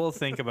 We'll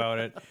think about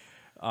it.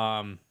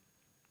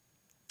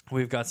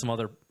 We've got some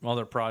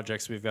other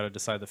projects we've got to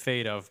decide the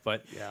fate of,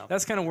 but Yeah.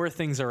 that's kind of where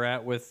things are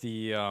at with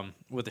the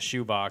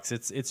shoebox.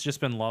 It's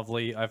just been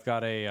lovely. I've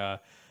got a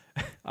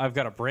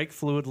brake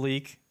fluid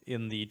leak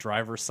in the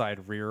driver's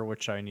side rear,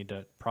 which I need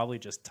to probably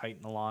just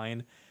tighten the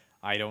line.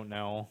 I don't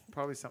know.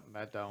 Probably something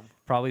that dumb.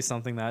 Probably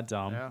something that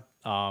dumb.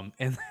 Yeah.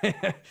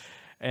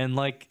 And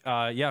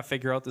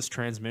figure out this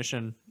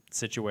transmission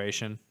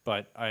situation.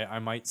 But I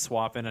might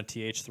swap in a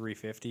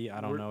TH350.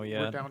 I don't know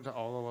yet. We're down to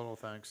all the little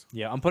things.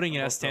 Yeah, I'm putting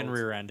an Both S10 those.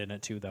 rear end in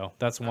it too, though.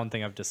 That's one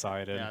thing I've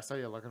decided. Yeah, I saw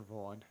you looking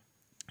for one.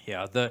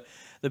 Yeah, the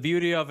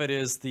beauty of it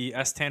is the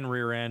S10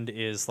 rear end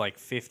is like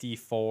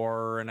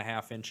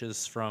 54.5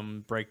 inches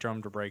from brake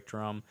drum to brake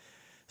drum.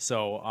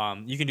 So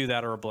you can do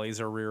that or a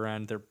Blazer rear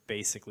end. They're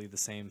basically the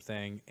same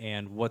thing.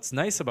 And what's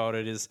nice about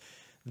it is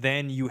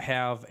then you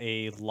have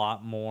a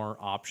lot more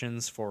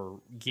options for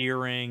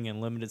gearing and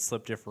limited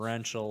slip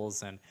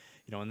differentials. And,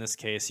 you know, in this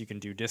case, you can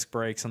do disc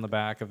brakes on the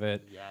back of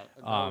it. Yeah,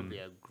 that would be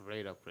a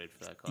great upgrade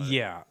for that car.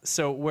 Yeah.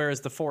 So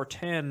whereas the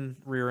 410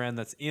 rear end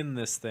that's in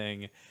this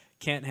thing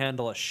can't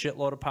handle a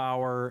shitload of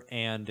power,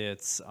 and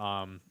it's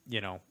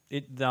you know,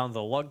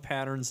 the lug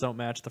patterns don't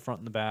match the front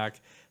and the back.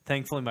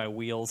 Thankfully, my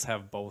wheels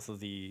have both of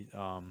the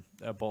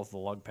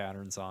lug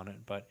patterns on it,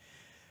 but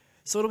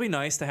so it'll be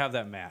nice to have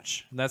that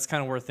match. That's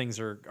kind of where things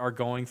are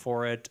going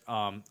for it.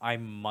 I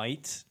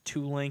might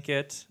 2-link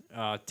it.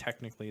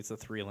 Technically, it's a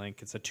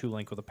 3-link. It's a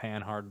 2-link with a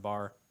panhard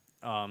bar.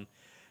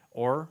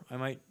 Or I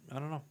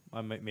don't know.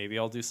 Maybe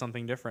I'll do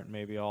something different.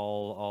 Maybe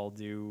I'll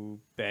do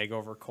bag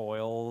over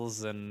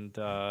coils and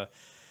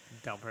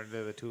Dump her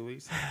into the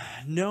Toolies.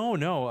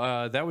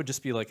 No. That would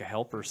just be like a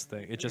helpers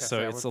thing. It just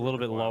Yeah, it's a little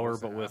bit lower,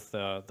 but yeah. with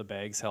the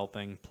bags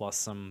helping plus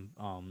some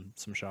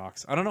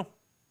shocks. I don't know.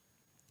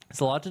 It's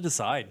a lot to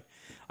decide.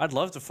 I'd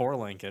love to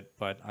 4-link it,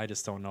 but I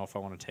just don't know if I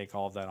want to take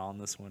all of that on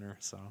this winter.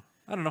 So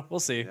I don't know. We'll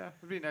see. Yeah,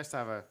 it'd be nice to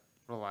have a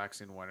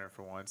relaxing winter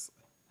for once.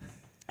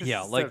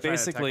 Yeah, Instead like of trying to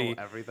basically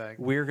tackle everything.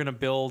 we're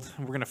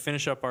gonna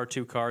finish up our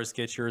 2 cars,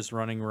 get yours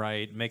running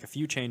right, make a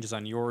few changes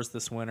on yours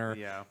this winter,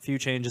 Yeah. a few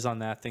changes on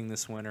that thing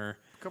this winter.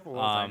 A couple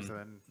of things, and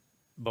then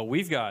But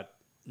we've got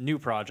new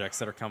projects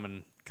that are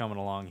coming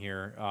along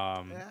here.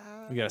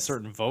 We got a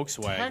certain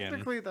Volkswagen.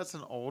 technically that's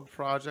an old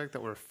project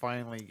that we're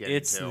finally getting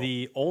It's to.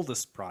 the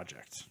oldest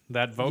project.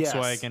 That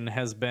Volkswagen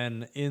has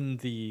been in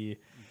the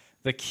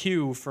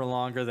queue for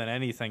longer than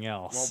anything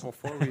well, else.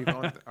 before we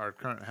owned our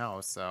current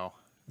house, so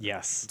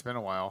Yes. it's been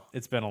a while.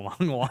 It's been a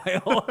long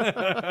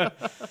while.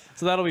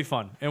 So that'll be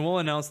fun. And we'll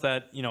announce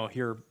that, you know,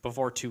 here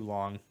before too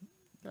long.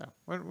 Yeah,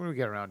 when we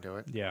get around to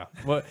it. Yeah.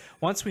 Well,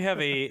 once we have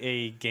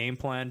a game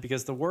plan,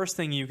 because the worst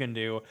thing you can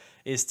do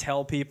is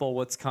tell people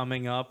what's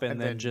coming up and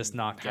then then just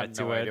not have get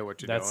to no it. idea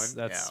what you're That's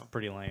doing. Yeah.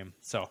 pretty lame.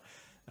 So,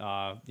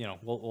 you know,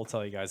 we'll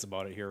tell you guys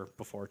about it here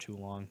before too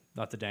long.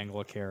 Not to dangle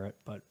a carrot,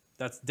 but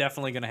that's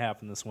definitely going to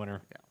happen this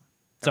winter. Yeah.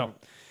 So,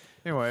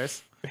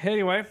 Anyways,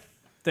 anyway,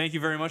 thank you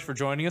very much for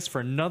joining us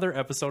for another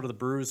episode of the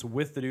Brews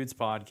with the Dudes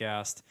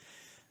podcast.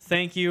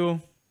 Thank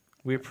you.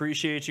 We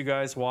appreciate you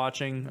guys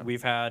watching.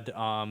 We've had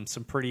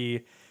some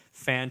pretty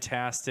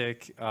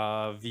fantastic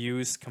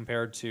views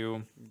compared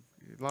to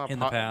in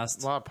the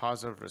past. a lot of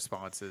positive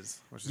responses,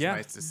 which is Yeah.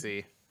 nice to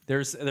see.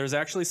 There's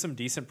actually some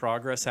decent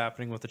progress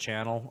happening with the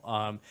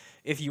channel.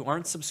 If you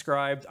aren't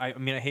subscribed, I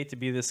mean, I hate to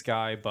be this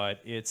guy,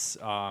 but it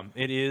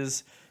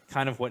is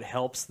kind of what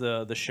helps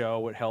the show,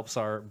 what helps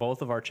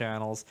both of our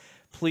channels.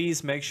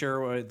 Please make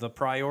sure the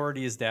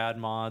priority is Dad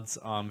Mods.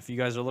 If you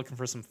guys are looking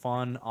for some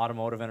fun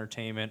automotive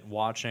entertainment,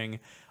 watching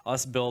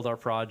us build our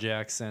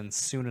projects, and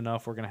soon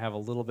enough we're gonna have a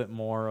little bit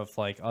more of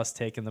like us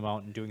taking them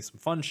out and doing some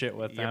fun shit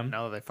with them.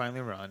 Now that they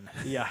finally run.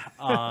 Yeah.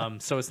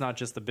 So it's not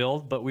just the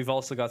build, but we've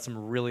also got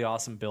some really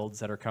awesome builds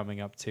that are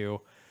coming up too.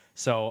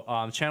 So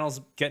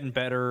channel's getting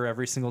better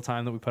every single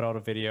time that we put out a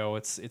video.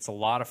 It's a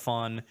lot of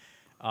fun.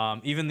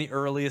 Even the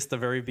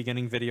very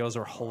beginning videos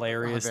are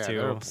hilarious they're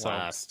too. a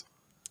blast. So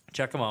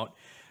check them out.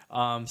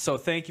 So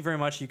thank you very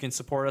much. You can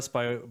support us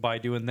by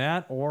doing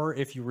that, or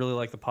if you really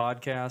like the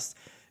podcast,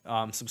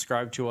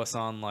 subscribe to us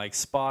on like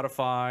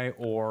Spotify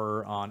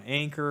or on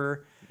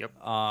Anchor. Yep.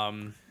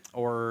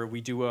 Or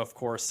we do of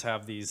course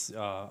have these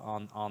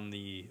on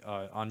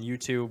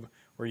YouTube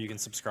where you can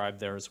subscribe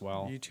there as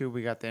well. YouTube,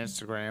 we got the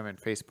Instagram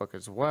and Facebook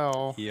as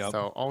well. Yep.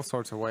 So all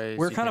sorts of ways.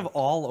 We're you kind can- of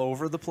all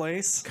over the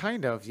place.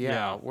 kind of,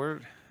 yeah. Yeah.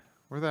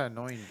 We're that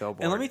annoying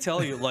billboard. And let me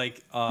tell you,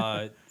 like,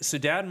 so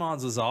Dad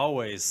Mods was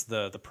always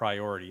the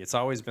priority. It's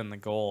always been the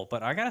goal.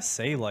 But I gotta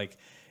say, like,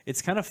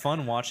 it's kind of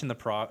fun watching the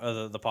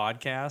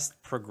podcast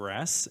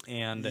progress,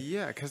 and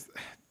yeah, because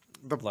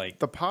the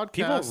podcast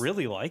people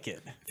really like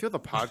it. I feel the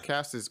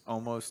podcast is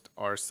almost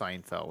our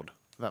Seinfeld.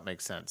 If that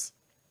makes sense.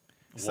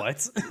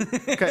 What?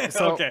 Okay,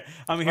 so Okay,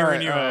 I'm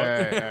hearing you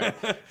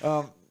out.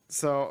 all right.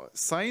 So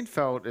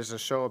Seinfeld is a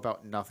show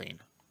about nothing.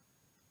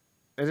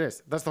 It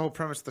is. That's the whole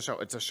premise of the show.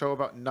 It's a show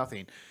about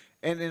nothing,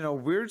 and in a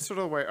weird sort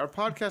of way, our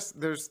podcast.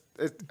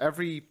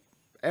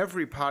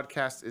 Every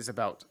podcast is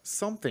about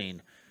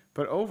something,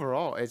 but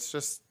overall, it's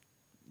just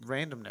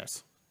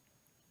randomness.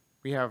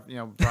 We have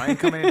Brian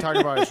coming in and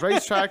talking about his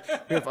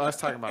racetrack. We have us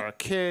talking about our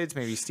kids.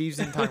 Maybe Steve's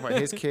in talking about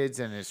his kids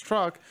and his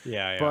truck.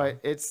 Yeah.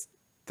 But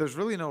there's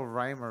really no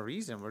rhyme or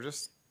reason.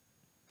 It's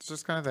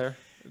just kind of there.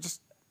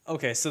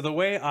 Okay, so the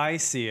way I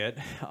see it,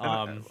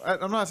 I'm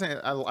not saying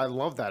I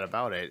love that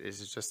about it.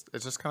 It's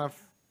just kind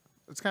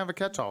of a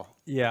catch-all.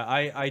 yeah,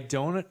 I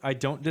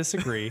don't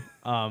disagree.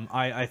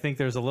 I think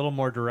there's a little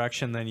more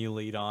direction than you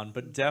lead on,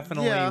 but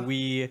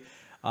definitely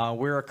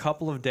we're a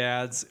couple of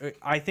dads.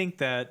 I think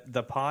that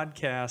the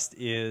podcast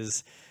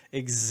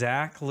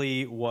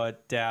exactly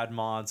what Dad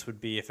Mods would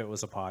be if it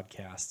was a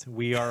podcast.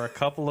 We are a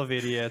couple of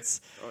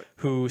idiots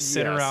who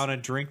sit Yes. around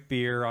and drink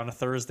beer on a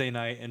Thursday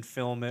night and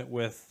film it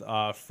with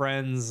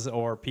friends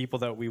or people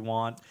that we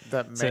want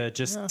to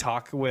just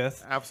talk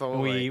with.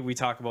 Absolutely. We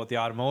talk about the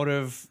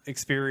automotive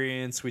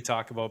experience. We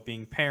talk about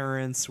being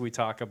parents. We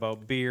talk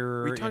about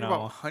beer. We talk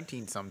about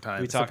hunting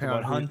sometimes. We talk depending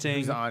about on hunting.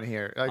 Who's on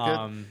here?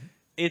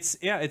 It's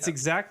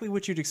exactly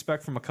what you'd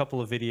expect from a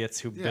couple of idiots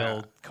who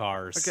build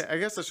cars. Okay, I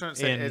guess I shouldn't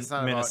say in it's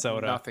not Minnesota.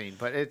 about nothing,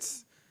 but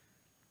it's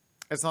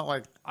not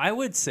like I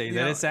would say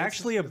that it's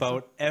actually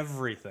about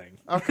everything.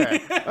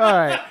 okay. All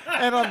right,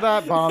 and on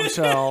that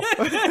bombshell,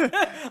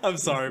 I'm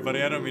sorry,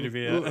 buddy. I don't mean to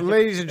be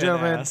ladies and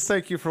gentlemen, ass.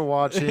 thank you for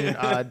watching.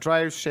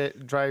 Drive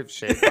safe.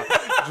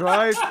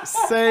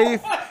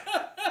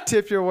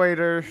 Tip your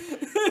waiter.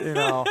 You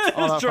know, all that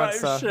fun drive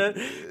stuff. shit.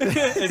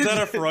 Is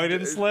that a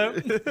Freudian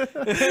slip?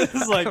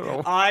 It's like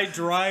I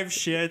drive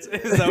shit.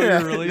 Is that what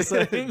you're really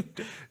saying?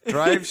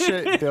 Drive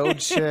shit,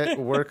 build shit,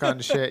 work on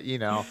shit. You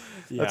know,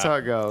 that's how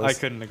it goes. I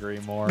couldn't agree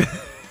more.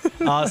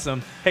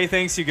 Awesome. Hey,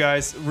 thanks you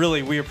guys.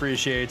 Really, we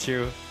appreciate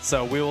you.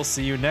 So we will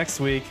see you next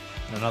week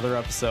in another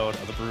episode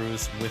of the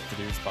Brews with the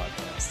Dudes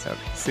podcast.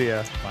 See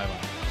ya. Bye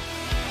bye.